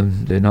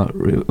 They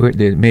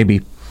may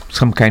be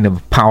some kind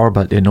of power,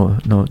 but they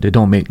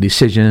don't make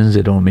decisions.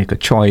 They don't make a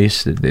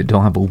choice. They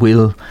don't have a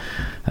will.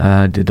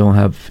 They don't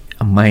have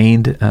a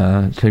mind.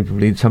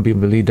 Some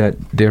people believe that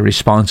they're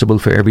responsible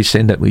for every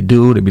sin that we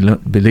do. They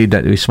believe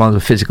that they're responsible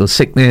for physical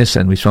sickness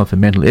and responsible for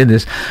mental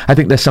illness. I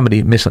think that's some of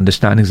the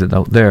misunderstandings that are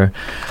out there.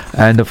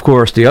 And of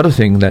course, the other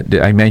thing that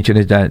I mentioned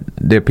is that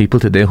there are people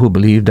today who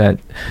believe that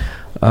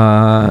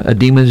a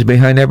demon is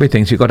behind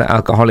everything. So you got an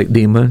alcoholic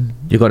demon,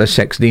 you got a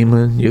sex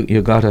demon,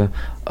 you got a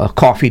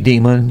coffee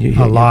demon, you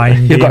got a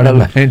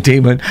lying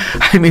demon.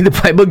 I mean, the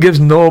Bible gives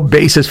no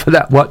basis for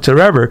that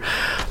whatsoever.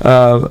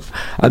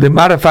 As a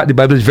matter of fact, the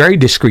Bible is very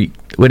discreet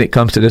when it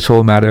comes to this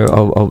whole matter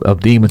of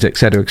demons,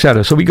 etc.,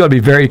 etc. So we got to be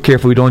very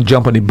careful we don't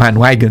jump on the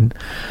bandwagon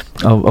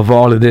of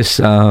all of this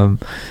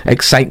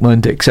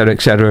excitement, etc.,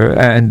 etc.,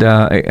 and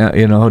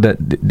that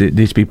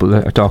these people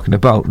are talking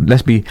about.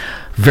 Let's be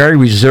very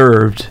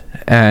reserved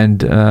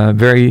and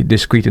very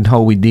discreet in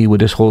how we deal with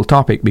this whole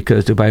topic,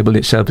 because the Bible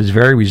itself is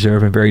very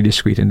reserved and very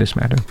discreet in this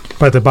matter.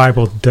 But the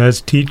Bible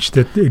does teach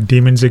that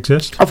demons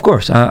exist? Of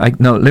course.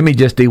 Now, let me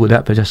just deal with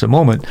that for just a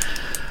moment.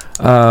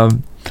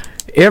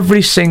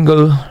 Every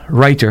single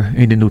writer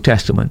in the New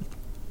Testament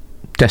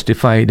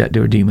testified that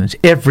there are demons.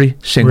 Every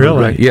single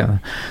writer. Yeah.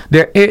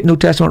 There are 8 New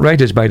Testament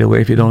writers, by the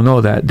way, if you don't know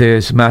that.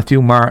 There's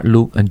Matthew, Mark,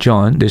 Luke, and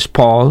John. There's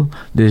Paul,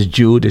 there's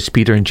Jude, there's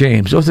Peter, and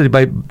James. Those are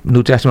the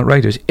New Testament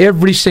writers.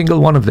 Every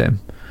single one of them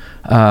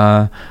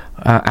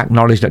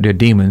acknowledge that they're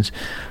demons.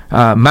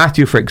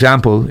 Matthew, for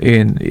example,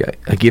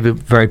 I give a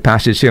very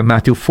passage here,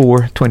 Matthew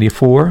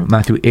 4:24,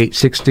 Matthew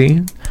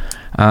 8:16,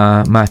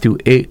 Matthew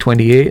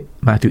 8:28,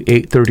 Matthew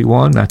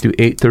 8:31, Matthew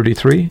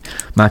 8:33,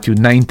 Matthew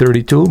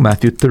 9:32,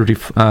 Matthew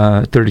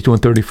 32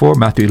 and 34,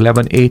 Matthew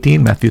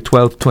 11:18, Matthew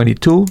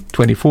 12:22,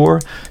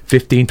 24,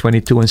 15,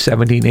 22, and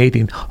 17,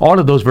 18. All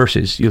of those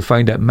verses, you'll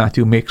find that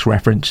Matthew makes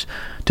reference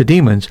to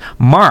demons.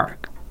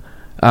 Mark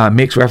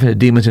makes reference to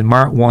demons in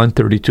Mark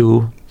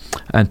 1:32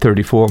 and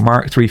 34,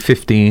 Mark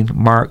 3:15,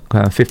 Mark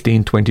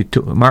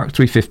 15:22, Mark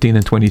 3:15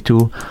 and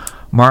 22.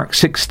 Mark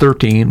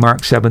 6:13,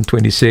 Mark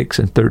 7:26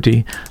 and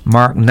 30,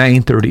 Mark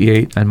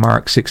 9:38, and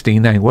Mark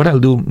 16:9. What I'll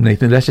do,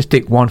 Nathan, let's just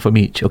take one from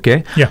each,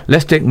 okay? Yeah.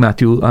 Let's take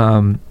Matthew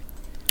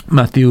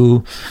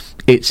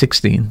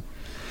 8:16.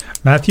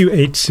 Matthew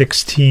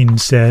 8:16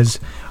 says,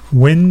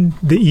 "When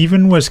the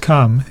even was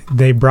come,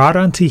 they brought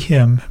unto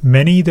him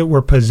many that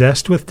were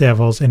possessed with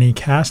devils, and he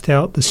cast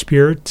out the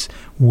spirits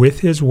with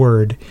his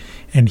word,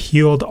 and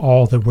healed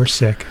all that were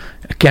sick."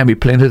 It can't be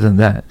plainer than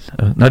that.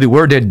 Now, the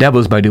word there,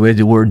 devils, by the way,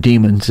 the word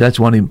demons, that's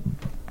one of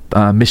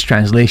the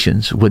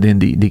mistranslations within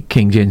the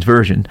King James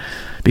Version,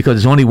 because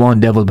there's only one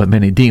devil but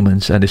many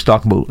demons, and it's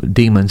talking about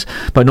demons.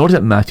 But notice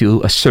that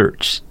Matthew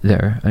asserts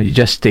there. He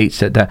just states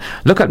that.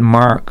 Look at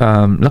Mark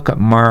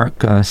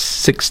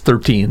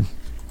 6:13.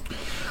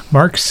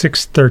 Mark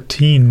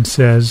 6:13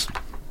 says,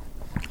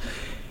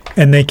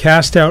 "And they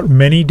cast out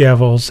many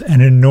devils,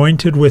 and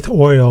anointed with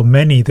oil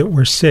many that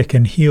were sick,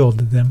 and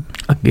healed them."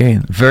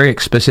 Again, very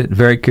explicit,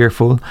 very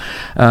careful.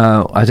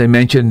 As I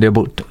mentioned, there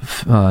are about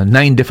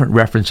 9 different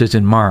references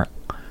in Mark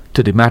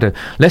to the matter.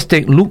 Let's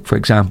take Luke, for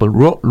example.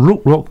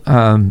 Luke wrote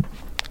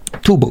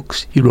 2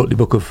 books. He wrote the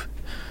book of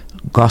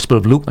Gospel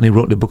of Luke, and he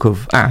wrote the book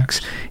of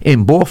Acts.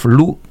 In both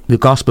Luke, the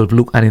Gospel of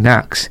Luke, and in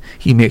Acts,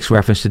 he makes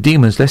reference to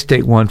demons. Let's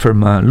take one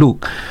from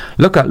Luke.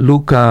 Look at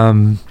Luke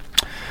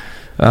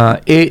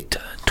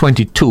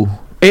 8:22.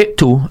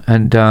 8:2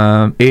 and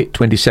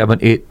 8:27,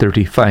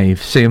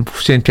 8:35. Same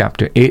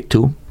chapter,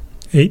 8:2.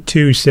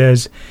 8:2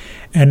 says,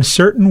 "And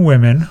certain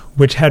women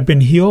which had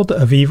been healed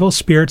of evil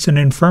spirits and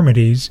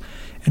infirmities,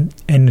 and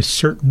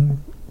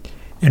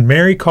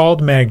Mary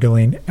called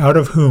Magdalene, out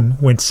of whom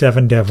went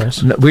 7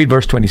 devils." Read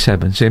verse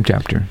 27, same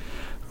chapter.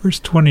 Verse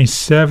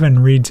 27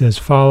 reads as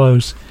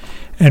follows,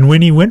 "And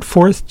when he went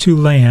forth to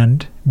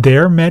land,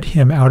 there met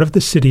him out of the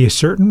city a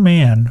certain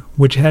man,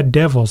 which had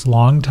devils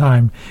long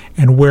time,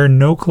 and wear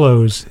no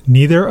clothes,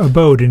 neither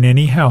abode in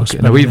any house."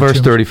 Okay, now read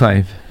verse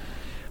 35.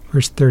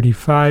 Verse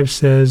 35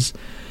 says,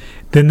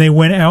 "Then they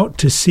went out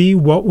to see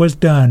what was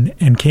done,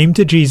 and came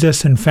to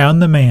Jesus, and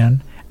found the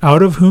man,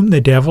 out of whom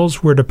the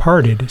devils were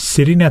departed,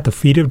 sitting at the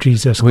feet of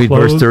Jesus." Read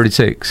verse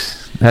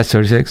 36. That's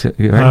 36.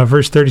 Right?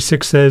 Verse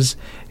 36 says,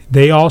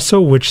 "They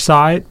also which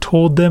saw it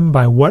told them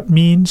by what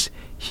means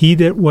he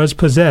that was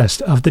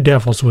possessed of the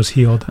devils was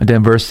healed." And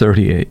then verse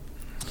 38.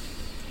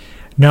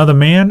 "Now the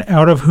man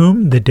out of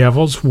whom the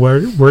devils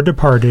were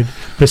departed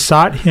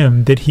besought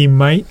him that he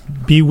might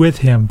be with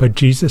him, but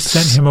Jesus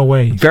sent him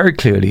away." Very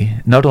clearly,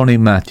 not only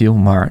Matthew,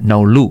 Mark,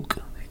 now Luke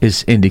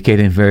is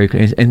indicating very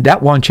clearly. In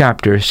that one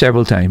chapter,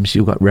 several times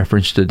you got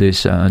reference to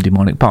this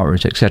demonic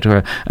powers,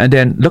 etc. And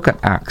then look at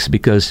Acts,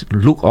 because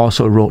Luke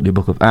also wrote the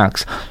book of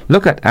Acts.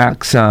 Look at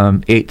Acts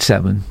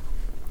 8:7.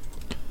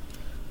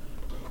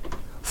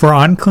 "For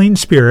unclean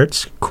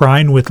spirits,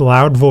 crying with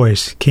loud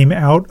voice, came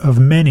out of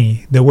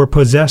many that were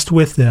possessed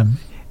with them,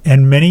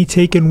 and many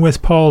taken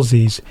with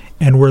palsies,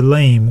 and were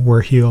lame,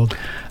 were healed."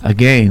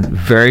 Again,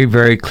 very,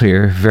 very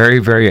clear, very,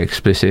 very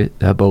explicit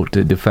about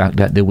the fact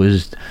that there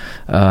was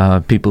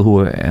people who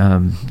were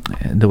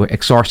there were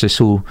exorcists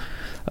who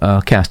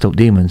cast out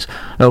demons.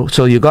 Now,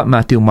 so you got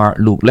Matthew, Mark,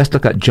 Luke. Let's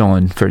look at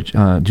John for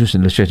just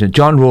an illustration.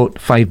 John wrote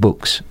 5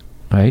 books,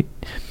 right?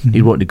 Mm-hmm.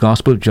 He wrote the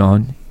Gospel of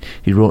John.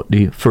 He wrote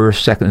the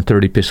 1st, 2nd, and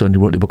 3rd epistle, and he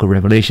wrote the book of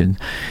Revelation.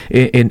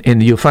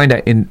 And you'll find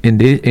that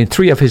in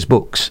 3 of his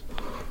books,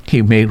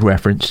 he made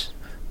reference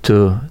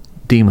to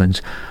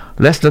demons.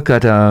 Let's look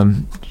at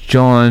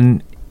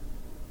John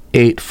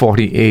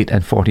 8:48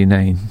 and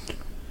 49.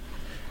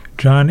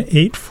 John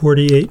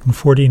 8:48 and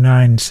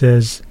 49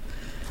 says,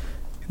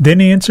 "Then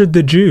answered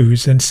the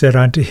Jews and said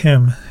unto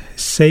him,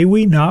 Say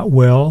we not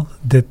well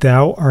that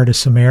thou art a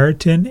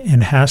Samaritan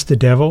and hast a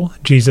devil?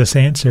 Jesus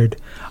answered,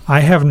 I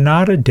have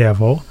not a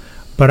devil,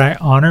 but I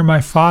honor my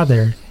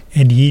Father,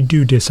 and ye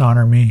do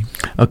dishonor me."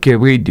 Okay,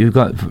 you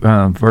got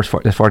verse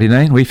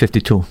 49, read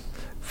 52.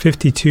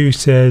 52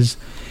 says,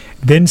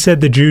 "Then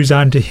said the Jews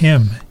unto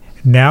him,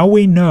 Now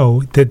we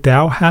know that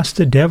thou hast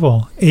a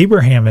devil.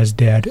 Abraham is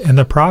dead, and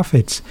the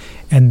prophets,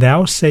 and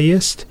thou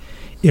sayest,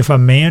 If a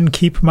man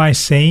keep my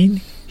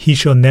saying, he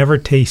shall never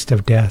taste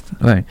of death."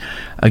 Right.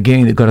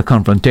 Again, they got a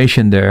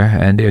confrontation there,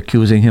 and they're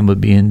accusing him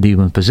of being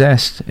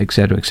demon-possessed,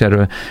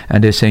 etc.,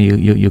 and they're saying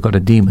you got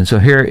a demon. So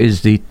here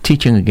is the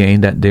teaching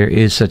again that there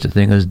is such a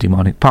thing as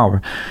demonic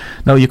power.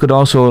 Now, you could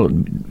also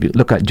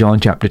look at John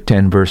chapter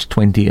 10, verse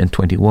 20 and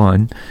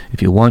 21,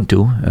 if you want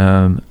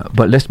to,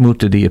 but let's move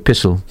to the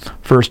epistle.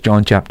 1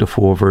 John chapter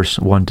 4, verse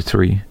 1 to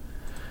 3.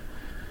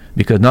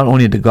 Because not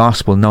only the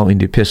gospel, now in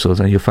the epistles,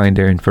 and you'll find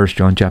there in 1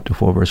 John chapter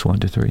 4, verse 1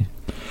 to 3.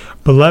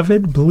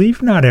 "Beloved,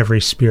 believe not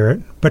every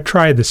spirit, but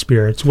try the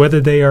spirits,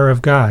 whether they are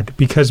of God,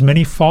 because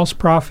many false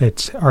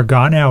prophets are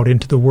gone out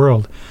into the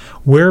world.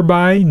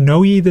 Whereby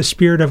know ye the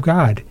Spirit of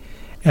God?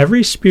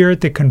 Every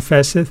spirit that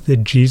confesseth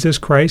that Jesus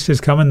Christ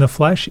is come in the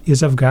flesh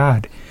is of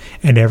God.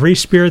 And every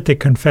spirit that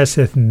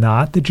confesseth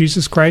not that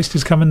Jesus Christ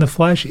is come in the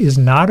flesh is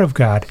not of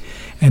God.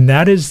 And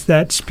that is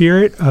that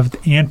spirit of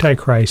the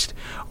Antichrist,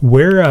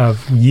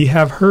 whereof ye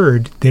have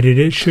heard that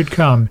it should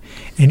come,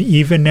 and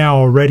even now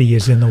already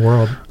is in the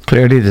world."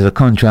 Clearly, there's a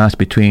contrast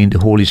between the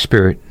Holy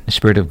Spirit,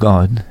 Spirit of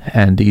God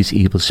and these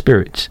evil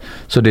spirits.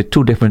 So they're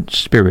two different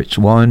spirits.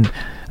 One,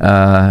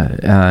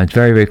 it's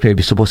very, very clear,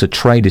 we're supposed to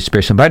try the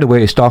spirits. And by the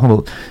way, it's talking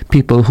about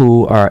people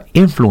who are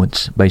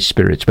influenced by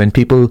spirits. When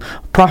people,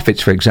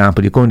 prophets, for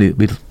example,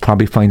 we'll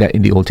probably find that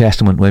in the Old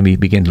Testament when we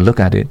begin to look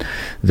at it,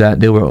 that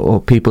there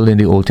were people in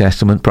the Old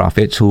Testament,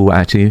 prophets, who were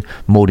actually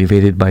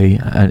motivated by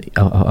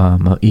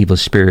an evil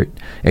spirit,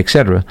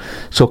 etc.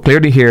 So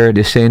clearly here,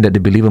 they're saying that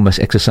the believer must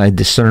exercise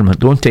discernment.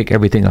 Don't take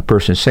everything a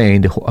person's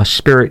saying. A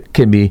spirit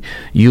can be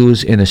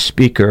used in a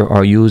speaker,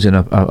 or used in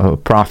a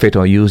prophet,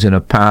 or used in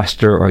a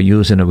pastor, or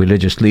used in a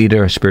religious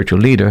leader, a spiritual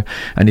leader,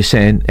 and he's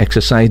saying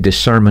exercise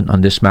discernment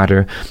on this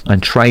matter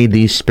and try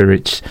these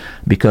spirits,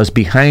 because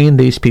behind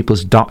these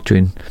people's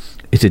doctrine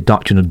is the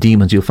doctrine of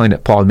demons. You'll find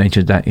that Paul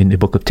mentions that in the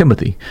book of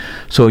Timothy.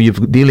 So you're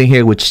dealing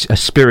here with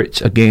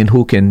spirits again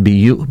who can be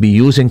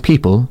using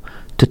people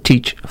to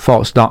teach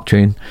false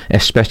doctrine,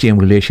 especially in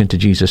relation to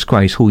Jesus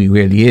Christ, who he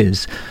really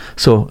is.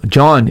 So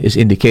John is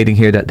indicating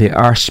here that there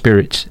are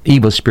spirits,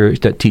 evil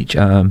spirits, that teach,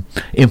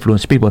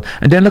 influence people.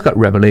 And then look at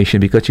Revelation,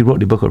 because he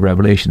wrote the book of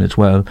Revelation as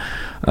well.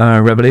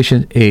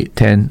 Revelation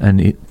 8:10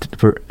 and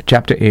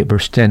chapter 8,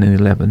 verse 10 and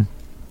 11.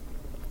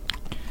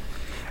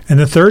 And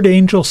the third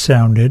angel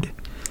sounded,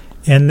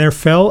 and there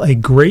fell a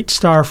great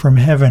star from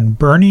heaven,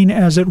 burning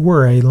as it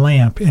were a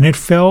lamp, and it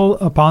fell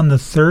upon the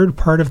third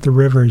part of the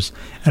rivers,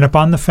 and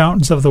upon the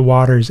fountains of the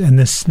waters. And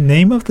the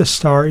name of the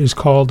star is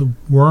called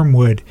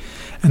Wormwood.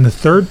 And the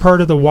third part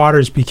of the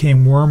waters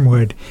became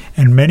wormwood,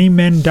 and many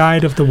men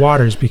died of the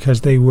waters,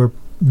 because they were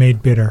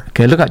made bitter.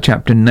 Okay, look at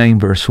chapter 9,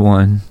 verse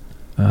 1.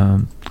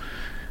 And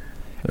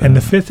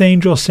the fifth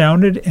angel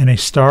sounded, and a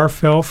star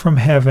fell from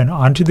heaven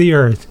onto the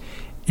earth,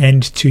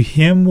 and to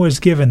him was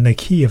given the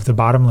key of the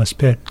bottomless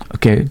pit.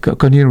 Okay,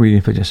 continue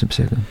reading for just a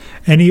second.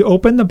 And he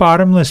opened the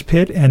bottomless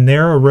pit, and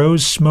there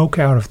arose smoke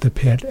out of the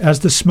pit, as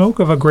the smoke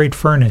of a great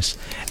furnace.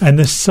 And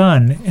the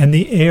sun and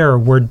the air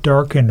were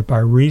darkened by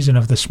reason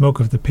of the smoke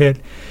of the pit.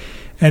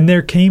 And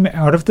there came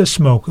out of the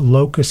smoke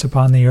locusts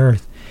upon the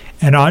earth.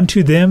 And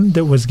unto them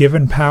that was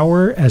given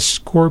power, as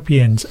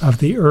scorpions of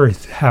the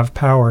earth have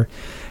power.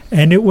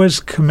 And it was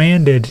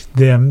commanded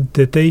them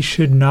that they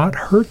should not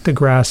hurt the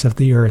grass of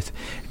the earth,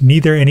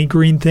 neither any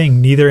green thing,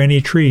 neither any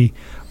tree,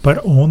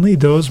 but only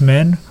those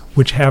men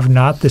which have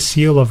not the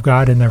seal of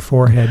God in their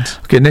foreheads.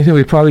 Okay, next thing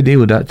we probably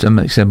deal with that to some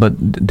extent, but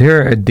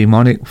there are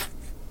demonic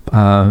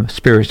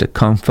spirits that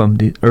come from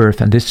the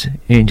earth, and this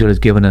angel is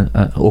given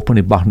an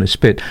open bottomless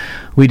pit.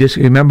 We just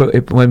remember,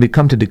 when we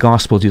come to the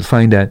Gospels, you'll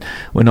find that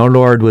when our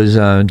Lord was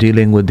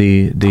dealing with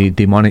the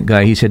demonic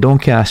guy, he said, "Don't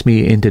cast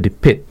me into the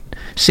pit."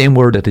 Same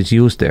word that is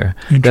used there.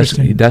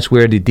 That's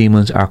where the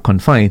demons are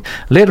confined.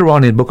 Later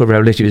on in the book of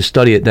Revelation, you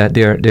study it, that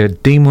there are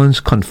demons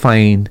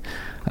confined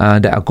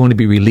that are going to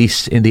be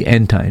released in the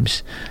end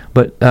times.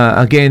 But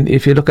again,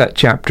 if you look at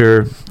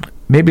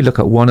maybe look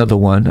at one other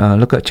one.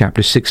 Look at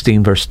chapter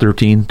 16, verse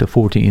 13 to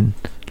 14,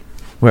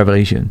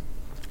 Revelation.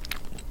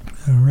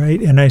 All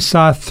right. And I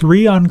saw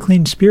 3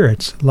 unclean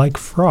spirits, like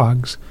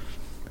frogs,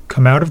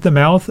 come out of the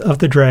mouth of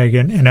the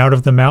dragon, and out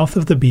of the mouth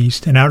of the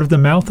beast, and out of the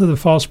mouth of the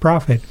false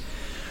prophet.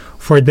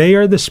 For they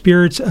are the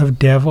spirits of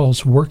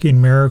devils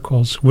working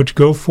miracles, which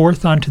go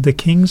forth unto the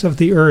kings of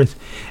the earth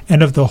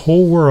and of the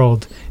whole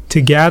world,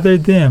 to gather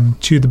them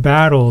to the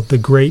battle the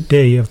great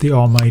day of the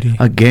Almighty.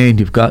 Again,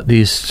 you've got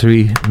these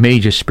 3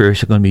 major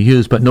spirits that are going to be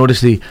used, but notice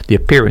the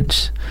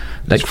appearance,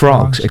 like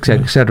frogs,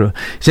 etc., etc.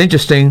 It's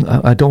interesting.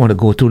 I don't want to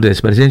go through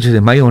this, but it's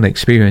interesting. My own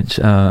experience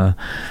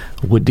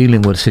with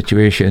dealing with a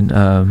situation,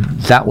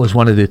 that was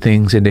one of the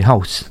things in the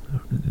house,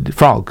 the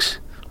frogs,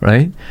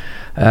 right?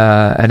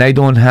 And I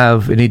don't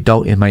have any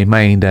doubt in my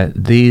mind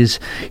that these,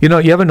 you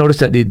ever notice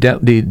that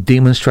the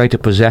demons try to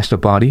possess the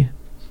body,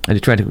 and they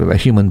try to a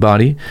human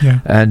body? Yeah.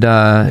 And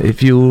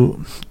if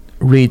you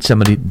read some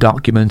of the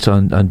documents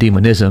on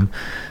demonism,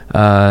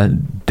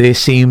 they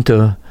seem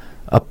to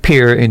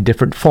appear in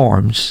different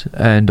forms,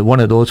 and one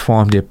of those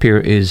forms they appear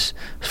is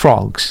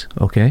frogs.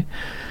 Okay.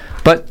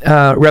 But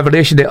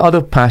Revelation, the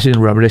other passage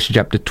in Revelation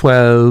chapter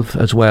 12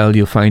 as well,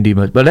 you'll find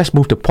demons. But let's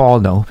move to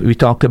Paul now. We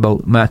talked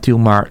about Matthew,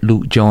 Mark,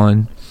 Luke,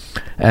 John,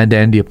 and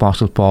then the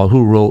Apostle Paul,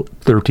 who wrote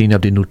 13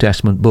 of the New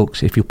Testament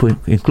books. If you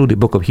include the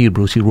book of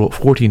Hebrews, he wrote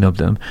 14 of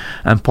them.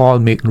 And Paul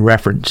making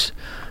reference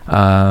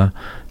to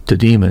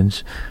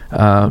demons.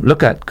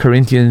 Look at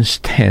Corinthians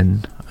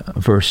 10,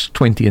 verse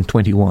 20 and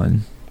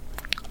 21.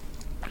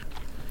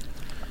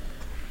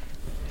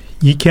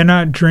 Ye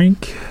cannot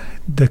drink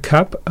the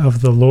cup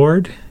of the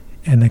Lord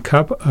and the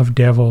cup of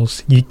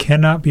devils. Ye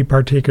cannot be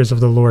partakers of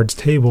the Lord's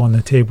table and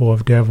the table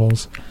of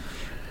devils.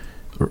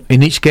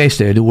 In each case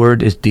there, the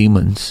word is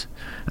demons.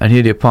 And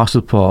here the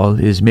Apostle Paul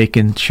is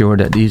making sure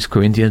that these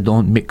Corinthians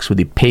don't mix with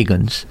the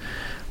pagans,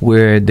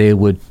 where they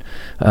would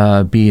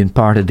be in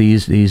part of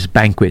these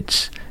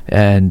banquets,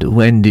 and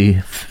when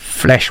the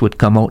flesh would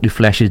come out, the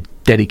flesh is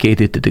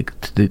dedicated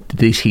to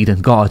these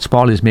heathen gods.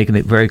 Paul is making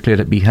it very clear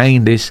that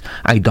behind this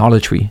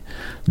idolatry,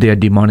 there are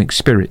demonic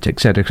spirits,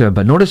 etc., etc.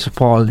 But notice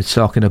Paul is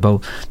talking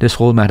about this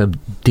whole matter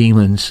of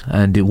demons,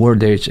 and the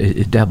word there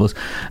is devils.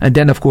 And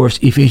then, of course,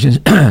 Ephesians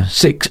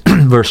 6,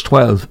 verse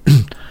 12,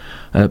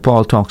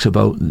 Paul talks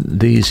about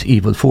these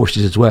evil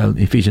forces as well.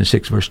 Ephesians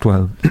 6, verse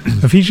 12.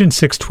 Ephesians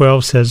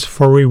 6:12 says,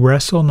 "For we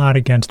wrestle not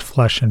against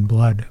flesh and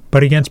blood,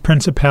 but against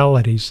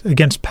principalities,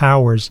 against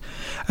powers,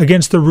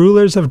 against the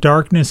rulers of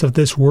darkness of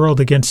this world,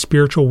 against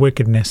spiritual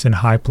wickedness in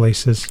high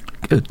places."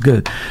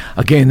 Good.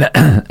 Again,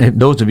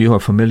 those of you who are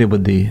familiar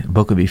with the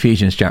book of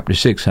Ephesians, chapter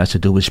 6, has to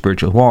do with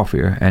spiritual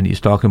warfare, and he's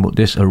talking about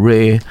this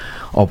array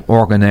of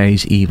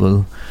organized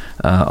evil,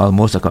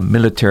 almost like a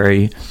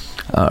military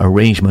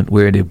arrangement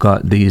where they've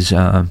got these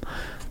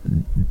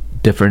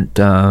different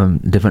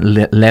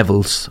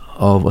levels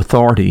of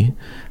authority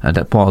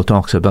that Paul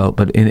talks about.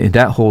 But in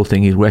that whole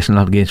thing, he's wrestling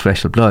not against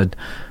flesh and blood,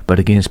 but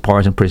against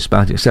powers and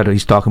principalities, etc.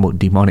 He's talking about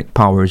demonic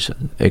powers,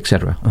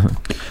 etc.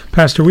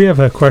 Pastor, we have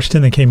a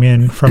question that came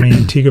in from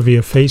Antigua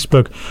via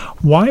Facebook.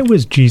 Why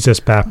was Jesus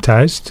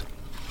baptized?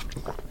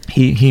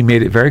 He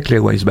made it very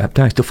clear why he was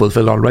baptized: to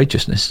fulfill all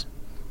righteousness.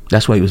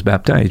 That's why he was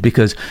baptized,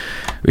 because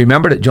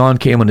remember that John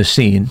came on the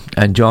scene,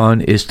 and John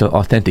is to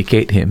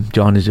authenticate him.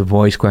 John is a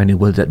voice crying in the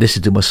wilderness that this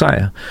is the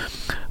Messiah.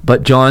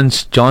 But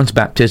John's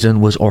baptism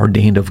was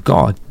ordained of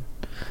God.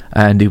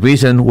 And the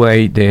reason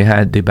why they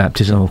had the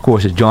baptism, of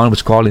course, is John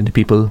was calling the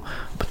people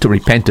to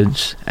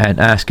repentance and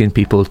asking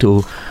people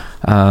to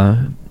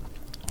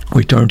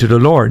return to the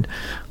Lord.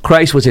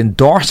 Christ was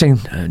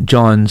endorsing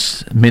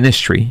John's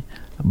ministry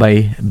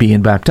by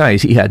being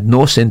baptized. He had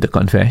no sin to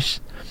confess,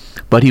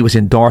 but he was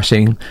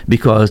endorsing,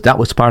 because that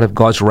was part of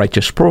God's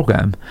righteous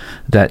program,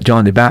 that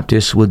John the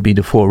Baptist would be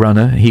the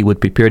forerunner. He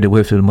would prepare the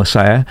way for the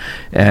Messiah,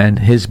 and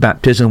his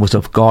baptism was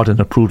of God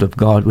and approved of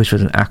God, which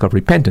was an act of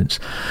repentance.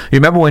 You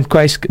remember when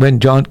Christ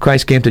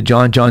came to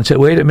John, John said,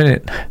 "Wait a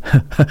minute,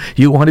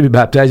 you want to be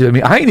baptized with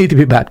me? I need to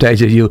be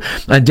baptized with you."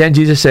 And then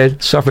Jesus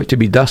said, "Suffer it to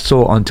be thus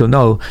so until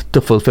now,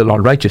 to fulfill all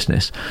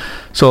righteousness."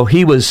 So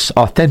he was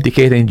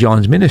authenticating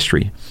John's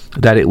ministry,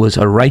 that it was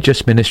a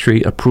righteous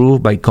ministry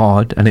approved by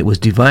God, and it was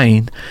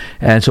divine.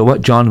 And so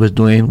what John was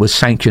doing was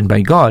sanctioned by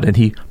God, and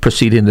he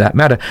proceeded in that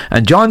matter.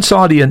 And John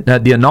saw the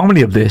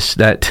anomaly of this,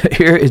 that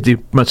here is the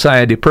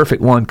Messiah, the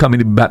perfect one, coming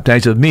to be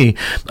baptized of me.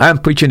 I'm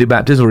preaching the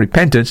baptism of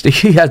repentance.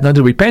 He has nothing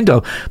to repent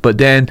of. But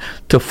then,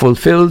 to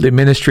fulfill the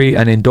ministry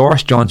and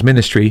endorse John's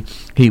ministry,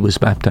 he was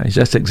baptized.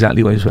 That's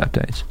exactly why he was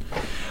baptized.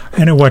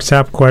 And a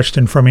WhatsApp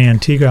question from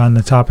Antigua on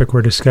the topic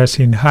we're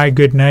discussing. Hi,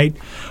 good night.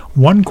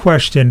 One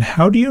question: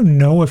 how do you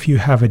know if you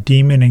have a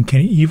demon, and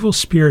can evil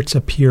spirits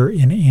appear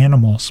in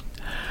animals?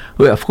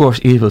 Well, of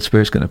course, evil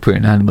spirits can appear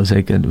in animals.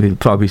 We'll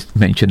probably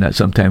mention that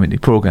sometime in the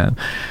program.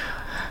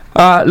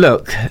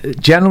 Look,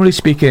 generally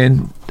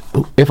speaking,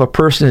 if a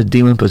person is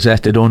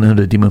demon-possessed, they don't know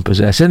they're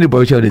demon-possessed.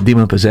 Anybody who is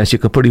demon-possessed, you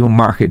can pretty well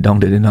mark it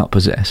down that they're not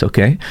possessed,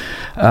 okay?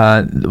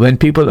 When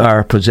people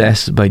are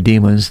possessed by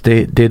demons,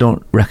 they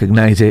don't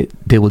recognize it,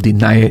 they will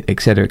deny it,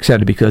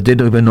 etc., because they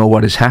don't even know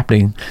what is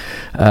happening.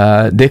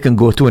 They can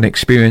go through an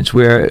experience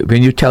where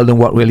when you tell them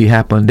what really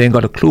happened, they ain't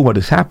got a clue what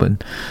has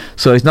happened.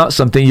 So it's not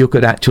something you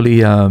could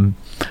actually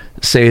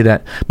say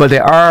that. But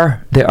there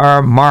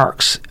are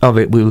marks of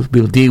it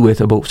we'll deal with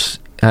about.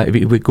 If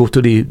we go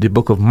to the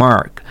book of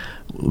Mark,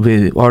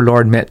 our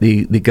Lord met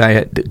the guy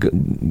at the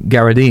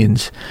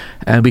Gadarenes,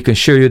 and we can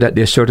show you that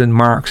there are certain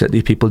marks that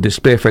the people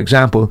display. For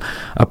example,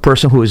 a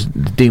person who is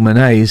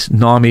demonized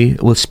normally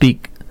will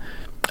speak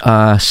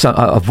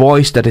a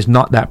voice that is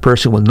not that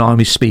person will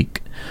normally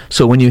speak.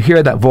 So when you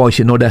hear that voice,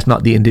 you know that's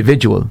not the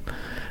individual.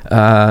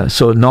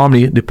 So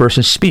normally the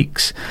person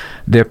speaks.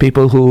 There are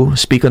people who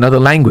speak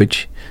another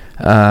language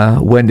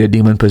when they're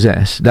demon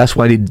possessed. That's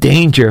why the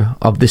danger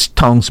of this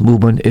tongues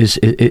movement is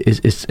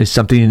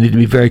something you need to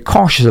be very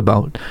cautious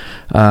about.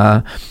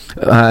 The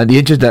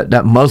interest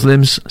that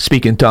Muslims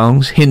speak in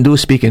tongues,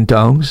 Hindus speak in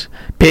tongues,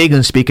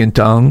 pagans speak in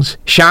tongues,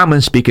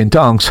 shamans speak in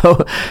tongues.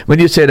 So when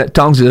you say that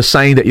tongues is a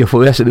sign that you're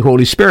possessed of the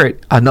Holy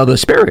Spirit, another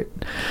spirit.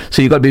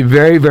 So you've got to be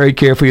very, very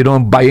careful you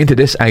don't buy into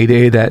this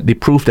idea that the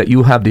proof that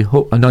you have the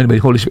anointing by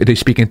the Holy Spirit, they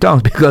speak in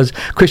tongues, because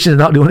Christians are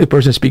not the only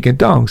person speaking in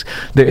tongues.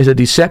 There is a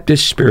deceptive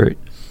spirit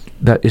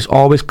that is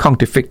always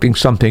counterfeiting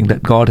something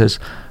that God has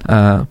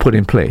put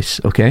in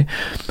place, okay?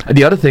 And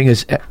the other thing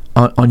is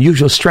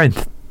unusual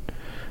strength.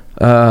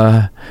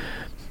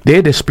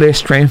 They display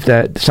strength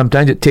that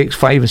sometimes it takes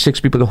 5 and 6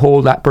 people to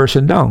hold that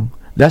person down.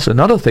 That's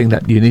another thing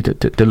that you need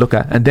to look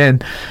at. And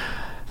then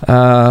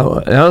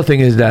another thing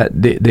is that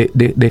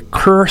they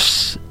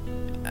curse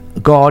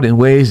God in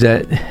ways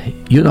that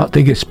you don't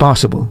think it's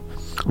possible.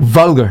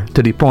 Vulgar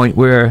to the point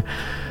where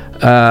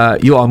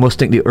you almost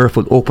think the earth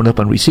will open up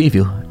and receive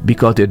you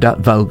because they're that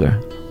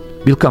vulgar.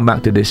 We'll come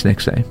back to this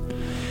next time.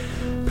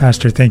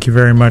 Pastor, thank you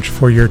very much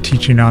for your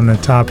teaching on the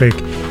topic.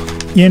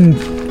 In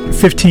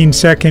 15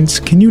 seconds,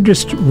 can you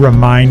just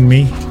remind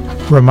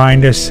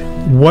us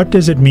what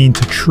does it mean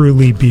to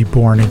truly be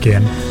born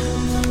again?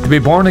 To be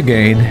born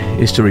again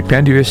is to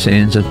repent of your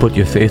sins and put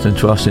your faith and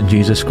trust in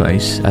Jesus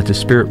Christ. As the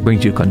Spirit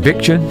brings you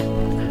conviction,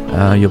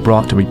 you're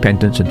brought to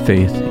repentance and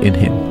faith in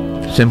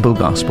Him. Simple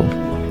gospel.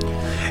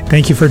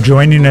 Thank you for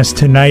joining us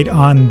tonight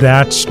on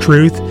That's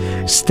Truth.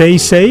 Stay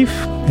safe.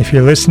 If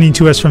you're listening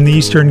to us from the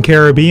Eastern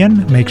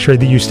Caribbean, make sure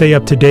that you stay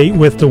up to date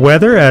with the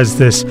weather as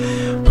this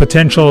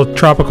potential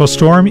tropical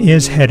storm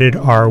is headed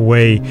our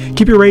way.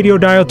 Keep your radio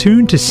dial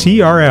tuned to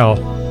CRL.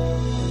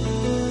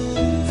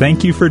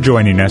 Thank you for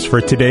joining us for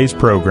today's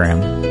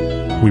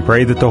program. We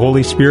pray that the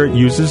Holy Spirit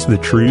uses the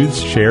truths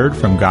shared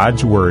from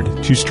God's Word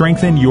to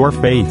strengthen your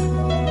faith.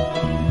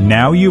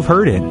 Now you've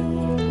heard it.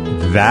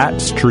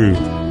 That's truth.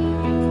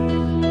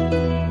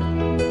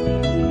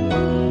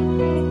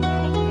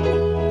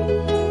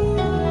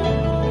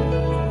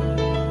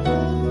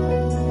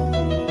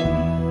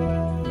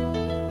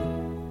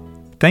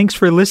 Thanks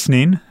for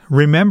listening.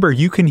 Remember,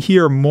 you can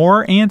hear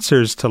more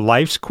answers to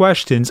life's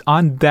questions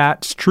on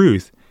That's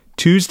Truth,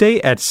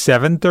 Tuesday at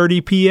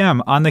 7:30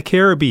 p.m. on the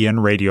Caribbean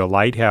Radio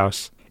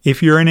Lighthouse.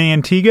 If you're in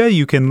Antigua,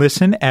 you can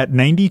listen at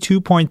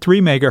 92.3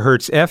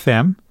 megahertz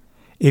FM.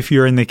 If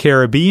you're in the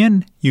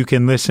Caribbean, you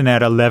can listen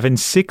at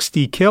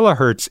 1160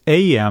 kilohertz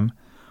AM,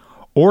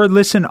 or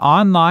listen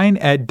online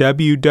at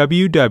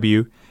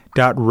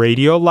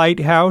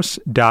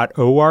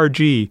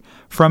www.radiolighthouse.org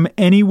from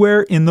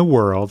anywhere in the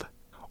world.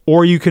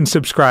 Or you can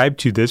subscribe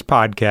to this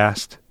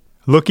podcast.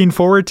 Looking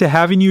forward to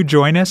having you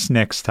join us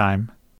next time.